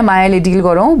भन्छु होइन मायाले डिल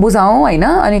गरौँ बुझाउँ होइन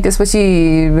अनि त्यसपछि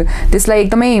त्यसलाई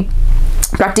एकदमै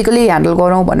प्र्याक्टिकली ह्यान्डल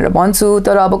गरौँ भनेर भन्छु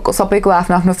तर अब सबैको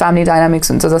आफ्नो आफ्नो फ्यामिली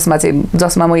डाइनामिक्स हुन्छ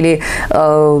जसमा मैले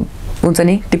हुन्छ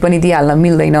नि टिप्पणी दिइहाल्न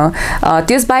मिल्दैन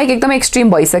त्यसबाहेक एकदमै एक्सट्रिम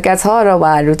भइसकेको छ र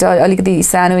उहाँहरू चाहिँ अलिकति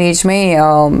सानो एजमै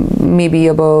मेबी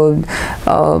अब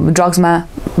ड्रग्समा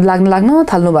लाग्न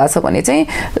थाल्नु भएको छ भने चाहिँ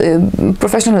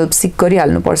प्रोफेसनल हेल्प सिक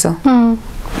गरिहाल्नुपर्छ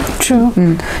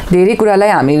धेरै कुरालाई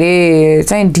हामीले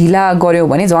चाहिँ ढिला गऱ्यौँ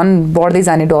भने झन् बढ्दै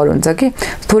जाने डर हुन्छ कि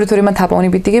थोरैमा थाहा पाउने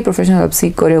बित्तिकै प्रोफेसनल हेल्प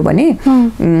सिक गऱ्यौँ भने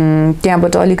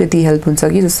त्यहाँबाट अलिकति हेल्प हुन्छ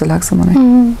कि जस्तो लाग्छ मलाई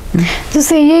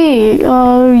जस्तै यही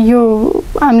यो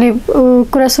हामीले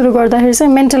कुरा सुरु गर्दाखेरि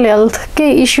चाहिँ मेन्टल हेल्थकै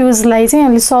इस्युजलाई चाहिँ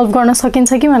हामीले सल्भ गर्न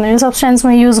सकिन्छ कि भनेर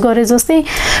सब्सटेन्समा युज गरे जस्तै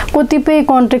कतिपय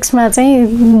कन्टेक्स्टमा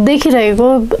चाहिँ देखिरहेको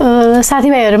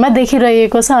साथीभाइहरूमा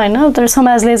देखिरहेको छ होइन तर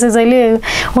समाजले चाहिँ जहिले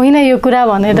होइन यो कुरा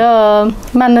भनेर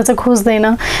मान्न चाहिँ खोज्दैन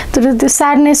तर त्यो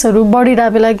स्याडनेसहरू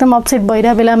बढिरहेको बेला एकदम अपसेट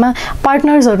भइरहेको बेलामा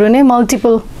पार्टनर्सहरू नै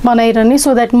मल्टिपल बनाइरहने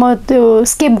सो द्याट म त्यो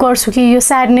स्केप गर्छु कि यो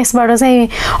स्याडनेसबाट चाहिँ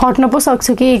हट्न पो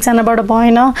सक्छु कि एकजनाबाट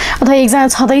भएन अथवा एकजना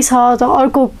छँदैछ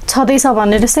अर्को छँदैछ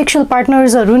भनेर सेक्सुअल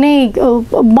पार्टनर्सहरू नै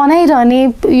बनाइरहने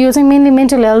यो चाहिँ मेनली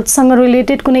मेन्टल हेल्थसँग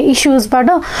रिलेटेड कुनै इस्युजबाट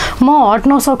म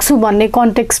हट्न सक्छु भन्ने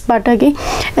कन्टेक्स्टबाट कि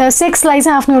सेक्सलाई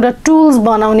चाहिँ आफ्नो एउटा टुल्स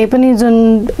बनाउने पनि जुन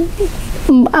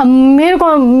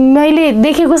मैले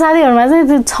देखेको साथीहरूमा चाहिँ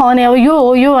त्यो छ भने अब यो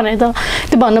हो यो भनेर त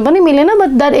त्यो भन्नु पनि मिलेन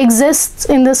but that exist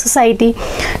in the society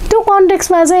त्यो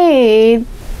कन्टेक्स्टमा चाहिँ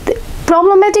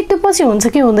प्रब्लमेटिक त पछि हुन्छ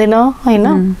कि हुँदैन होइन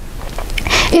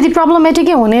यदि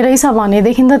प्रब्लमेटिकै हुने रहेछ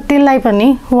भनेदेखि त त्यसलाई पनि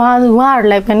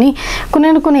उहाँहरूलाई पनि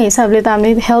कुनै न कुनै हिसाबले त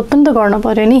हामीले हेल्प पनि त गर्नु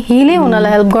पऱ्यो नि हिलै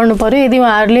हुनलाई हेल्प गर्नु पऱ्यो यदि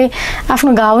उहाँहरूले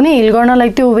आफ्नो घाउ नै हिल गर्नलाई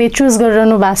त्यो वे चुज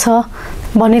गरिरहनु भएको छ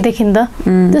भनेदेखि त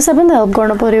त्यसलाई पनि त हेल्प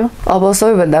गर्नु पऱ्यो अब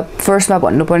सबैभन्दा फर्स्टमा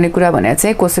भन्नुपर्ने कुरा भने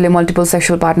चाहिँ कसैले मल्टिपल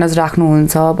सेक्सुअल पार्टनर्स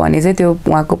राख्नुहुन्छ भने चाहिँ त्यो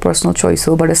उहाँको पर्सनल चोइस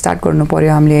हो बाट स्टार्ट गर्नु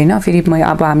पऱ्यो हामीले होइन फेरि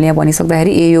अब हामीले यहाँ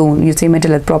भनिसक्दाखेरि यो चाहिँ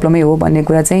मेन्टल हेल्थ प्रब्लमै हो भन्ने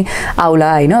कुरा चाहिँ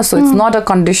आउला होइन so it's not a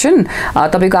condition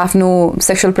तपाईँको आफ्नो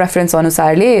सेक्सुअल प्रेफरेन्स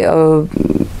अनुसारले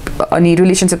अनि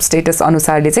रिलेसनसिप स्टेटस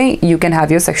अनुसारले चाहिँ you can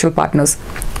have your sexual partners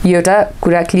यो एउटा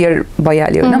कुरा क्लियर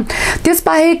भइहाल्यो होइन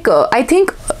त्यसबाहेक आई थिङ्क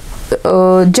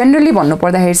जेनरली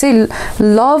भन्नुपर्दाखेरि चाहिँ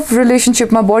लभ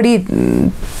रिलेसनसिपमा बढी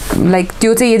लाइक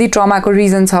त्यो चाहिँ यदि ट्रमाको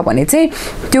रिजन छ भने चाहिँ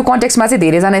त्यो कन्टेक्स्टमा चाहिँ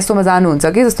धेरैजना यस्तोमा जानुहुन्छ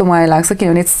कि जस्तो मलाई लाग्छ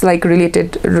किनभने इट्स लाइक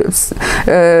रिलेटेड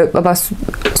अब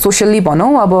सोसियल्ली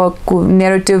भनौँ अब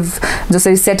नेरेटिभ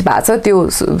जसरी सेट भएको छ त्यो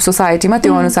सोसाइटीमा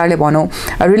त्यो अनुसारले भनौँ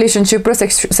रिलेसनसिप र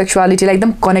सेक्सुअलिटीलाई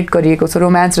एकदम कनेक्ट गरिएको छ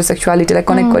रोमान्स र सेक्सुअलिटीलाई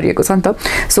कनेक्ट गरिएको छ नि त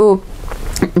सो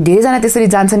धेरैजना त्यसरी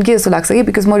जान्छन् कि जस्तो लाग्छ कि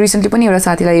बिकज म रिसेन्टली पनि एउटा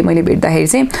साथीलाई मैले भेट्दाखेरि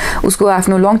चाहिँ उसको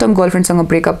आफ्नो लङ टर्म गर्लफ्रेन्डसँग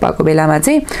ब्रेकअप भएको बेलामा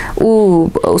चाहिँ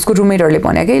उसको रुममेटहरूले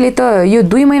भन्यो कि यसले त यो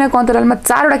 2 महिनाको अन्तरालमा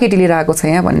 4वटा केटी लिएर आएको छ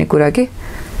यहाँ भन्ने कुरा के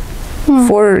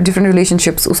 4 डिफ्रेन्ट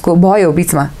रिलेसनसिप्स उसको भयो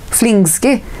बिचमा फ्लिङ्स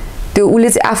के त्यो उसले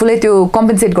चाहिँ आफूलाई त्यो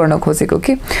कम्पेन्सेट गर्न खोजेको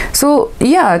कि सो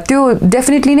या त्यो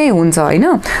डेफिनेटली नै हुन्छ होइन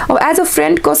अब एज अ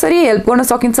फ्रेन्ड कसरी हेल्प गर्न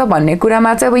सकिन्छ भन्ने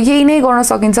कुरामा चाहिँ अब यही नै गर्न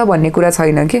सकिन्छ भन्ने कुरा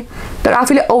छैन कि तर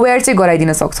आफूले अवेर चाहिँ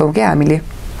गराइदिन सक्छौँ क्या हामीले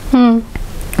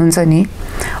हुन्छ नि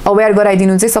अवेर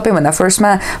गराइदिनु चाहिँ सबैभन्दा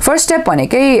फर्स्ट स्टेप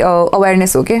भनेकै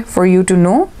अवेरनेस हो कि फर यु टु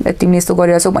नो तिमीले यस्तो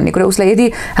गरिरहेछौ भन्ने कुरा उसलाई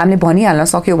यदि हामीले भनिहाल्न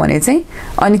सक्यौँ भने चाहिँ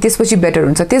अनि त्यसपछि बेटर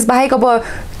हुन्छ त्यसबाहेक अब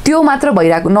त्यो मात्र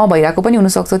नभइरहेको पनि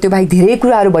हुनसक्छ त्यो बाहेक धेरै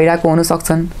कुराहरू भइरहेको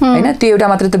हुनसक्छन् होइन त्यो एउटा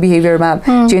मात्र त बिहेभियरमा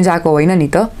चेन्ज आएको होइन नि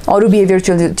त अरू बिहेभियर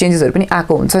चेन्जेसहरू पनि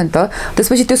आएको हुन्छ नि त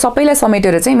त्यसपछि त्यो सबैलाई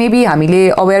समेटेर चाहिँ मेबी हामीले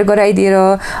अवेर गराइदिएर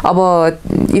अब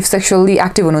इफ सेक्सुअली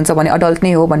एक्टिभ हुनुहुन्छ भने अडल्ट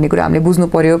नै हो भन्ने कुरा हामीले बुझ्नु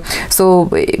पर्यो सो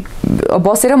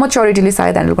बसेर मच्योरिटीले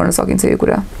सायद ह्यान्डल गर्न सकिन्छ यो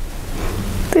कुरा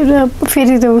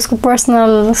फेरि त्यो उसको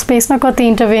पर्सनल स्पेसमा कति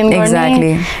इन्टरभेन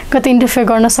गर्ने कति इन्टरफेयर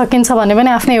गर्न सकिन्छ भन्ने पनि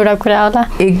आफ्नै एउटा कुरा होला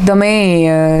एकदमै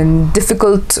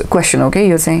डिफिकल्ट क्वेसन हो क्या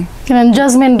यो चाहिँ किनभने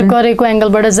जजमेन्ट गरेको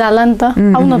एङ्गलबाट जाला नि त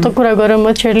आउन त कुरा गरौँ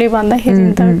मच्योरली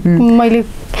भन्दाखेरि त मैले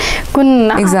कुन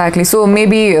एक्ज्याक्टली सो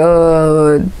मेबी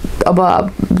अब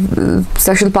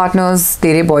सेक्सुअल पार्टनर्स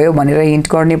धेरै भयो भनेर हिन्ट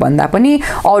गर्ने भन्दा पनि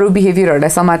अरू बिहेभियरहरूलाई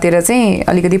समातेर चाहिँ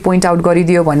अलिकति पोइन्ट आउट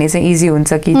गरिदियो भने चाहिँ इजी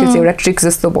हुन्छ कि त्यो चाहिँ एउटा ट्रिक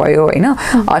जस्तो भयो होइन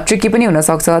ट्रिकी पनि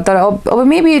हुनसक्छ तर अब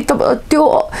मेबी त्यो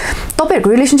तपाईँहरूको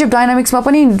रिलेसनसिप डाइनामिक्समा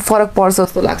पनि फरक पर्छ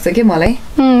जस्तो लाग्छ कि मलाई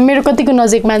मेरो कतिको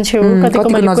नजिक मान्छे हो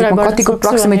कतिको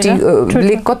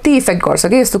प्रक्सिमिटीले कति इफेक्ट गर्छ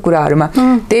कि यस्तो कुराहरूमा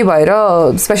त्यही भएर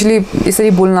स्पेसली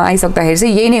यसरी बोल्न आइसक्दाखेरि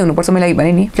चाहिँ यही नै हुनुपर्छ मैले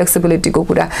भने नि फ्लेक्सिबिलिटीको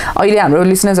कुरा अहिले हाम्रो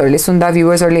लिसनर्सहरूले सुन्दा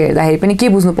भ्युवर्सहरूले हेर्दाखेरि पनि के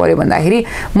बुझ्नु पर्यो भन्दाखेरि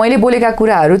मैले बोलेका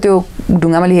कुराहरू त्यो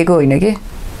ढुङ्गामा लेखेको होइन कि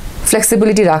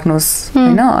फ्लेक्सिबिलिटी राख्नुहोस्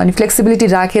होइन अनि फ्लेक्सिबिलिटी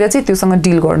राखेर चाहिँ त्योसँग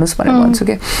डिल गर्नुहोस् भनेर भन्छु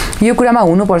कि यो कुरामा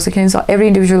हुनुपर्छ किनभने एभ्री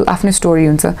इन्डिभिजुअल आफ्नो स्टोरी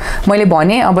हुन्छ मैले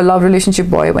भने अब लभ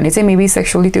रिलेसनसिप भयो भने चाहिँ मेबी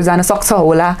सेक्सुअली त्यो जान सक्छ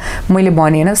होला मैले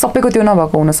भने होइन सबैको त्यो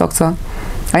नभएको हुनसक्छ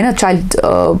होइन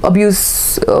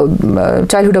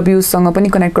चाइल्डहुड अब्युजसँग पनि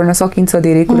कनेक्ट गर्न सकिन्छ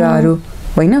धेरै कुराहरू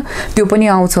होइन त्यो पनि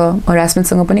आउँछ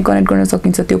हरासमेन्टसँग पनि कनेक्ट गर्न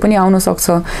सकिन्छ त्यो पनि आउन सक्छ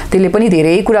त्यसले पनि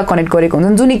धेरै कुरा कनेक्ट गरेको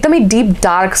हुन्छन् जुन एकदमै डिप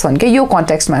डार्क छन् क्या यो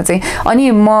कन्टेक्स्टमा चाहिँ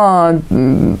अनि म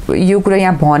यो कुरा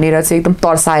यहाँ भनेर चाहिँ एकदम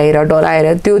तर्साएर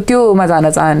डराएर त्योमा जान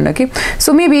चाहन्न कि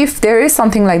so maybe if there is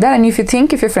something like that and if you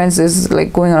think if you friends is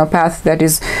like going on a path that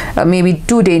is maybe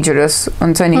to dangerous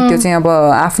हुन्छ नि त्यो चाहिँ अब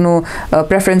आफ्नो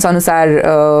प्रेफरेन्स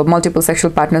अनुसार मल्टिपल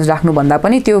सेक्सुअल पार्टनर्स राख्नुभन्दा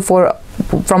पनि त्यो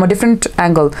from a different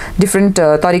angle different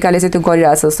तरिकाले चाहिँ त्यो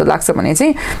गरिरहेछ जस्तो लाग्छ भने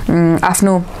चाहिँ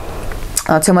आफ्नो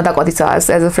क्षमता कति छ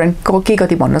एज अ फ्रेन्ड के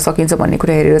कति भन्न सकिन्छ भन्ने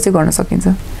कुरा हेरेर चाहिँ गर्न सकिन्छ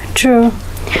ट्रु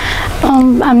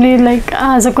हामीले लाइक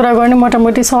आज कुरा गर्ने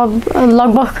मोटामोटी सब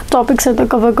लगभग टपिक्सहरू त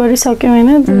कभर गरिसक्यौँ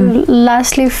होइन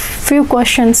लास्टली फ्यु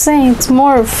क्वेसन्स चाहिँ इट्स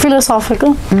मोर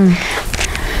फिलोसफिकल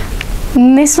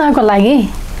निस्माको लागि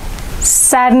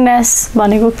स्याडनेस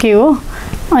भनेको के हो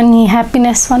अनि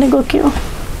ह्याप्पिनेस भनेको के हो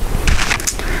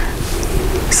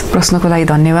प्रश्नको लागि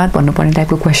धन्यवाद भन्नुपर्ने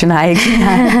टाइपको क्वेसन आयो कि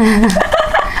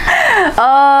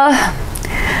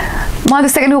मलाई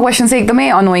सेकेन्डको क्वेसन चाहिँ एकदमै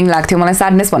अनोइङ लाग्थ्यो मलाई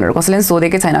स्याडनेस भनेर कसैले पनि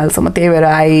सोधेकै छैन अहिलेसम्म त्यही भएर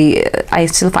I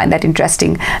still find that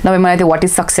interesting नभए मलाई त्यो what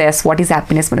is success what is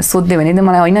happiness भनेर सोध्यो भने त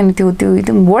मलाई होइन नि त्यो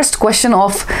एकदम वर्स्ट क्वेसन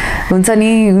अफ हुन्छ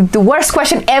नि त्यो worst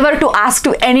question ever to ask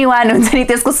to any one हुन्छ नि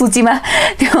त्यसको सूचीमा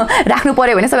त्यो राख्नु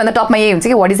पऱ्यो भने सबैभन्दा टपमा यही हुन्छ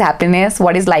कि what is happiness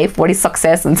what is life what is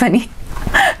success हुन्छ नि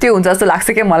त्यो हुन्छ जस्तो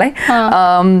लाग्छ क्या मलाई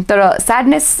तर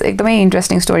स्याडनेस एकदमै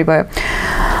इन्ट्रेस्टिङ स्टोरी भयो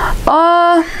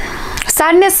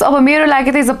स्याडनेस अब मेरो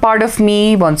लागि त is a part of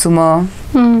me भन्छु म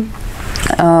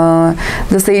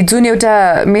जस्तै जुन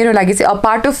एउटा मेरो लागि चाहिँ a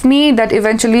part of me that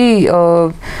eventually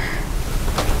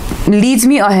leads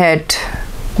me ahead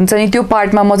हुन्छ नि त्यो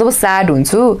पार्टमा म जब स्याड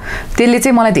हुन्छु त्यसले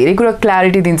चाहिँ मलाई धेरै कुरा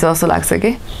क्ल्यारिटी दिन्छ जस्तो लाग्छ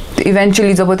कि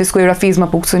इभेन्चुली जब त्यसको एउटा फेजमा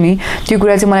पुग्छु नि त्यो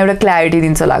कुरा चाहिँ मलाई एउटा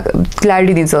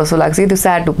क्ल्यारिटी दिन्छ जस्तो लाग्छ कि त्यो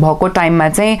स्याड भएको टाइममा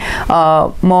चाहिँ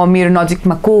म मेरो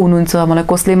नजिकमा को हुनुहुन्छ मलाई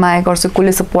कसले माया गर्छ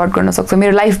कसले सपोर्ट गर्न सक्छ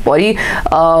मेरो लाइफभरि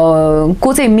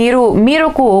को चाहिँ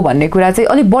मेरो को हो भन्ने कुरा चाहिँ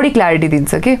अलिक बढी क्ल्यारिटी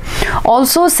दिन्छ कि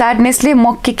अल्सो स्याडनेसले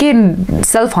म के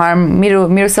सेल्फ हार्म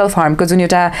मेरो सेल्फ हार्मको जुन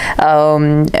एउटा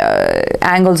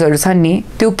एङ्गल्सहरू छन् नि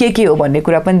त्यो के हो भन्ने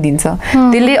कुरा पनि दिन्छ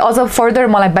त्यसले अझ फर्दर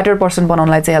मलाई बेटर पर्सन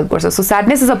बनाउनलाई चाहिँ हेल्प गर्छ so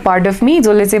sadness is a part of me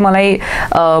जसले चाहिँ मलाई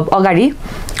अगाडि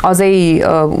अझै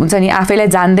हुन्छ नि आफैलाई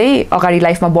जान्दै अगाडि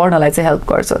लाइफमा बढ्नलाई चाहिँ हेल्प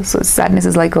गर्छ so sadness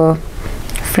is like a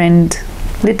friend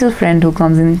little friend who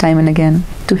comes in time and again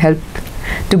to help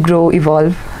to grow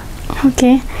evolve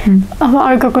okay अब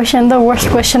अर्को क्वेसन त वर्स्ट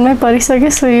क्वेसनमै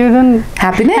परिसक्यो so you don't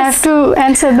have to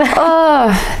answer the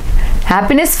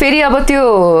happiness फेरि अब त्यो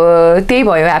त्यही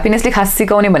भयो ह्याप्पिनेसले खास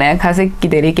सिकाउने भने खासै कि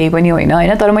धेरै केही पनि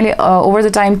होइन तर मैले ओभर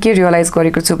द टाइम के रियलाइज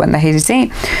गरेको छु भन्दाखेरि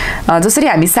चाहिँ जसरी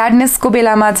हामी स्याडनेसको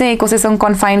बेलामा चाहिँ कसैसँग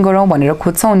कन्फाइन गरौँ भनेर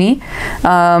खोज्छौँ नि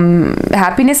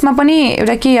ह्याप्पिनेसमा पनि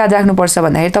एउटा के याद राख्नुपर्छ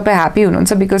भन्दाखेरि तपाईँ ह्याप्पी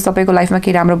हुनुहुन्छ बिकज तपाईँको लाइफमा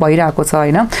के राम्रो भइरहेको छ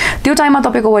होइन त्यो टाइममा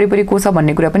तपाईँको वरिपरि को छ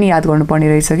भन्ने कुरा पनि याद गर्नुपर्ने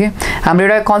रहेछ कि हाम्रो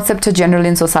एउटा कन्सेप्ट छ जेनरल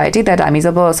इन सोसाइटी द्याट हामी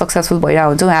जब सक्सेसफुल भइरहेको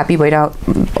हुन्छौँ ह्याप्पी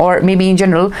भइरहेको or maybe in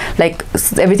general like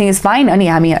everything is fine अनि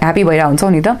हामी ह्याप्पी भइरहेको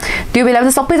हुन्छौँ नि त त्यो बेला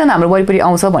चाहिँ सबैजना हाम्रो वरिपरि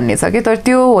आउँछ भन्ने छ कि तर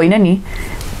त्यो होइन नि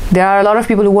there are a lot of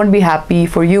people who want be happy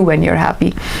for you when you're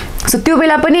happy so त्यो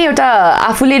बेला पनि एउटा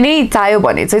आफूले नै चाह्यो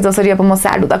भने चाहिँ जसरी अब म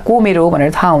स्याड हुँदा को मेरो हो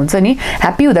भनेर थाहा हुन्छ नि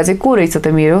ह्याप्पी हुँदा चाहिँ को रहेछ त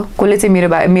मेरो कसले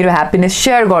चाहिँ मेरो ह्याप्पिनेस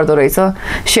सेयर गर्दो रहेछ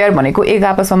सेयर भनेको एक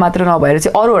आपसमा मात्र नभएर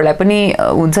चाहिँ अरूहरूलाई पनि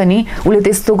हुन्छ नि उसले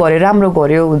त्यस्तो गर्यो राम्रो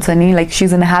गर्यो हुन्छ नि like C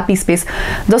is in happy space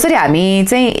जसरी हामी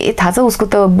चाहिँ थाहा छ उसको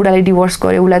त बुढाले डिभोर्स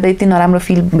गर्यो उसलाई त यति नराम्रो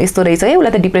फिल यस्तो रहेछ है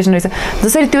उसलाई त डिप्रेसन रहेछ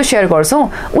जसरी त्यो सेयर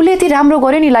गर्छौँ उसले यति राम्रो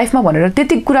गर्यो नि लाइफमा भनेर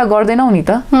त्यति कुरा गर्दैनौ नि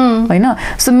त होइन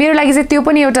सो मेरो लागि चाहिँ त्यो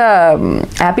पनि एउटा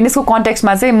ह्याप्पिनेसको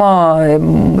कन्टेक्स्टमा चाहिँ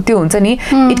म त्यो हुन्छ नि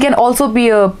it can also be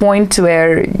a point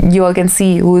where you all can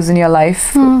see who is in your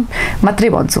life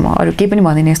मात्रै भन्छु म अरू केही पनि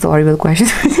भन्दैन यस्तो हरिबल क्वेसन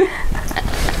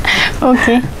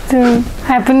ओके त्यो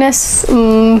ह्याप्पिनेस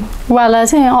वाला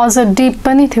चाहिँ अझ डिप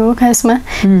पनि थियो खासमा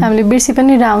हामीले बिर्सी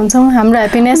पनि रह हुन्छौँ हाम्रो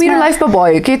ह्याप्पिनेस मेरो लाइफमा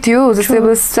भयो के थियो जस्तै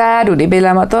अब स्याड हुने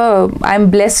बेलामा त I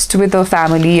am blessed with a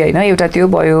family होइन एउटा त्यो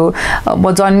भयो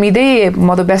म जन्मिँदै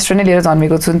म त बेस्ट फ्रेन्डै लिएर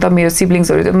जन्मेको छु नि त मेरो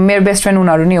सिब्लिङ्सहरू मेरो बेस्ट फ्रेन्ड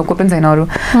उनीहरू नि हो कोही पनि छैन अरू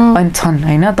अनि छन्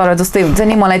होइन तर जस्तै हुन्छ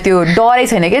नि मलाई त्यो डरै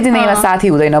छैन क्या जिन्दगीमा साथी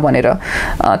हुँदैन भनेर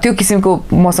त्यो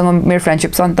किसिमको मसँग मेरो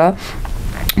फ्रेन्डसिप छ नि त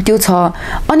त्यो छ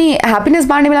अनि ह्याप्पिनेस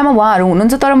बाँड्ने बेलामा उहाँहरू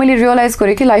हुनुहुन्छ तर मैले रियलाइज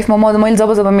गरेँ कि लाइफमा मैले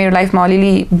जब मेरो लाइफमा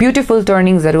अलिअलि ब्युटिफुल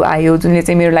टर्निङ्सहरू आयो जुनले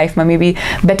चाहिँ मेरो लाइफमा मेबी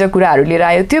बेटर कुराहरू लिएर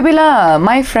आयो त्यो बेला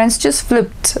माई फ्रेन्ड्स जस्ट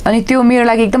फ्लिप्ड अनि त्यो मेरो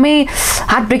लागि एकदमै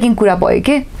हार्ट ब्रेकिङ कुरा भयो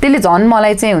कि त्यसले झन्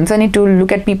मलाई चाहिँ हुन्छ नि to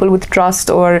look at people with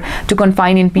trust or to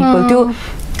confine in people त्यो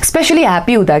स्पेसली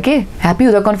ह्याप्पी हुँदा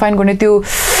कन्फाइन गर्ने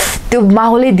त्यो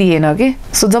माहौलै दिएन कि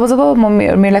सो जब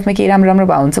मेरो लाइफमा केही राम्रो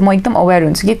भएको हुन्छ म एकदम अवेर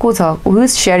हुन्छु कि को छ हु is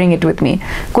sharing it with me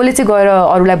कसले चाहिँ गएर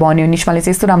अरूलाई भन्यो निष्माले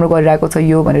चाहिँ यस्तो राम्रो गरिरहेको छ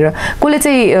यो भनेर कसले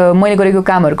चाहिँ मैले गरेको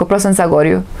कामहरूको प्रशंसा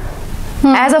गर्यो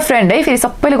एज अ फ्रेन्ड है फेरि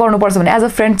सबैले गर्नुपर्छ भने एज अ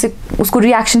फ्रेन्ड चाहिँ उसको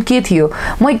रियाक्सन के थियो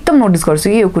म एकदम नोटिस गर्छु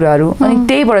कि यो कुराहरू अनि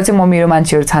त्यहीबाट चाहिँ म मेरो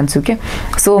मान्छेहरू छान्छु कि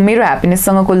सो मेरो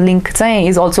ह्याप्पिनेससँगको लिङ्क चाहिँ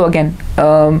is also again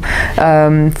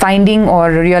finding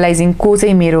or realising को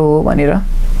चाहिँ मेरो हो भनेर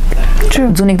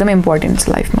जुन एकदमै इम्पोर्टेन्ट छ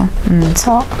लाइफमा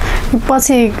छ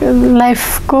पछि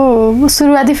लाइफको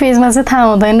सुरुवाती फेजमा चाहिँ थाहा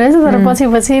हुँदैन रहेछ तर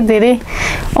पछि धेरै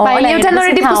एउटा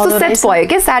नरेटिभ कस्तो सेट भयो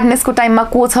क्या स्याडनेसको टाइममा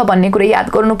को छ भन्ने कुरा याद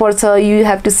गर्नुपर्छ you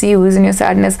have to see who is in यो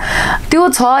स्याडनेस त्यो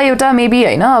छ एउटा मेबी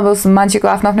होइन अब मान्छेको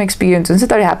आफ्नो एक्सपिरियन्स हुन्छ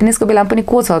तर ह्याप्पिनेसको बेलामा पनि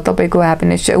को छ तपाईँको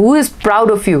ह्याप्पिनेस चाहिँ हु इज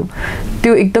प्राउड अफ यु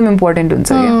त्यो एकदम इम्पोर्टेन्ट हुन्छ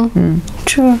क्या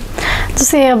ट्रु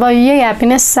जस्तै अब यही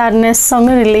ह्याप्पिनेस स्याडनेससँग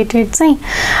रिलेटेड चाहिँ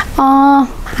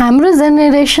हाम्रो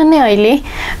जेनेरेसन नै अहिले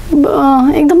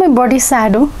एकदमै बढी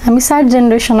स्याड हो हामी स्याड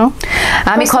जेनेरेसन हो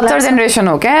हामी खच्चर जेनेरेसन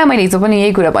हो क्या मैले हिजो पनि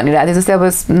यही कुरा भनिरहेको थिएँ जस्तै अब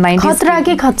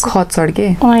खच्चर के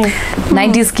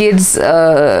 90s किड्स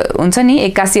हुन्छ नि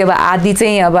 81 अब आधी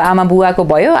चाहिँ अब आमा बुवाको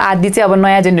भयो आधी चाहिँ अब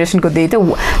नयाँ जेनेरेसनको दिए त्यो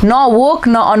न वोक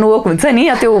न अनवोक हुन्छ नि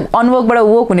त्यो अनवोकबाट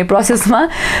वोक हुने प्रोसेसमा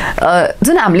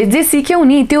जुन हामीले जे सिक्यौँ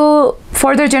नि त्यो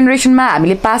फर्दर जेनेरेसनमा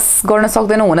हामीले पास गर्न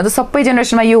सक्दैनौँ हुन त सबै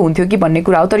जेनेरेसनमा यो हुन्थ्यो कि भन्ने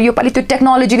कुरा हो तर यो पालि त्यो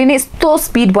टेक्नोलोजीले नै यस्तो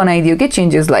स्पिड बनाइदियो कि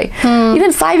चेन्जेसलाई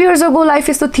इभन 5 years ago लाइफ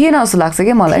यस्तो थिएन जस्तो लाग्छ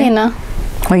कि मलाई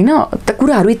होइन त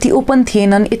कुराहरू यति ओपन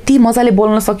थिएनन् यति मजाले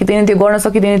बोल्न सकिँदैन थियो गर्न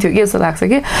सकिँदैन थियो कि जस्तो लाग्छ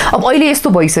कि अब अहिले यस्तो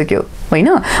भइसक्यो होइन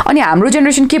अनि हाम्रो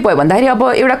जेनेरेसन के भयो भन्दाखेरि अब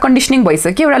एउटा कन्डिसनिङ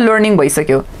भइसक्यो एउटा लर्निङ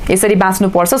भइसक्यो यसरी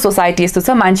बाँच्नुपर्छ सोसाइटी यस्तो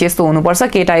छ मान्छे यस्तो हुनुपर्छ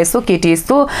केटा यस्तो केटी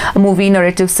यस्तो मुभी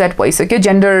नरेटिभ सेट भइसक्यो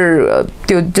जेन्डर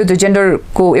त्यो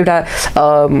जेन्डरको एउटा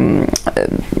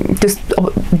त्यो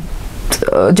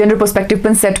जेन्डर पर्सपेक्टिभ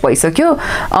पनि सेट भइसक्यो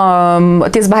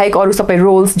त्यसबाहेक अरू सबै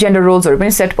रोल्स जेन्डर रोल्सहरू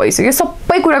पनि सेट भइसक्यो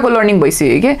सबै कुराको लर्निङ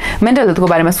भइसक्यो कि मेन्टल हेल्थको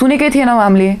बारेमा सुनेकै थिएनौँ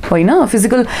हामीले होइन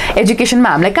फिजिकल एजुकेसनमा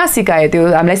हामीलाई कहाँ सिकायो त्यो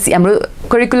हामीलाई हाम्रो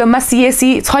करिकुलममा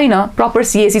सिएसी छैन प्रपर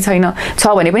सिएसी छैन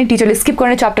छ भने पनि टिचरले स्किप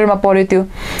गर्ने च्याप्टरमा पढ्यो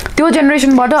त्यो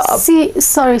जेनेरेसनबाट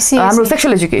हाम्रो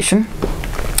सेक्सुअल एजुकेसन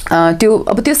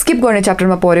त्यो स्किप गर्ने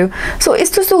च्याप्टरमा पढ्यो सो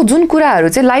यस्तो जुन कुराहरू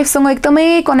चाहिँ लाइफसँग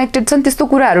एकदमै कनेक्टेड छन् त्यस्तो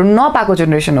कुराहरू नपाएको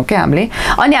जेनेरेसन हो क्या हामीले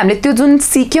अनि हामीले त्यो जुन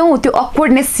सिक्यौँ त्यो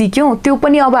अक्वर्डनेस सिक्यौँ त्यो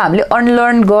पनि अब हामीले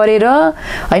अनलर्न गरेर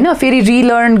होइन फेरि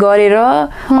रिलर्न गरेर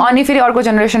अनि फेरि अर्को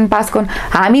जेनेरेसन पास गर्नु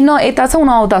हामी न यता छौँ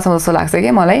न उता छौँ जस्तो लाग्छ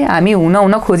क्या मलाई हामी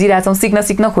हुन खोजिरहेछौँ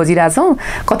सिक्न खोजिरहेछौँ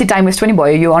कति टाइम वेस्ट पनि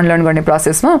भयो यो अनलर्न गर्ने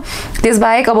प्रोसेसमा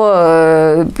त्यसबाहेक अब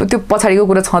त्यो पछाडिको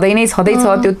कुरा छँदैछ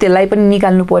त्यो त्यसलाई पनि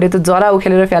निकाल्नु पर्यो त्यो जरा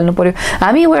उखेलेर फाल्नु पर्यो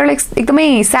हामी वेयर लाइक एकदमै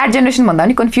स्याड जेनेरेसन भन्दा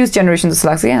पनि कन्फ्युज जेनेरेसन जस्तो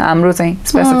लाग्छ क्या हाम्रो चाहिँ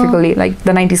specifically like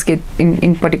the 90s kid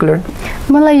in particular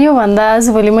मलाई योभन्दा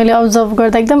आजभोलि मैले अब्जर्भ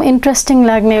गर्दा एकदम इन्ट्रेस्टिङ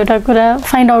लाग्ने एउटा कुरा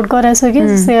फाइन्ड आउट गराएको छु कि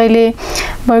जस्तै अहिले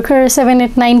भर्खर 7,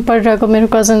 8, 9 पढिरहेको मेरो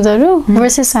कजन्सहरू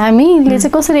भर्सेस हामीले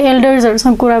चाहिँ कसरी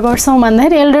एल्डर्सहरूसँग कुरा गर्छौँ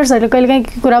भन्दाखेरि एल्डर्सहरूले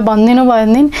कहिलेकाहीँ कुरा भनिदिनु भयो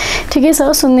भनेदेखि ठिकै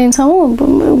छ सुनिदिन्छौँ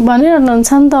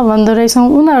भनिरहनुहुन्छ नि त भन्दो रहेछौँ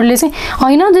उनीहरूले चाहिँ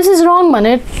होइन दिस इज रङ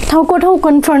भनेर ठाउँको ठाउँ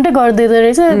कन्फ्रन्टै गरिदिँदो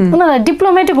रहेछ उनीहरूलाई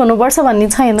डिप्लोमेटिक हुनुपर्छ भन्ने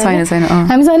छैन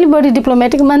हामी चाहिँ अलिक बढी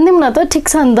डिप्लोमेटिक मानिदिउँ न त ठिक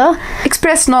छ नि त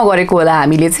एक्सप्रेस नगरेको होला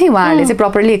हामीले चाहिँ उहाँहरूले चाहिँ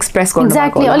प्रपरली एक्सप्रेस गर्नु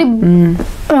एक्ज्याक्टली अलिक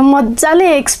मजाले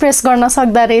एक्सप्रेस गर्न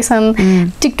सक्दा रहेछन्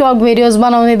टिकटक भिडियोज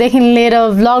बनाउनेदेखि लिएर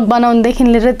भ्लग बनाउनेदेखि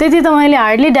लिएर त्यति त मैले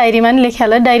हार्डली डायरीमा नि लेखेँ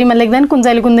होला डायरीमा लेख्दा नि कुन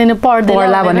चाहिँ कुन दिन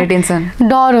पढ्दैन भन्ने टेन्सन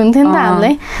डर हुन्थ्यो नि त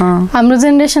हामीलाई हाम्रो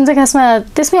जेनेरेसन चाहिँ खासमा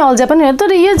त्यसमै अल्झ्या पनि हो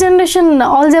तर यो जेनेरेसन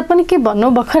अल्झ्या पनि के भन्नु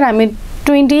भर्खर हामी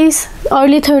 20s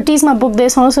अर्ली 30s मा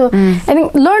पुग्दैछौँ सो आई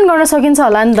थिङ्क लर्न गर्न सकिन्छ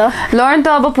होला नि त लर्न त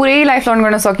अब पुरै लाइफ लर्न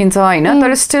गर्न सकिन्छ होइन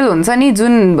तर स्टिल हुन्छ नि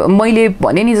जुन मैले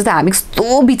भने नि जस्तो हामी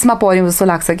यस्तो बिचमा पऱ्यौँ जस्तो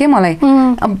लाग्छ कि मलाई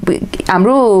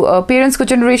हाम्रो पेरेन्ट्सको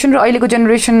जेनेरेसन र अहिलेको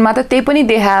जेनेरेसनमा त त्यही पनि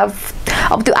दे हेभ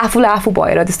अब त्यो आफूलाई आफू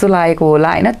भएर त्यस्तो लागेको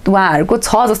होला होइन उहाँहरूको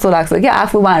छ जस्तो लाग्छ कि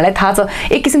आफू उहाँहरूलाई थाहा छ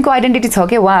एक किसिमको आइडेन्टिटी छ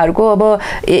कि उहाँहरूको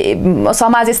अब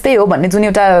समाज यस्तै हो भन्ने जुन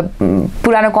एउटा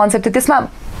पुरानो कन्सेप्ट थियो त्यसमा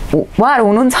उहाँहरू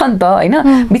हुनुहुन्छ नि त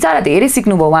होइन बिचरा धेरै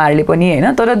सिक्नुभयो उहाँहरूले पनि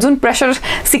होइन तर जुन प्रेसर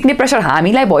सिक्ने प्रेसर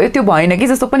हामीलाई भयो त्यो भएन कि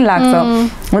जस्तो पनि लाग्छ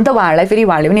हुन त उहाँहरूलाई फेरि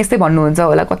उहाँहरूले पनि यस्तै भन्नुहुन्छ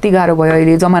होला कति गाह्रो भयो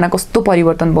अहिले जमाना कस्तो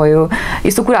परिवर्तन भयो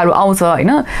यस्तो कुराहरू आउँछ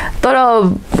होइन तर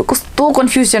कस्तो कस्तो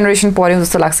कन्फ्युज जेनेरेसन पर्यो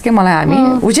जस्तो लाग्छ कि मलाई हामी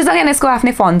विच इज अगेन यसको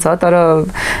आफ्नै फन छ तर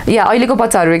या अहिलेको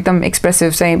बच्चाहरू एकदम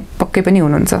एक्सप्रेसिभ चाहिँ पक्कै पनि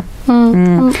हुनुहुन्छ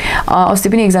अस्ति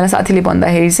पनि एकजना साथीले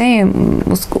भन्दाखेरि चाहिँ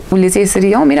उसले चाहिँ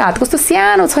यसरी मेरो हात कस्तो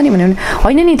सानो छ नि भन्यो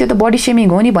होइन नि त्यो त बडी सेमिङ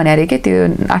हो नि भने अरे के त्यो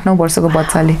 8-9 वर्षको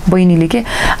बच्चाले बहिनीले के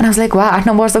अनि उसलाई वा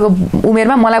 8-9 वर्षको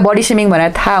उमेरमा मलाई बडी सेमिङ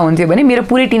भनेर थाहा हुन्थ्यो भने मेरो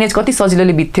पुरै टिनेज कति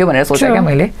सजिलोले बित्थ्यो भनेर सोचेँ क्या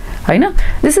मैले होइन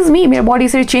दिस इज मी मेरो बडी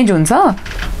यसरी चेन्ज हुन्छ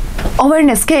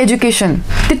अवेरनेस के एजुकेसन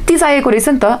त्यति चाहिएको रहेछ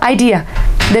नि त आइडिया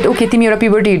द्याट ओके तिमी एउटा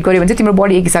प्युबर्टी हिट गर्यो भने चाहिँ तिम्रो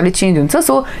बडी एक हिसाबले चेन्ज हुन्छ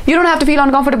so you don't have to feel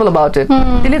uncomfortable about it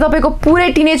त्यसले तपाईँको पुरै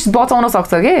टिनेज बचाउन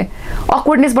सक्छ के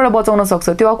अक्वर्डनेसबाट बचाउन सक्छ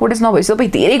त्यो अक्वर्डनेस नभएपछि तपाईँ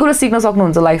धेरै कुरो सिक्न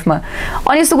सक्नुहुन्छ लाइफमा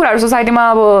अनि यस्तो कुराहरू सोसाइटीमा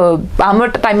अब हाम्रो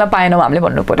टाइममा पाएनौँ हामीले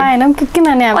भन्नु पर्यो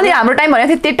अनि हाम्रो टाइम भने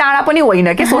त्यति टाढा पनि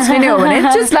होइन कि सोच्ने नै हो भने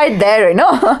जस्ट लाइक देयर होइन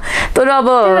तर अब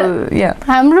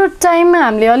हाम्रो टाइममा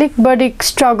हामीले अलिक बढी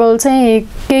स्ट्रगल चाहिँ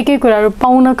के कुराहरू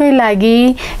पाउनकै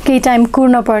लागि केही टाइम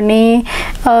कुर्न पर्ने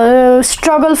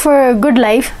struggle for good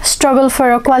life struggle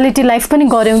for quality life पनि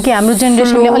गऱ्यौँ कि हाम्रो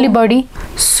जेनेरेसनले अलि बढी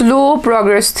स्लो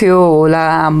प्रोग्रेस थियो होला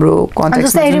हाम्रो कन्टेक्स्टमा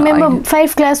जस्तै आई रिमेम्बर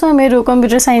 5 क्लासमा मेरो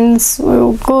कम्प्युटर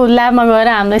साइन्सको ल्याबमा गएर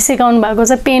हामीलाई सिकाउनु भएको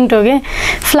चाहिँ पेन्ट हो कि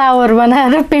फ्लावर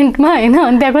बनाएर पेन्टमा होइन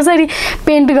अनि त्यहाँ कसरी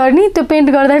पेन्ट गर्ने त्यो पेन्ट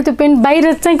गर्दाखेरि त्यो पेन्ट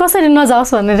बाहिर चाहिँ कसरी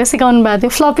नजाओस् भनेर सिकाउनु भएको थियो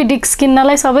फ्लपी डिस्क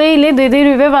किन्नलाई सबैले 2-2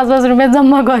 रुपियाँ 5-5 रुपियाँ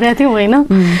जम्मा गरेको थियो होइन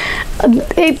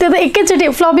त्यो त एकैचोटि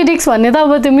फ्लपी डिस्क भन्ने त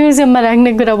अब त्यो म्युजियममा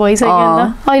राख्ने कुरा भइसक्यो नि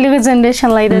त अहिलेको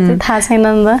जेनेरेसनलाई त त्यो थाहा छैन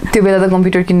नि त त्यो बेला त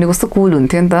कम्प्युटर किन्नु कस्तो कुल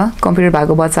हुन्थ्यो नि त कम्प्युटर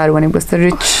भएको बच्चाहरू भनेको कस्तो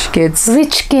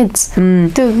रिच किड्स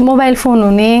त्यो मोबाइल फोन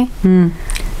हुने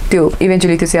त्यो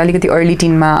इभेन्चुली त्यो चाहिँ अलिकति अर्ली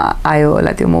टिनमा आयो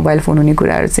होला त्यो मोबाइल फोन हुने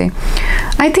कुराहरू चाहिँ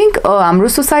आई थिङ्क हाम्रो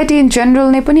सोसाइटी इन जेनरल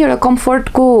नै पनि एउटा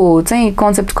कम्फर्टको चाहिँ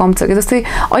कन्सेप्ट कम छ कि जस्तै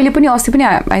अहिले पनि अस्ति पनि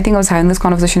I think was having this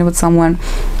conversation with someone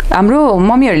हाम्रो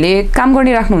मम्मीहरूले काम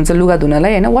गर्ने राख्नुहुन्छ लुगा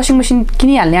धुनलाई होइन वासिङ मेसिन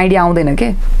किनिहाल्ने आइडिया आउँदैन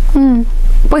के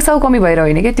पैसाको कमी भएर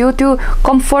होइन कि त्यो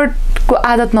कम्फर्टको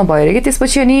आदत नभएर कि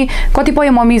त्यसपछि अनि कतिपय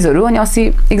मम्मिजहरू अनि अस्ति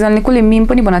एकजनाले कसले मिम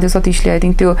पनि बनाएको थियो सतीशले आई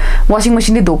थिङ्क त्यो वासिङ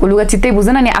मेसिनले धोएको लुगा चित्तै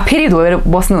बुझ्दैन अनि फेरि धोएर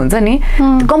बस्नुहुन्छ नि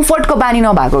कम्फर्टको बानी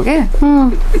नभएको के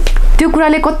त्यो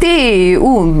कुराले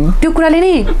त्यो कुराले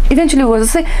नै इभेन्चुली गर्छ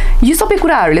जस्तै यो सबै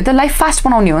कुराहरूले त लाइफ फास्ट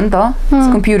बनाउने हो नि त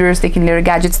कम्प्युटर्सदेखि लिएर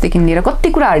ग्याजेट्सदेखि लिएर कति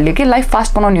कुराहरूले के लाइफ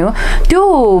फास्ट बनाउने हो त्यो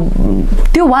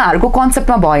उहाँहरूको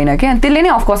कन्सेप्टमा भएन क्या त्यसले नै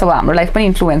अफकोर्स अब हाम्रो लाइफ पनि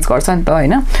इन्फ्लुएन्स गर्छ नि त होइन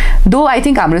दो आई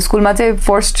थिङ्क हाम्रो स्कुलमा चाहिँ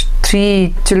फर्स्ट 3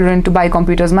 चिल्ड्रेन टु बाई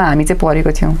कम्प्युटर्समा हामी चाहिँ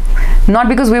पढेको थियौँ not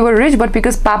because we were rich but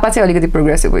because पापा चाहिँ अलिकति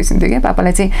प्रोग्रेसिभ भइसक्यो क्या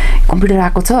पापालाई चाहिँ कम्प्युटर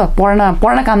आएको छ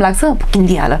पढ्न काम लाग्छ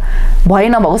किनिदिइहाल भए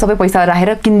नभएको सबै पैसा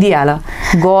राखेर किनिदिइहाल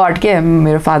गड के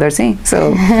मेरो फादर चाहिँ so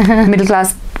middle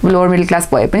class lower middle class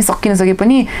भए पनि सके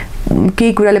पनि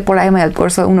केही कुराले पढाइमा हेल्प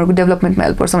गर्छ उनीहरूको डेभलपमेन्टमा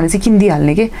हेल्प गर्छ भने चाहिँ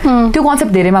किनिदिइहाल्ने कि त्यो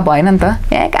कन्सेप्ट धेरैमा भएन नि त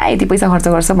कहाँ यति पैसा खर्च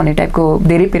गर्छ भन्ने टाइपको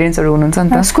धेरै पेरेन्ट्सहरू हुनुहुन्छ नि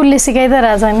त स्कुलले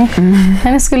सिकाइदिरहेछ नि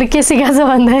होइन स्कुलले के सिकाएको छ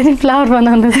भन्दाखेरि फ्लावर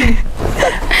बनाउनु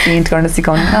पेन्ट गर्न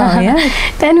सिकाउनु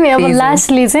त्यहाँदेखि अब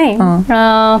लास्टली चाहिँ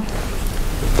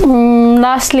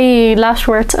लास्ट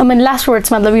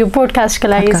वर्ड्स मतलब यो पोडकास्टको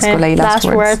लागि चाहिँ लास्ट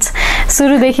वर्ड्स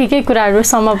सुरुदेखिकै कुराहरू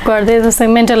समअप गर्दै जस्तै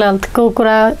मेन्टल हेल्थको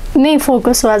कुरा नै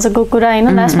फोकस हो आजको कुरा होइन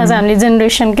लास्टमा चाहिँ हामीले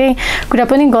जेनेरेसनकै कुरा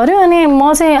पनि गऱ्यौँ अनि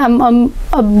म चाहिँ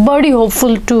body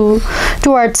hopeful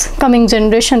towards coming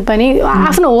generation पनि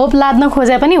आफ्नो होप लाद्न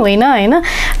खोजे पनि होइन होइन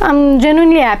आम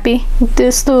जेन्युनली ह्याप्पी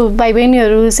त्यस्तो भाइ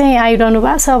बहिनीहरू चाहिँ आइरहनु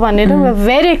भएको छ भनेर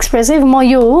भेरी एक्सप्रेसिभ म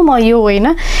यो होइन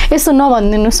यस्तो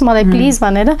नभनिदिनुहोस् मलाई प्लिज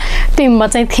भनेर त्यो हिम्मत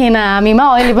चाहिँ थिएन हामीमा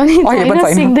अहिले पनि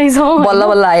सिक्दैछौँ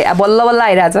बल्ल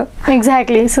आइरहेछ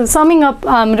एक्ज्याक्टली सो समिङ अप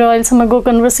हाम्रो अहिलेसम्मको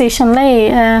कन्भर्सेसनलाई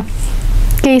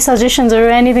केही सजेसन्सहरू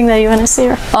anything that you want to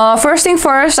share first thing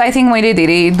first I think मैले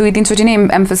धेरै 2-3 चोटि नै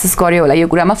एम्फेसिस गरेँ होला यो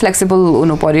कुरामा फ्लेक्सिबल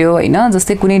हुनु पर्यो होइन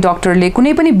जस्तै कुनै डक्टरले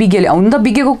कुनै पनि विज्ञले हुन त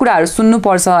विज्ञको कुराहरू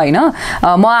सुन्नुपर्छ होइन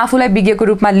म आफूलाई विज्ञको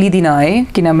रूपमा लिदिनँ है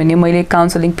किनभने मैले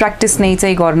काउन्सलिङ प्र्याक्टिस नै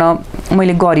चाहिँ गर्न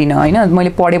मैले गरिनँ होइन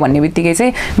मैले पढेँ भन्ने बित्तिकै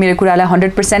चाहिँ मेरो कुरालाई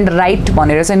 100% राइट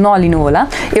भनेर चाहिँ नलिनु होला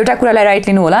एउटा कुरालाई राइट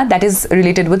लिनु होला that is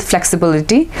related with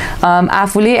flexibility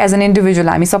आफूले एज एन इन्डिभिजुअल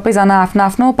हामी सबैजना आफ्नो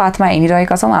आफ्नो पाथमा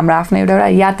हिँडिरहेका छौँ हाम्रो आफ्नो एउटा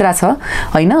यात्रा छ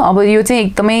होइन अब यो चाहिँ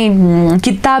एकदमै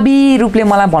किताबी रूपले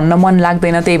मलाई भन्न मन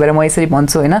लाग्दैन त्यही भएर म यसरी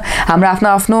भन्छु होइन हाम्रो आफ्नो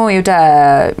आफ्नो एउटा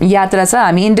यात्रा छ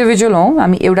हामी इन्डिभिजुअल हौँ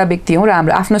हामी एउटा व्यक्ति हौँ र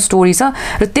हाम्रो आफ्नो स्टोरी छ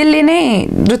र त्यसले नै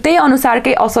र त्यही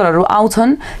अनुसारकै असरहरू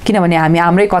आउँछन् किनभने हामी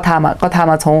हाम्रै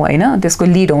कथामा छौँ होइन त्यसको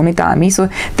लिड हौ नि त हामी सो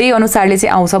त्यही अनुसारले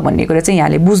चाहिँ आउँछ भन्ने कुरा चाहिँ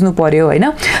यहाँले बुझ्नु पर्यो होइन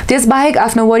त्यसबाहेक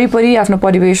आफ्नो वरिपरि आफ्नो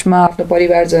परिवेशमा आफ्नो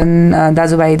परिवारजन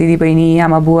दाजुभाइ दिदीबहिनी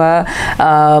आमा बुवा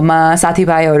मा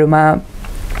साथीभाइहरूमा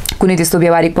कुनै त्यस्तो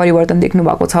व्यावहारिक परिवर्तन देख्नु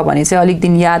भएको छ भने चाहिँ अलिक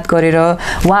दिन याद गरेर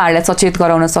उहाँहरूलाई सचेत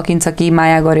गराउन सकिन्छ कि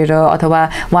माया गरेर अथवा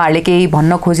उहाँहरूले केही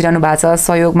भन्न खोजिरहनु भएको छ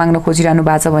सहयोग माग्न खोजिरहनु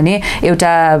भएको छ भने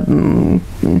एउटा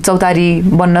चौतारी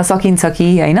बन्न सकिन्छ कि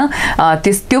हैन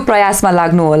त्यो प्रयासमा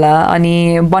लाग्नु होला अनि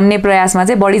बन्ने प्रयासमा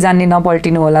चाहिँ बढी जान्ने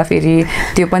नपल्टिनु होला फेरि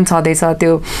त्यो पनि छँदैछ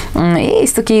त्यो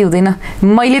यस्तो केही हुँदैन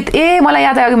मैले मलाई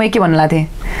याद आयो मैले के भन्नु लाग्थे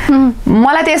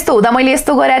मलाई त यस्तो हुँदा मैले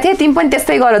यस्तो गरेको थिएँ तिमी पनि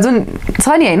त्यस्तै गर जुन छ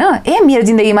नि हैन मेरो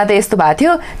जिन्दगीमा त यस्तो भएको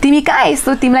थियो तिमी कहाँ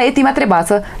यस्तो तिमीलाई यति मात्रै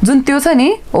भएको छ जुन त्यो छ नि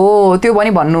त्यो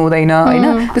पनि भन्नु हुँदैन हैन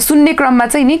त्यो सुन्ने क्रममा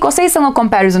चाहिँ नि कसैसँग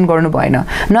कम्प्यारिजन गर्नु भएन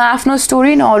न आफ्नो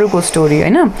स्टोरी न अरूको स्टोरी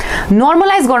हैन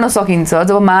नर्मलाइज गर्न सकिन्छ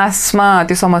जब मासमा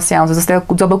त्यो समस्या आउँछ जस्तै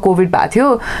जब कोभिड भएको थियो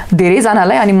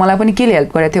धेरैजनालाई अनि मलाई पनि केले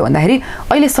हेल्प गरेको थियो भन्दाखेरि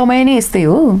अहिले समय नै यस्तै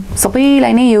हो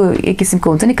सबैलाई नै यो एक किसिमको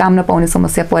हुन्छ नि काम नपाउने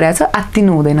समस्या परेको छ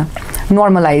आत्तिनु हुँदैन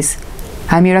नर्मलाइज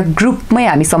हामी एउटा ग्रुपमै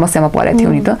हामी समस्यामा परेको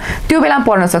थियौँ नि त त्यो बेलामा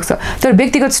पर्न सक्छ तर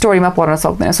व्यक्तिगत स्टोरीमा पर्न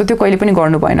सक्दैन सो त्यो कहिले पनि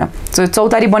गर्नु भएन सो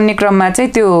चौतारी बन्ने क्रममा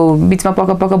चाहिँ त्यो बिचमा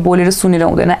पक्क बोलेर सुनेर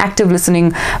हुँदैन एक्टिभ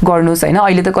लिसनिङ गर्नुहोस् हैन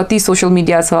अहिले त कति सोसियल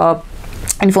मिडिया छ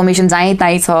इन्फर्मेसन जहीँ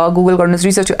तहीँ छ गुगल गर्नुहोस्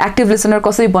रिसर्च एक्टिभ लिसनर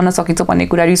कसरी बन्न सकिन्छ भन्ने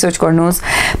कुरा रिसर्च गर्नुहोस्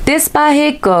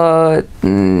त्यसबाहेक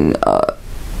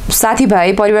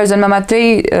साथीभाइ परिवारजनमा मात्रै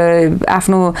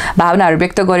आफ्नो भावनाहरू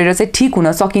व्यक्त गरेर चाहिँ ठिक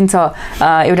हुन सकिन्छ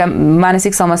एउटा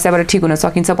मानसिक समस्याबाट ठिक हुन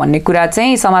सकिन्छ भन्ने कुरा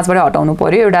चाहिँ समाजबाट हटाउनु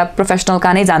पर्यो एउटा प्रोफेसनल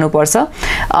कहाँ नै जानुपर्छ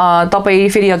तपाईँ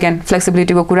फेरि अगेन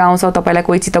फ्लेक्सिबिलिटीको कुरा आउँछ तपाईँलाई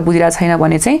कोही चित्त बुझिरहेको छैन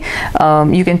भने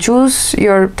चाहिँ you can choose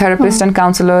your therapist and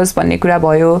counsellors भन्ने कुरा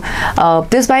भयो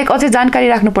त्यसबाहेक अझै जानकारी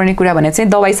राख्नुपर्ने कुरा भने चाहिँ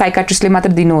दबाई साइकाट्रिस्टले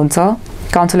मात्र दिनुहुन्छ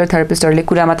काउन्सिलर थेरापिस्टहरूले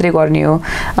कुरा मात्रै गर्ने हो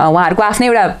उहाँहरूको आफ्नै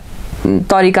एउटा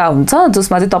तरिका हुन्छ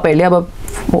जसमा चाहिँ तपाईहरुले अब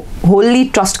होल्ली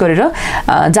ट्रस्ट गरेर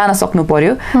जान सक्नु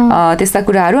पर्यो त्यस्ता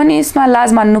कुराहरू अनि यसमा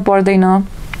लाज मान्नु पर्दैन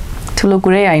ठुलो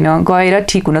कुरै हैन गएर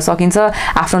ठीक हुन सकिन्छ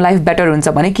आफ्नो लाइफ बेटर हुन्छ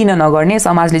भने किन नगर्ने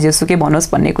समाजले जेसुकै भनोस्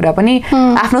भन्ने कुरा पनि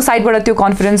आफ्नो साइडबाट त्यो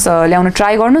कन्फिडेन्स ल्याउन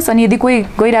ट्राई गर्नुस् अनि यदि कोही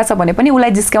गइराछ भने पनि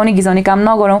उलाई जिस्काउने गिजाउने काम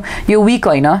नगरौँ यो वीक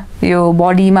हैन यो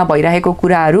बडीमा भइरहेको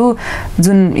कुराहरू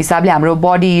जुन हिसाबले हाम्रो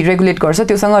बडी रेगुलेट गर्छ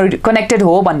त्योसँग कनेक्टेड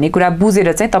हो भन्ने कुरा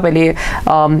बुझेर चाहिँ तपाईले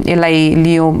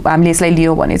हामीले यसलाई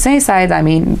लियौं भने चाहिँ सायद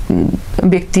हामी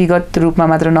व्यक्तिगत रूपमा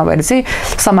मात्र नभएर चाहिँ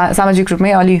सामाजिक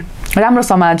रूपमै अलि राम्रो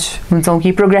समाज हुन्छौं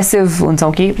कि प्रोग्रेसिभ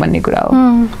हुन्छौं कि भन्ने कुरा हो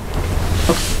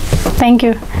थ्यांक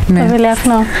यू तपाईले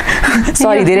आफ्नो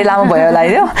सरी धेरै लामो भयो होला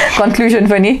यो कन्क्लुजन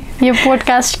पनि यो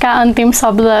पोडकास्टका अन्तिम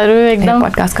शब्दहरू एकदम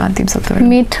पोडकास्टका अन्तिम शब्दहरू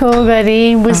मिठो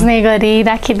गरी बुझ्ने गरी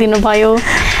राखिदिनु भयो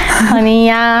अनि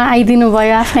यहाँ आइदिनु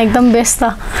भयो आफ्नो एकदम व्यस्त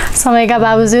समयका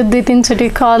बावजुद 2-3 चोटी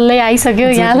कलले आइसक्यो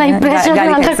यहाँलाई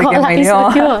प्रेसरमा कल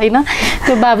आइसक्यो हैन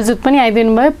त्यो बावजुद पनि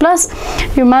आइदिनु भयो प्लस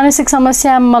यो मानसिक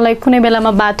समस्या मलाई कुनै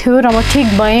बेलामा बाथ्यो र म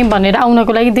ठीक भएँ भनेर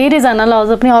आउनको लागि धेरै जनालाई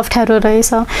अझ पनि अप्ठ्यारो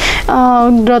रहेछ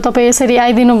र तपाई यसरी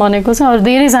आइदिनु भनेको चाहिँ अरु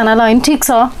धेरै जनालाई हैन ठीक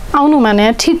छ आउनु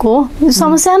भने ठीक हो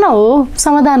समस्या न हो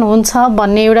समाधान हुन्छ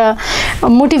भन्ने एउटा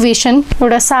मोटिभेसन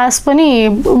एउटा साहस पनि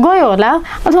गयो होला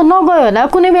अथवा नगयो होला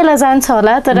कुनै बेला जान्छ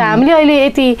होला तर हामीले अहिले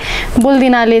यति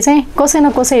बोल्दिनाले चाहिँ कसै न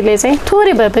कसैले चाहिँ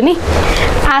थोरै भए पनि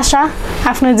आशा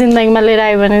आफ्नो जिन्दगीमा लिएर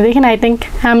आयो भनेदेखि आई थिंक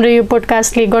हाम्रो यो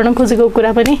पोडकास्टले गर्न खोजेको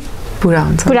कुरा पनि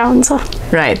पूरा हुन्छ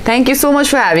right thank you so much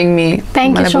for हैविङ me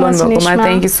thank you so much Nishma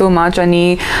thank you so much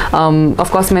अनि अफ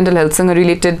कोर्स मेन्टल हेल्थ सँग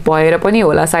रिलेटेड भएर पनि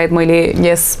होला सायद मैले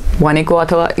यस भनेको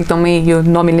अथवा एकदमै यो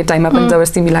नमिल्ने टाइममा पनि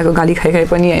जबरजस्ती मिलाएको गाली खाइ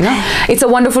पनि हैन it's a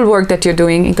wonderful work that you are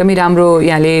doing एकदमै राम्रो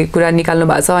यहाँले कुरा निकाल्नु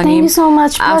भएको छ अनि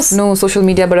आफ्नो सोशल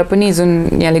मिडियाबाट पनि जुन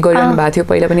यहाँले गरिरहनु भएको थियो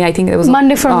पहिला पनि I think it was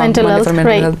Monday for mental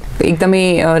health एकदमै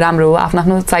राम्रो हो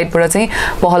आफ्नो साइडबाट चाहिँ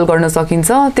पहल गर्न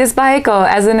सकिन्छ त्यसबाहेक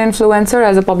as an influencer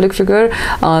as a public figure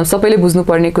सबैले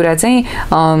बुझ्नुपर्ने कुरा चाहिँ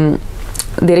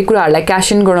धेरै कुराहरुलाई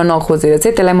क्याश इन गर्न नखोजेर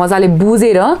चाहिँ त्यसलाई मजाले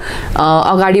बुझेर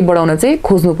अगाडि बढाउन चाहिँ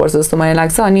खोज्नुपर्छ जस्तो मलाई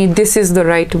लाग्छ अनि this is the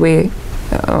right way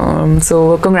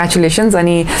so congratulations and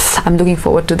I'm looking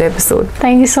forward to the episode.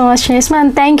 Thank you so much Nishma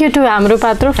and thank you to Hamro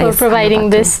Patro for providing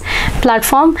this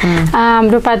platform.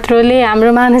 Hamro Patro le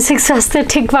hamro मानसिक स्वास्थ्य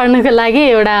ठीक पार्नको लागि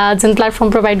एउटा जुन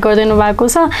platform provide गर्दिनु भएको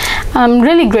छ I'm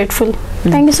really grateful.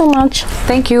 Thank you so much.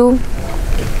 Thank you.